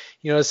 But,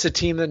 it's a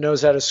team that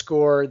knows how to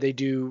score. They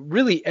do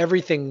really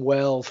everything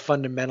well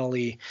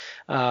fundamentally.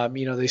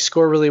 They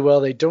score really well.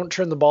 They don't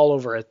turn the ball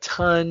over a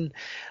ton.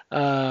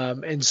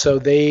 And so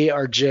they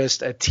are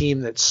just a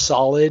team that's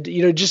solid,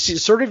 just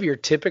sort of your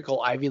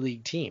typical Ivy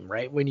League team,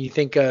 right? When you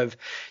think of,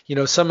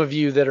 some of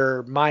you that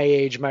are my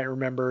age might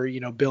remember,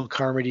 Pete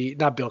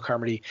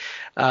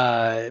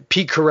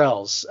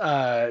Carell's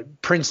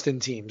Princeton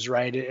teams,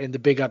 right? And the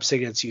big upset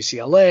against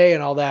UCLA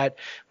and all that,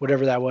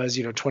 whatever that was,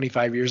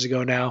 25 years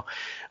ago now.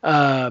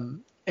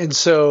 And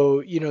so,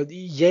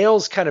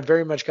 Yale's kind of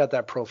very much got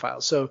that profile.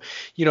 So,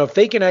 if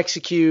they can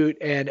execute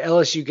and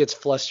LSU gets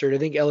flustered, I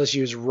think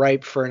LSU is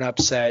ripe for an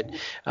upset.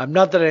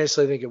 Not that I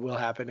necessarily think it will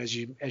happen, as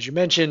you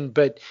mentioned,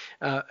 but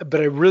I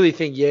really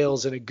think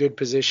Yale's in a good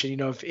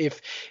position.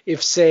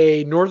 If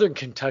say Northern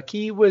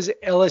Kentucky was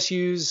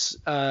LSU's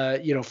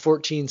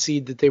 14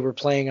 seed that they were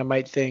playing, I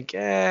might think,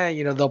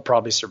 they'll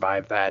probably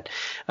survive that.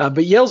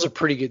 But Yale's a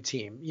pretty good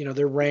team.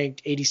 They're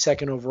ranked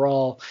 82nd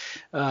overall.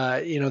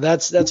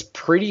 That's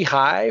pretty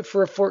high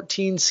for a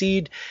 14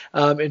 seed.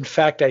 In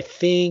fact, I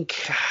think,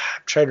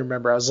 I'm trying to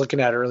remember, I was looking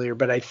at it earlier,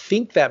 but I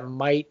think that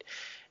might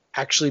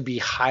actually be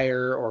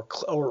higher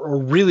or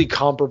really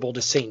comparable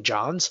to St.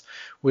 John's,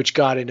 which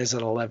got in as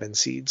an 11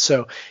 seed.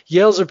 So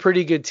Yale's a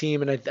pretty good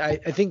team, and I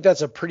think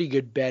that's a pretty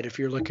good bet if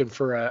you're looking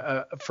for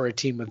a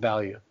team with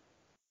value.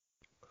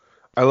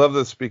 I love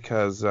this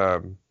because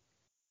I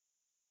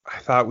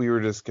thought we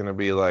were just going to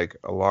be like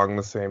along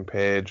the same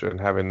page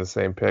and having the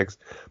same picks,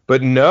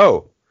 but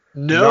no,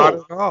 not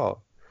at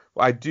all.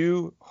 I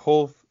do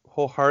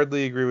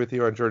wholeheartedly agree with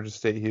you on Georgia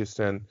State,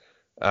 Houston.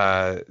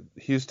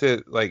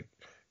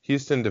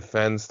 Houston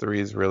defends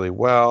threes really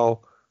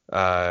well.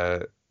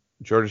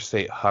 Georgia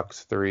State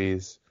hucks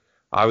threes.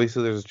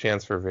 Obviously, there's a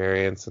chance for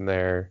variance in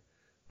there.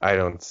 I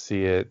don't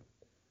see it.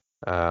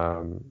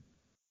 Coug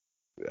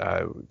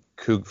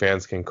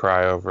fans can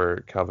cry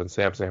over Kelvin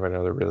Sampson. They have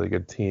another really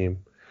good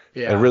team.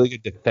 Yeah. A really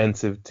good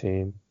defensive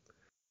team.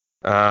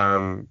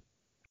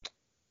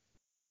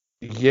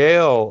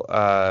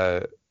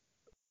 Yale,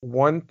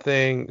 one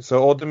thing, so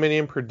Old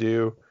Dominion,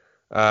 Purdue,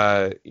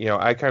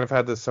 I kind of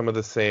had some of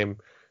the same.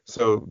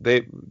 So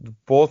they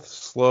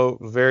both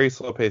very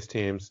slow paced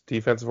teams,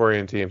 defensive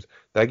oriented teams.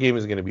 That game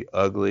is going to be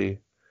ugly.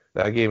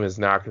 That game is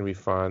not going to be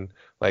fun.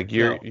 Like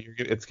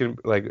it's going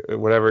to like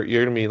whatever.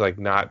 You're going to be like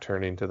not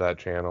turning to that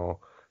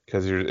channel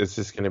because it's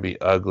just going to be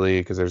ugly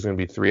because there's going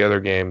to be 3 other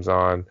games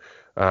on.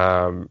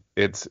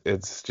 It's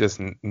just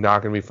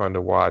not going to be fun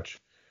to watch.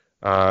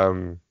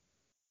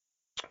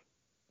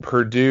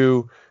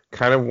 Purdue,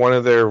 kind of one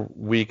of their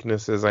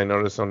weaknesses I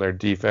noticed on their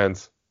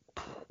defense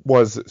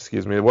was the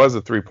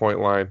 3-point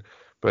line,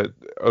 but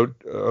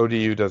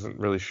ODU doesn't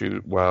really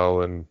shoot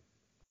well, and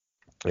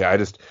I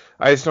just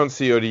don't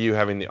see ODU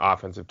having the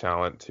offensive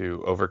talent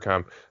to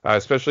overcome,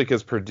 especially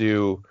because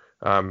Purdue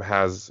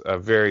has a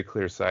very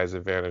clear size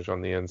advantage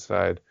on the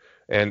inside,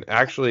 and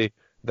actually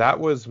that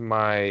was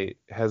my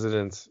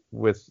hesitance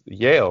with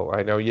Yale.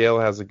 I know Yale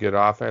has a good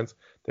offense;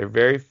 they're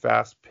very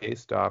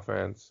fast-paced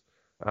offense.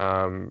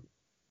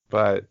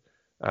 But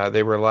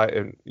they rely,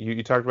 and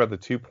you talked about the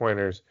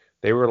 2-pointers,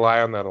 they rely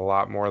on that a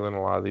lot more than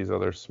a lot of these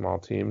other small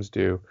teams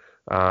do.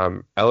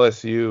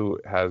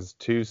 LSU has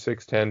 2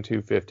 6'10",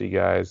 250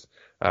 guys.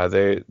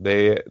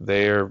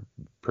 They are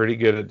pretty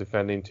good at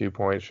defending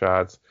 2-point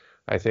shots.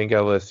 I think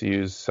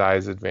LSU's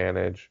size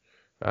advantage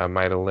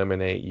might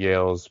eliminate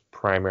Yale's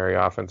primary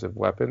offensive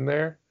weapon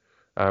there.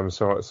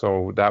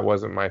 So that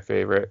wasn't my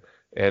favorite.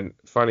 And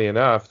funny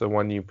enough, the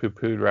one you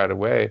poo-pooed right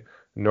away,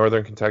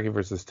 Northern Kentucky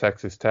versus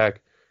Texas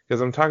Tech,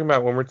 because I'm talking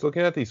about when we're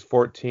looking at these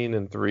 14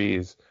 and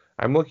 3s,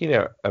 I'm looking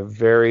at a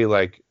very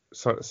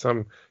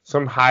some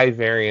high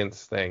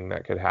variance thing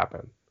that could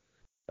happen.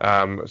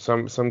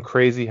 Some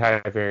crazy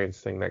high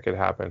variance thing that could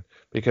happen,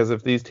 because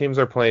if these teams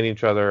are playing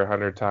each other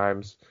 100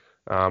 times,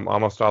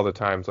 almost all the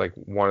times, like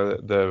one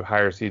of the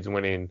higher seeds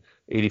winning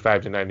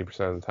 85 to 90%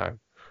 of the time.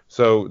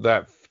 So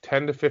that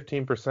 10 to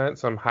 15%,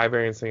 some high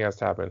variance thing has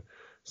to happen.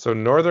 So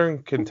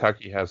Northern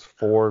Kentucky has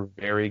 4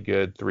 very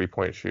good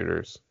 3-point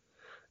shooters,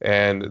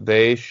 and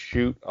they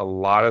shoot a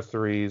lot of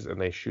threes, and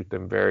they shoot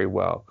them very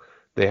well.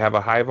 They have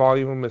a high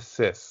volume of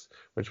assists,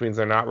 which means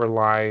they're not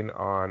relying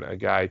on a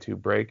guy to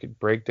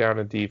break down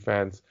a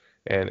defense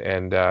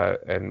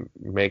and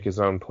make his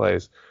own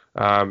plays.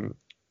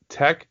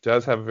 Tech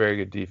does have a very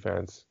good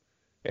defense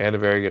and a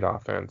very good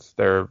offense.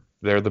 They're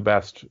the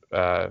best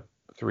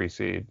 3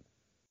 seed,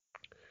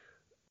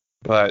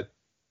 but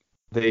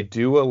they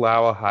do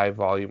allow a high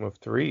volume of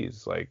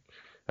threes. Like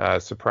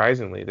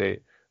surprisingly, they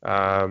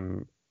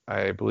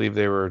I believe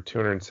they were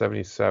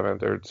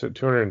 277th or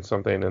 200 and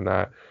something in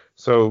that.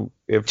 So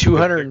if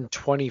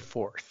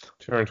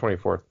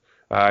 224th.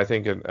 I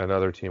think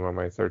another team on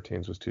my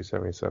 13s was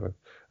 277.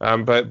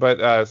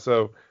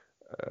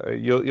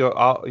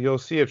 you'll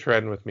see a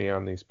trend with me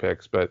on these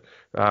picks, but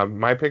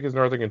my pick is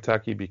Northern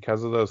Kentucky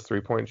because of those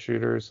 3-point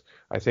shooters.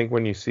 I think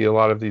when you see a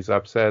lot of these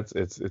upsets,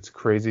 it's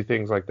crazy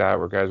things like that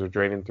where guys are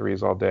draining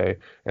threes all day,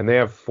 and they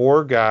have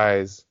 4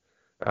 guys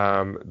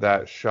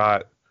that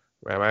shot.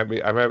 I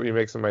might be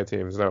mixing my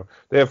teams. No,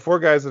 they have 4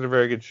 guys that are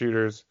very good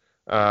shooters,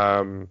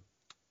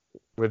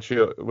 which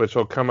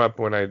will come up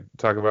when I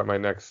talk about my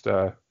next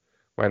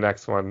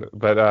one.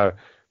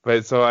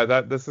 But so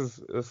this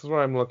is what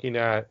I'm looking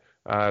at.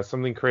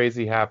 Something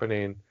crazy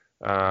happening.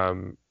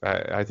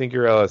 I think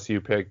your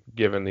LSU pick,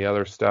 given the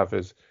other stuff,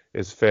 is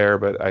fair,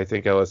 but I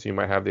think LSU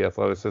might have the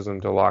athleticism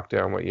to lock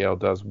down what Yale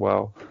does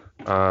well.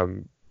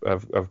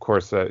 Of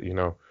course,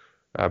 that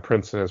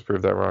Princeton has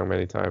proved that wrong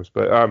many times.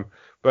 But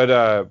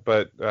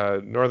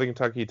Northern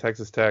Kentucky,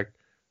 Texas Tech.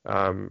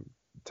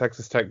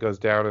 Texas Tech goes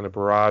down in a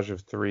barrage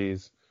of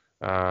threes,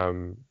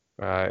 and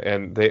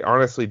they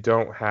honestly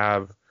don't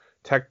have.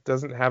 Tech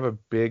doesn't have a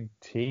big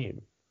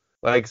team,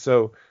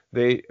 so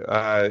they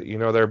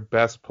their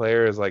best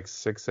player is like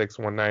 6'6",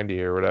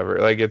 190 or whatever.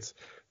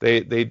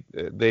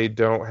 They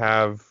don't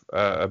have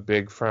a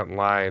big front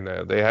line.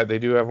 They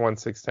do have one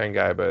 6'10"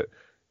 guy, but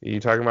you're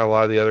talking about a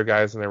lot of the other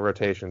guys in their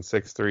rotation,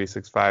 6'3",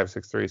 6'5",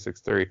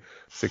 6'3",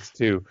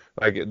 6'3",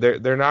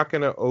 6'2". They're not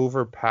going to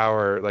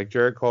overpower.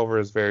 Jarrett Culver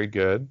is very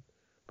good,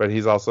 but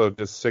he's also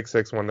just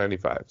 6'6",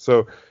 195.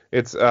 So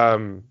it's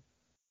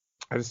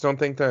I just don't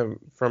think that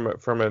from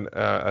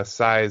a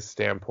size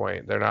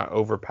standpoint, they're not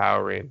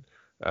overpowering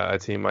a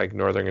team like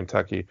Northern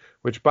Kentucky.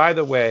 Which, by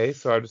the way,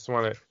 so I just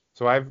want to.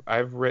 So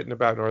I've written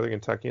about Northern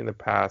Kentucky in the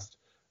past.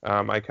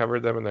 I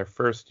covered them in their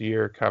first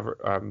year,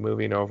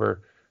 moving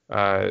over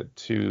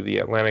to the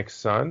Atlantic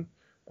Sun,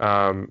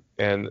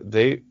 and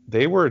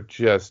they were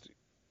just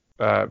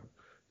god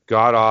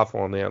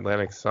awful in the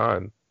Atlantic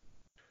Sun.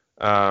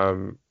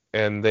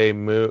 And they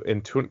moved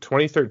in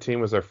 2013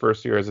 was their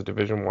first year as a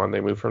Division I.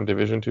 They moved from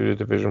Division II to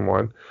Division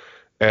I,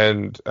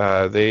 and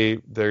they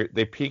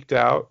peaked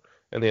out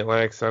in the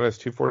Atlantic Sun as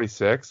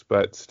 246,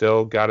 but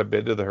still got a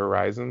bid to the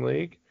Horizon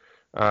League,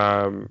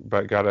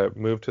 but got a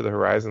move to the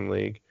Horizon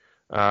League.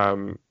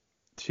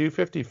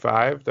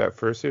 255 that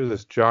first year.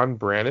 This John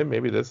Brannon,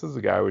 maybe this is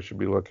the guy we should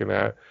be looking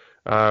at.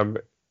 And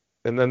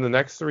then the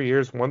next 3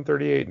 years,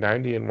 138,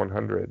 90, and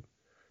 100.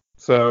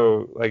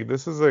 So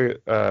this is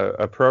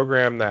a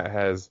program that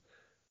has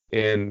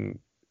in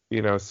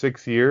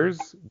 6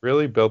 years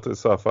really built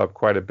itself up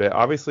quite a bit.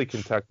 Obviously,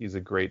 Kentucky's a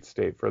great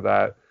state for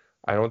that.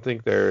 I don't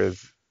think there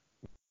is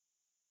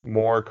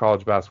more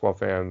college basketball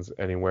fans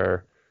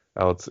anywhere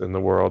else in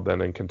the world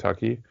than in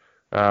Kentucky.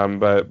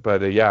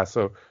 Yeah.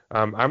 So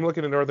I'm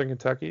looking at Northern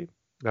Kentucky.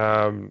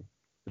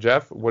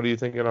 Jeff, what are you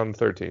thinking on the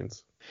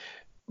 13s?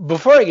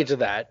 Before I get to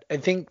that, I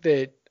think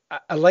that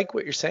I like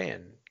what you're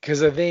saying.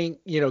 Because I think,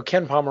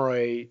 Ken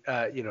Pomeroy,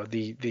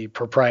 the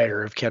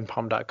proprietor of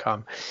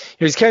KenPom.com,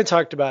 he's kind of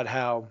talked about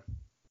how,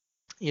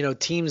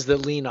 teams that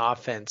lean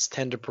offense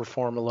tend to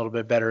perform a little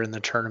bit better in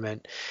the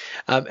tournament.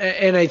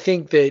 And I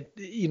think that,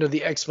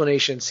 the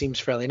explanation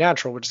seems fairly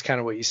natural, which is kind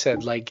of what you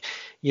said.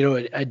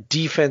 A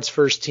defense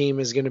first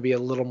team is going to be a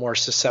little more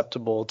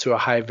susceptible to a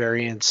high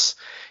variance,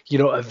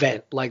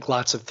 event like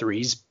lots of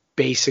threes.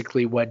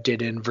 Basically what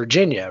did in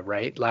Virginia,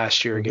 right,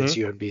 last year against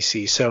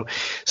UMBC. So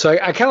I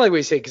kind of like what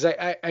you say, because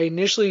I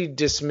initially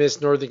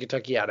dismissed Northern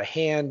Kentucky out of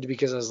hand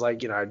because I was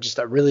like, I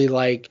really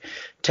like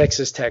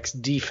Texas Tech's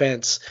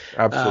defense.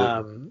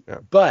 Absolutely.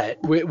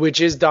 But which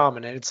is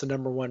dominant. It's the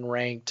number 1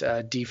 ranked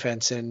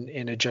defense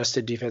in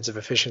adjusted defensive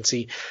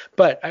efficiency.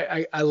 But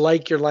I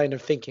like your line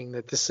of thinking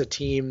that this is a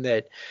team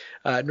that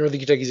Northern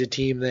Kentucky is a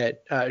team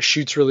that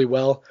shoots really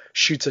well,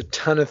 shoots a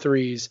ton of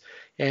threes,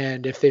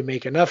 and if they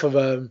make enough of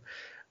them,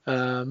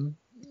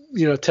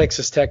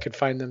 Texas Tech could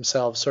find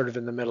themselves sort of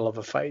in the middle of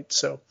a fight.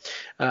 So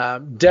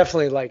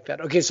definitely like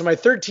that. Okay, so my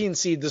 13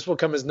 seed, this will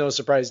come as no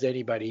surprise to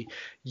anybody.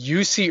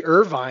 UC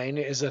Irvine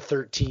is a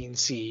 13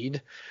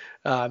 seed.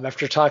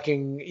 After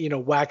talking,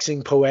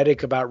 waxing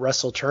poetic about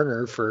Russell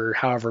Turner for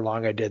however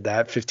long I did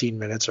that, 15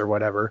 minutes or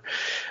whatever.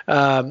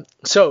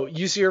 So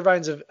UC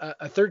Irvine's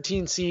a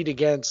 13 seed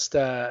against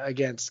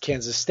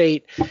Kansas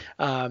State.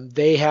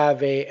 They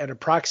have an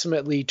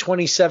approximately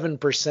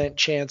 27%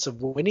 chance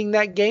of winning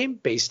that game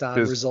based on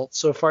results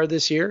so far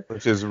this year.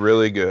 Which is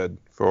really good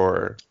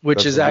for for a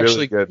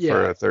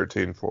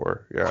 13-4.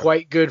 Yeah.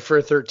 Quite good for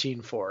a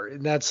 13-4.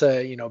 And that's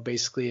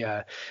basically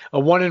a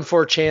 1 in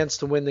 4 chance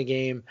to win the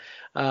game.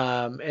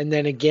 And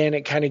then again,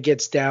 it kind of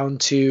gets down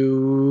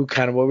to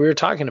kind of what we were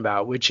talking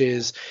about, which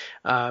is,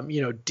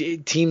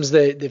 teams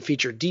that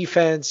feature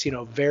defense,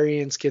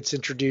 variance gets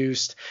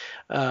introduced.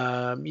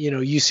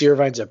 UC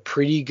Irvine's a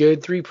pretty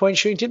good 3-point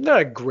shooting team.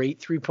 Not a great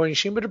 3-point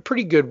shooting, but a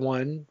pretty good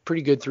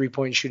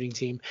 3-point shooting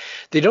team.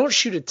 They don't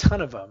shoot a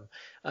ton of them.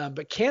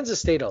 But Kansas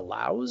State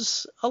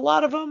allows a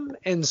lot of them.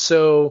 And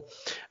so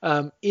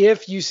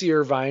if UC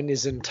Irvine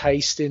is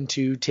enticed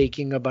into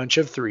taking a bunch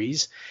of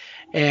threes,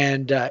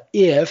 and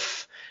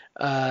if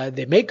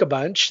they make a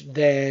bunch,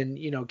 then,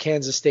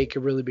 Kansas State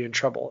could really be in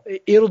trouble.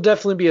 It'll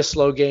definitely be a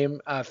slow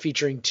game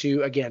featuring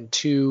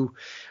two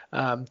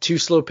two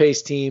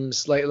slow-paced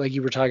teams, like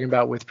you were talking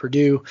about with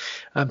Purdue,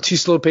 two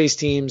slow-paced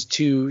teams,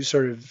 two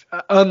sort of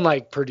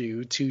unlike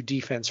Purdue, two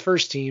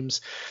defense-first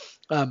teams.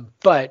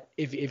 But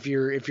if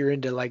you're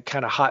into like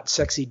kind of hot,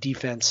 sexy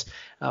defense,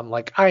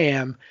 like I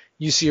am,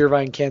 UC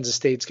Irvine, Kansas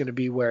State's going to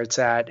be where it's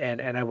at,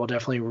 and I will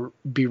definitely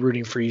be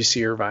rooting for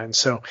UC Irvine.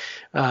 So,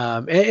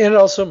 and it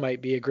also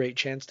might be a great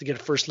chance to get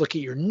a first look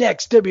at your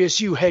next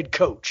WSU head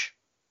coach.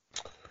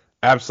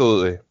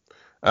 Absolutely.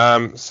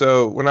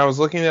 So when I was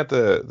looking at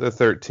the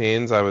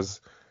 13s, I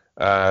was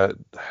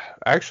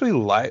actually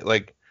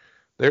like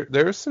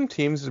there's some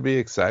teams to be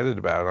excited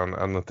about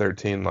on the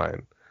 13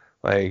 line.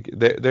 Like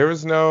there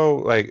was no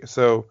like,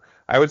 so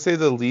I would say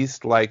the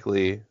least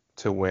likely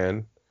to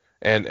win,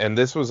 and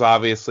this was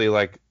obviously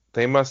like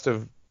they must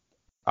have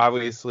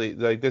obviously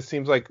like this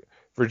seems like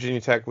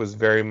Virginia Tech was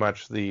very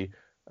much the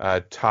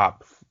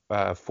top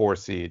 4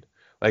 seed,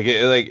 like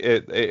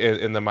it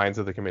in the minds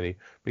of the committee,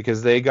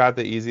 because they got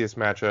the easiest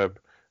matchup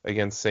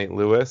against St.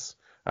 Louis.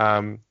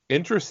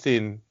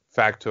 Interesting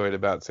factoid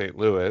about St.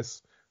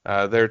 Louis,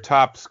 their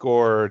top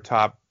scorer,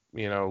 top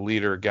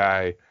leader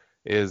guy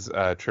is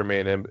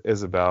Tremaine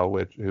Isabel,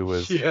 who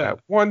was at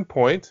one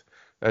point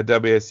a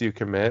WSU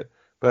commit,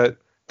 but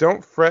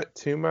don't fret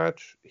too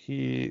much.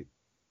 He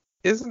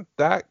isn't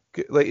that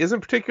good,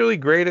 isn't particularly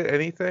great at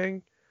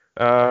anything.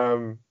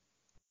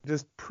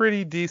 Just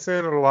pretty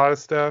decent at a lot of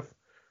stuff.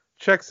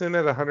 Checks in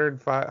at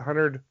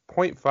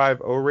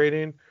 100.5 O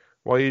rating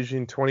while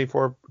using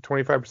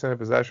 25% of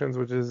possessions,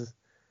 which is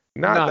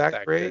not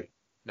that great.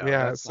 No,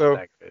 yeah,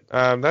 so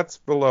that's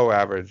below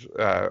average,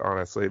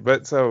 honestly.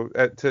 But so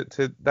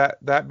to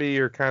that be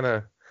your kind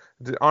of,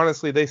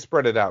 honestly, they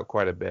spread it out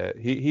quite a bit.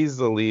 He's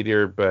the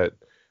leader, but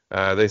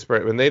they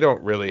spread, and they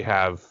don't really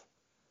have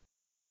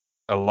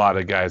a lot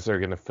of guys that are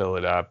going to fill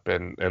it up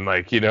and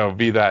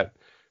be that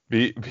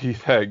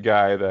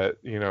guy that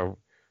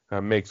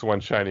makes one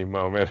shiny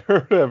moment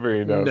or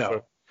whatever.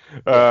 No.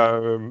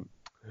 So,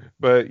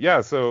 but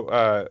yeah,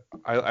 so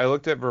I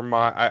looked at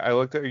Vermont. I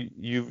looked at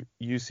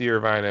UC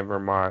Irvine and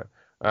Vermont.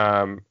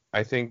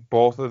 I think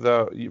both of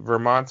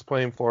Vermont's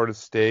playing Florida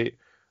State.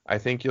 I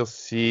think you'll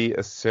see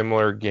a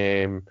similar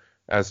game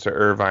as to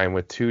Irvine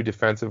with two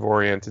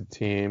defensive-oriented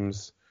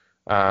teams.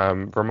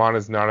 Vermont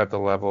is not at the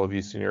level of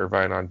UC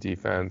Irvine on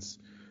defense,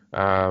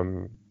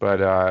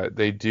 but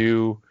they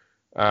do.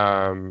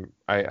 I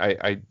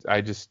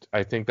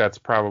think that's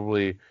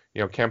probably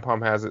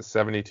KenPom has it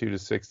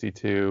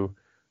 72-62.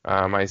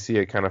 I see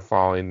it kind of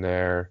falling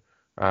there.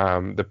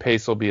 The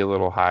pace will be a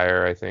little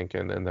higher, I think,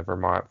 in the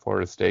Vermont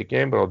Florida State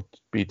game, but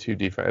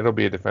it'll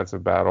be a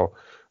defensive battle.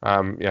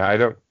 I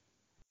don't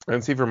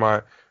see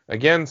Vermont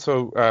again.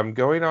 So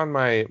going on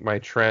my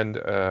trend,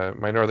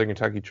 my Northern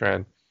Kentucky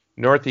trend,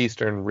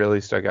 Northeastern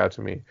really stuck out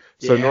to me.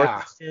 So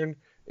Northeastern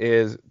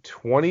is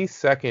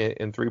 22nd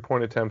in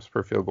 3-point attempts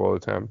per field goal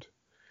attempt,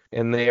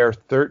 and they are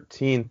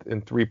 13th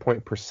in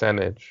 3-point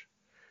percentage.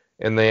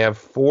 And they have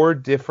 4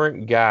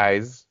 different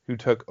guys who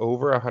took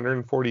over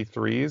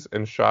 143s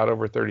and shot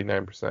over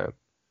 39%.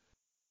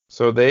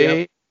 So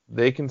they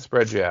can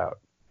spread you out.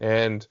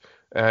 And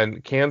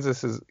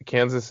Kansas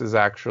is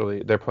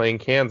actually, they're playing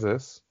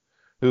Kansas,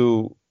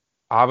 who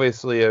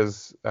obviously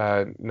has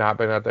not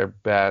been at their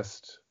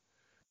best,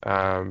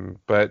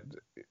 but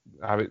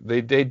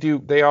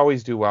they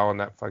always do well in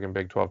that fucking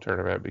Big 12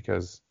 tournament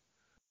because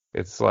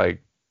it's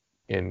like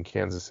in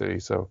Kansas City.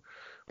 So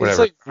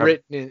whatever.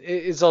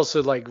 It's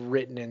also like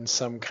written in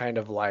some kind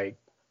of like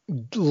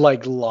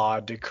law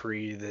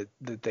decree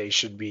that they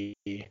should be,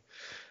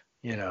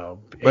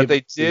 But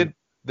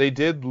they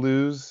did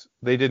lose.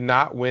 They did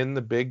not win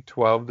the Big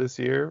 12 this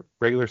year,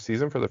 regular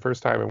season, for the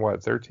first time in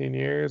 13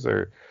 years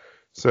or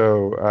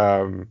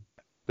so.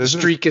 The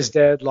streak is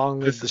dead. Long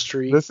live the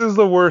streak. This is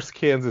the worst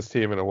Kansas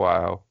team in a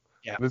while.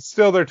 Yeah. It's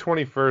still their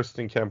 21st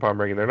in KenPom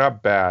ranking. They're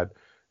not bad.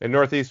 And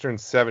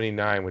Northeastern's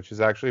 79, which is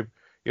actually,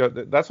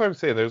 that's what I'm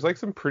saying. There's like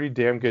some pretty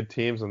damn good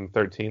teams on the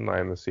 13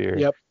 line this year.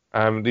 Yep.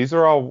 These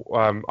are all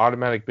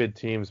automatic bid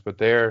teams, but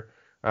they're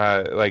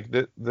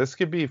this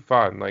could be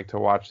fun, to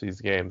watch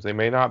these games. They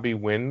may not be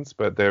wins,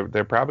 but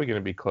they're probably going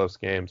to be close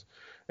games.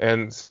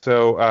 And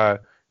so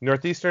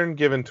Northeastern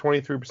given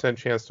 23%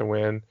 chance to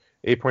win,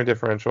 8-point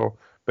differential.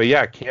 But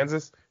yeah,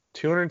 Kansas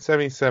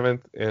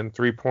 277th in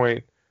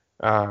 3-point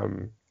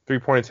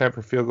attempt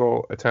for field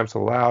goal attempts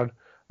allowed.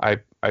 I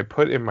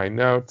put in my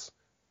notes,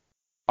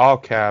 all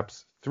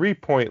caps,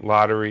 3-point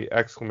lottery, !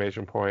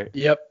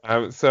 Yep.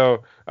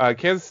 So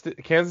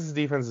Kansas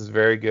defense is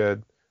very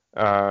good,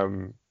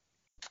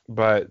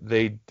 but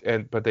they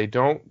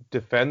don't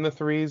defend the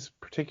threes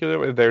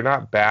particularly. They're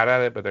not bad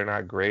at it, but they're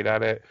not great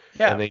at it.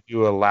 Yeah. And they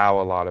do allow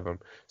a lot of them.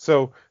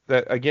 So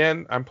that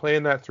again, I'm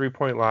playing that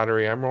 3-point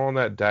lottery. I'm rolling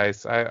that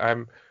dice.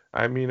 I'm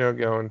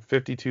going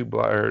 52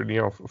 black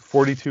or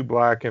 42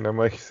 black, and I'm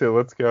like, so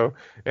let's go.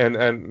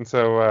 And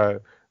so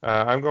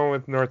I'm going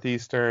with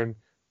Northeastern.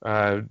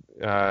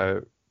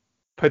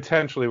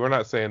 Potentially, we're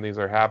not saying these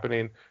are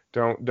happening.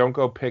 Don't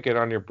go pick it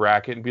on your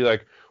bracket and be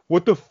like,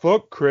 what the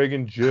fuck, Craig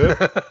and Jeff?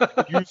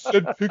 You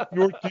said pick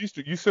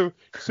Northeastern. You said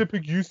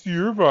pick UC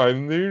Irvine,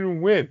 and they didn't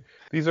win.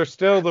 These are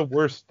still the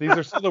worst. These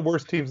are still the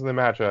worst teams in the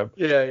matchup.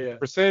 Yeah.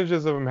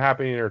 Percentages of them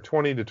happening are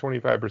 20 to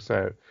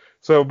 25%.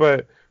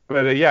 So,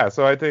 yeah.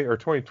 So I think, or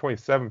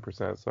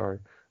 27%. Sorry.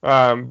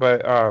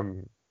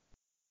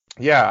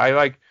 Yeah, I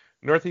like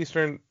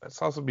Northeastern.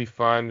 It's also be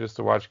fun just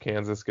to watch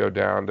Kansas go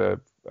down to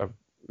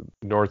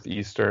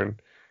Northeastern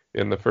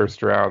in the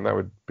first round. That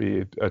would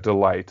be a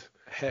delight.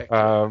 Heck.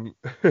 But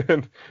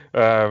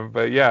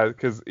yeah,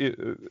 because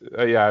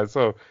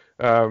So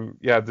this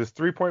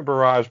 3-point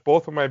barrage.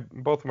 Both of my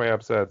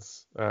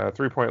upsets.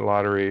 3-point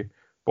lottery.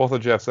 Both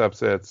of Jeff's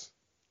upsets.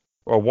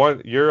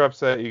 Well, your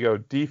upset, you go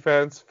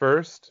defense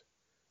first,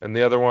 and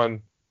the other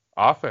one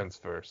offense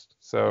first.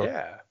 So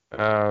yeah.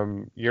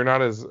 You're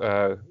not as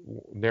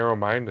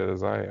narrow-minded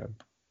as I am.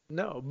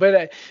 No,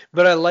 but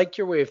I like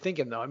your way of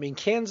thinking though. I mean,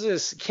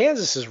 Kansas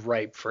is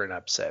ripe for an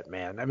upset,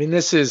 man. I mean,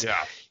 this is,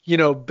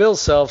 Bill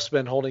Self's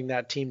been holding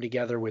that team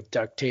together with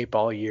duct tape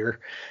all year.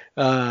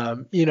 I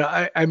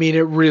mean,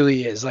 it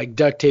really is like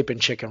duct tape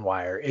and chicken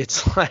wire.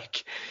 It's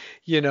like,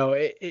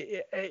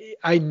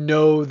 I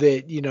know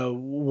that,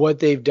 what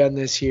they've done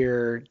this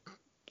year,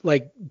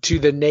 like to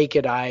the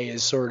naked eye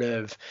is sort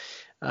of,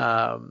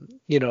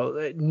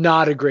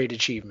 not a great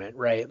achievement,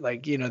 right?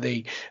 Like,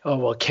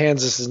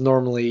 Kansas is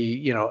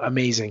normally,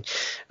 amazing.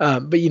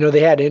 But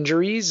they had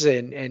injuries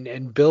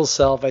and Bill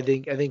Self, I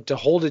think to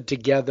hold it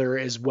together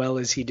as well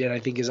as he did, I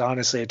think is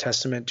honestly a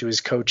testament to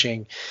his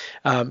coaching.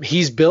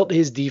 He's built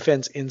his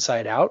defense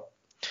inside out.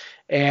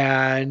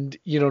 And,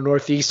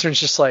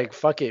 Northeastern's just like,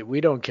 fuck it, we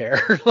don't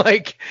care.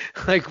 like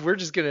we're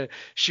just going to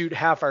shoot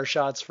half our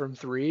shots from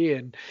three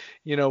and,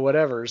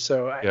 whatever.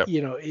 So, yep.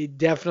 It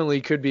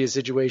definitely could be a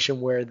situation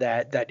where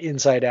that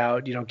inside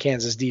out,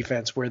 Kansas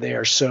defense, where they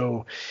are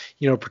so,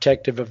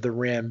 protective of the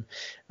rim,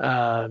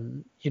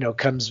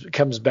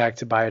 comes back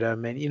to bite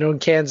them.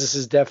 And, Kansas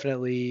is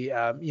definitely,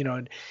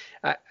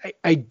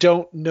 I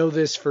don't know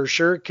this for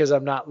sure because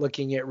I'm not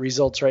looking at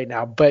results right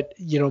now, but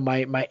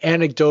my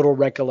anecdotal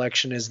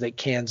recollection is that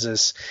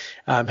Kansas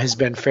has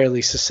been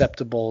fairly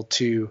susceptible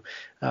to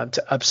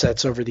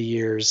upsets over the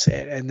years,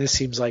 and this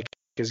seems like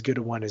as good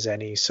a one as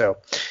any. So,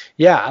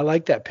 yeah, I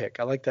like that pick.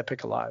 I like that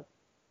pick a lot.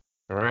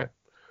 All right.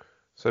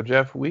 So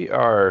Jeff, we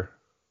are,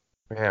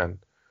 man.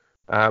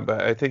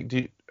 But I think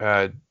do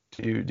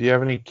you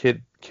have any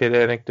kid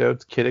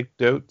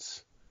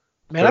anecdotes?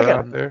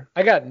 Man,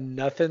 I got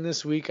nothing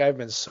this week. I've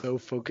been so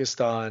focused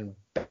on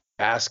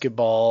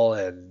basketball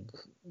and,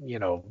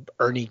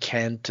 Ernie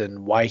Kent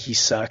and why he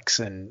sucks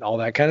and all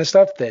that kind of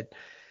stuff that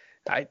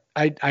I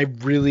got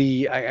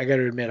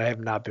to admit, I have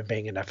not been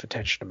paying enough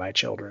attention to my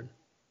children.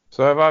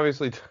 So I've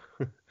obviously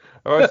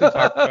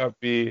talked about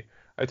B.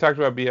 I talked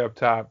about B up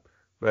top,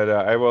 but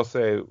I will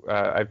say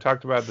I've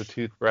talked about the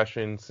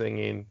toothbrushing,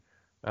 singing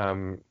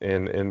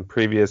in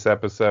previous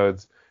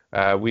episodes.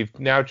 We've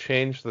now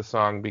changed the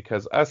song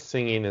because us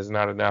singing is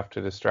not enough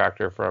to distract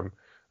her from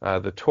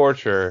the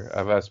torture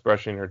of us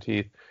brushing her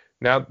teeth.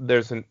 Now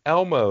there's an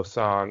Elmo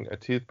song, a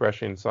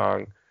toothbrushing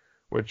song,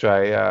 which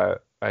I'd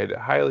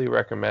highly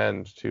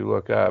recommend to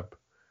look up.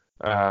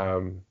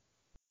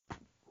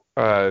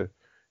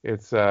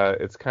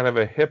 It's kind of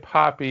a hip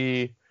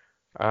hoppy,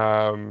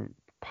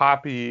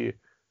 poppy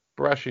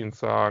brushing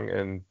song,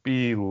 and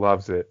B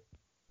loves it,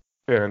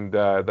 and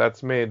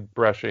that's made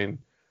brushing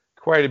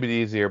quite a bit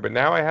easier. But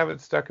now I have it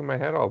stuck in my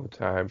head all the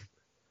time,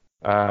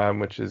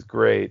 which is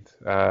great.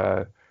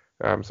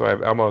 So I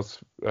have Elmo's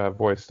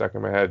voice stuck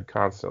in my head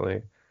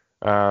constantly.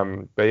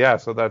 But yeah,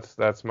 so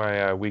that's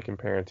my week in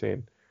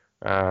parenting.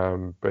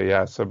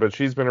 But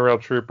she's been a real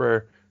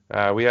trooper.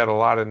 We had a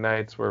lot of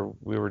nights where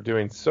we were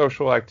doing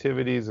social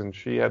activities and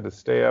she had to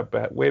stay up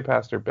way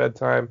past her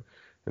bedtime.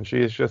 And she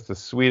is just the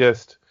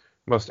sweetest,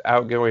 most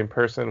outgoing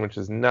person, which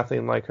is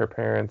nothing like her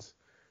parents.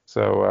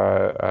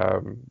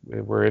 So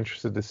we're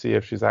interested to see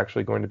if she's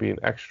actually going to be an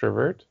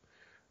extrovert,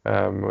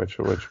 which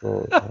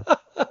will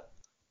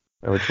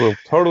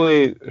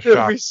totally shock.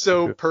 That would be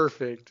so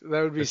perfect.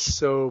 That would be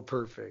so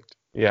perfect.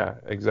 Yeah,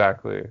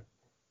 exactly.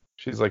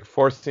 She's like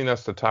forcing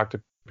us to talk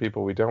to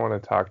people we don't want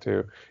to talk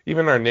to.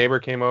 Even our neighbor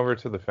came over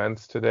to the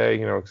fence today,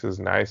 because it was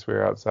nice. We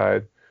were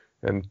outside,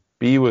 and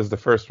B was the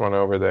first one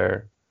over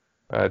there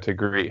to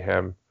greet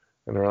him.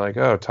 And we're like,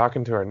 oh,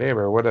 talking to our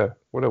neighbor, what a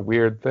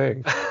weird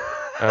thing.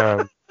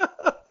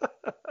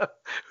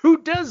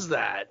 Who does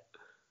that?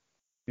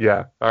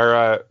 Yeah,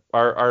 our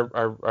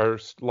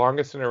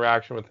longest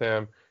interaction with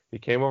him, he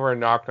came over and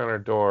knocked on our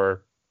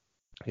door.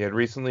 He had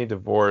recently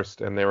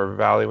divorced, and they were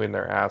valuing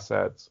their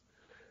assets.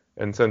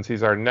 And since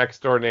he's our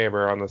next door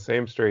neighbor on the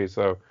same street,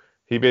 so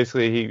he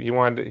basically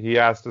he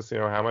asked us,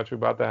 how much we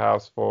bought the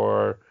house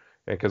for,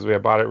 and because we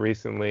had bought it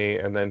recently,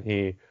 and then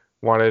he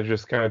wanted to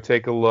just kind of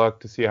take a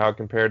look to see how it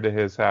compared to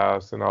his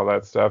house and all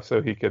that stuff,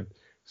 so he could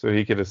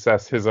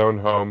assess his own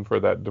home for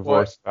that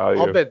divorce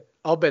value.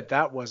 I'll bet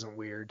that wasn't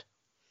weird.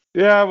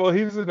 Yeah, well,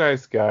 he's a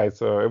nice guy,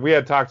 so we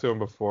had talked to him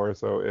before,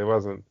 so it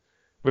wasn't.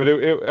 But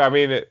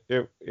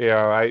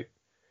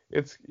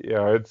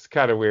it's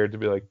kind of weird to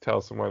be like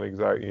tell someone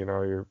exactly,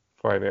 you're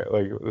fine it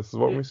like this is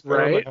what we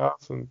spent on the Right?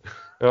 house and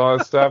all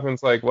that stuff, and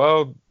it's like,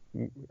 well,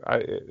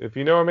 if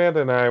you know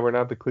Amanda and I, we're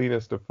not the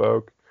cleanest of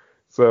folk,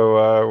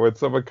 so when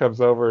someone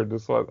comes over and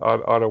just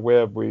on a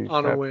whim,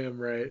 On a whim,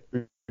 right?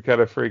 we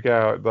kind of freak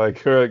out,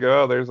 like we're like,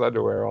 oh, there's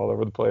underwear all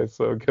over the place,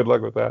 so good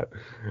luck with that.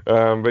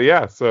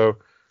 But so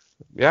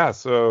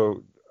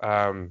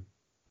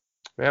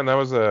man, that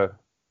was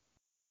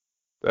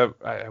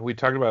we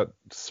talked about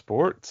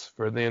sports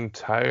for the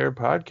entire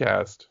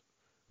podcast,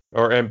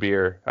 and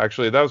beer.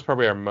 Actually, that was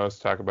probably our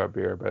most talk about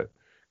beer, but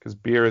because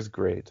beer is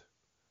great,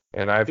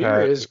 and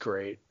Beer is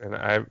great.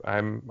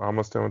 I'm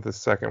almost done with the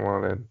second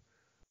one, and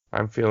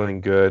I'm feeling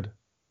good,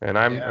 and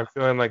I'm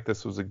feeling like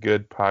this was a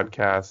good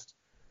podcast.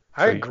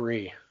 I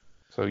agree.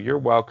 So you're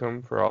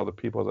welcome for all the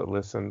people that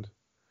listened.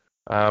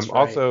 That's right.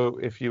 Also,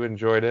 if you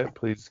enjoyed it,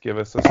 please give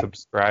us a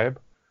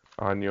subscribe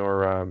on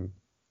your on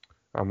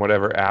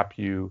whatever app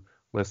you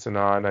listen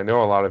on. I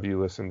know a lot of you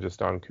listen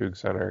just on Coug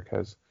Center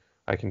because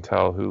I can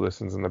tell who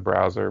listens in the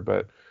browser,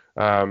 but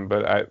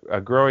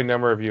a growing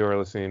number of you are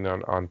listening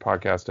on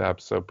podcast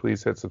apps, so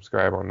please hit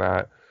subscribe on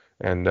that,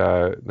 and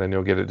then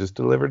you'll get it just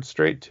delivered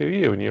straight to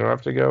you, and you don't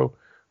have to go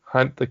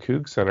hunt the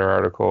Coug Center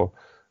article.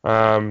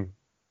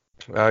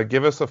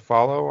 Give us a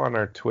follow on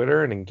our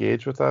Twitter and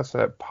engage with us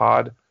at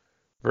Pod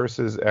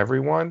versus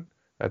Everyone.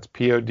 That's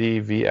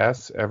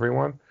PODVS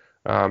Everyone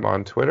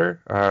on Twitter.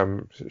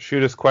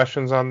 Shoot us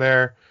questions on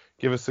there.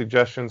 Give us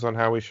suggestions on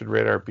how we should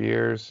rate our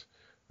beers.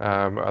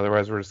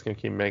 Otherwise, we're just going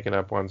to keep making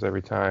up ones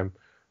every time.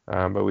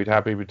 But we'd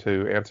happy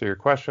to answer your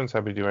questions,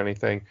 happy to do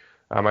anything.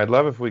 I'd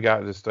love if we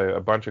got just a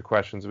bunch of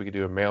questions. We could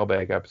do a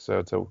mailbag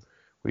episode, so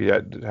we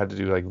had to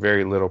do like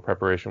very little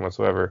preparation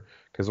whatsoever.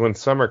 Because when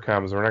summer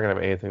comes, we're not going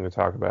to have anything to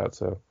talk about.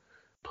 So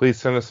please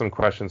send us some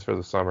questions for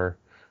the summer,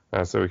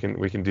 so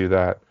we can do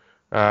that.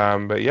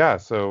 But yeah,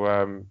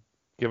 so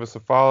give us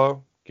a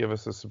follow, give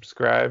us a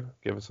subscribe,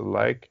 give us a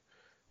like,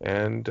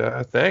 and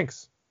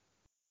thanks.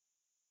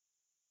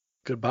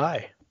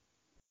 Goodbye.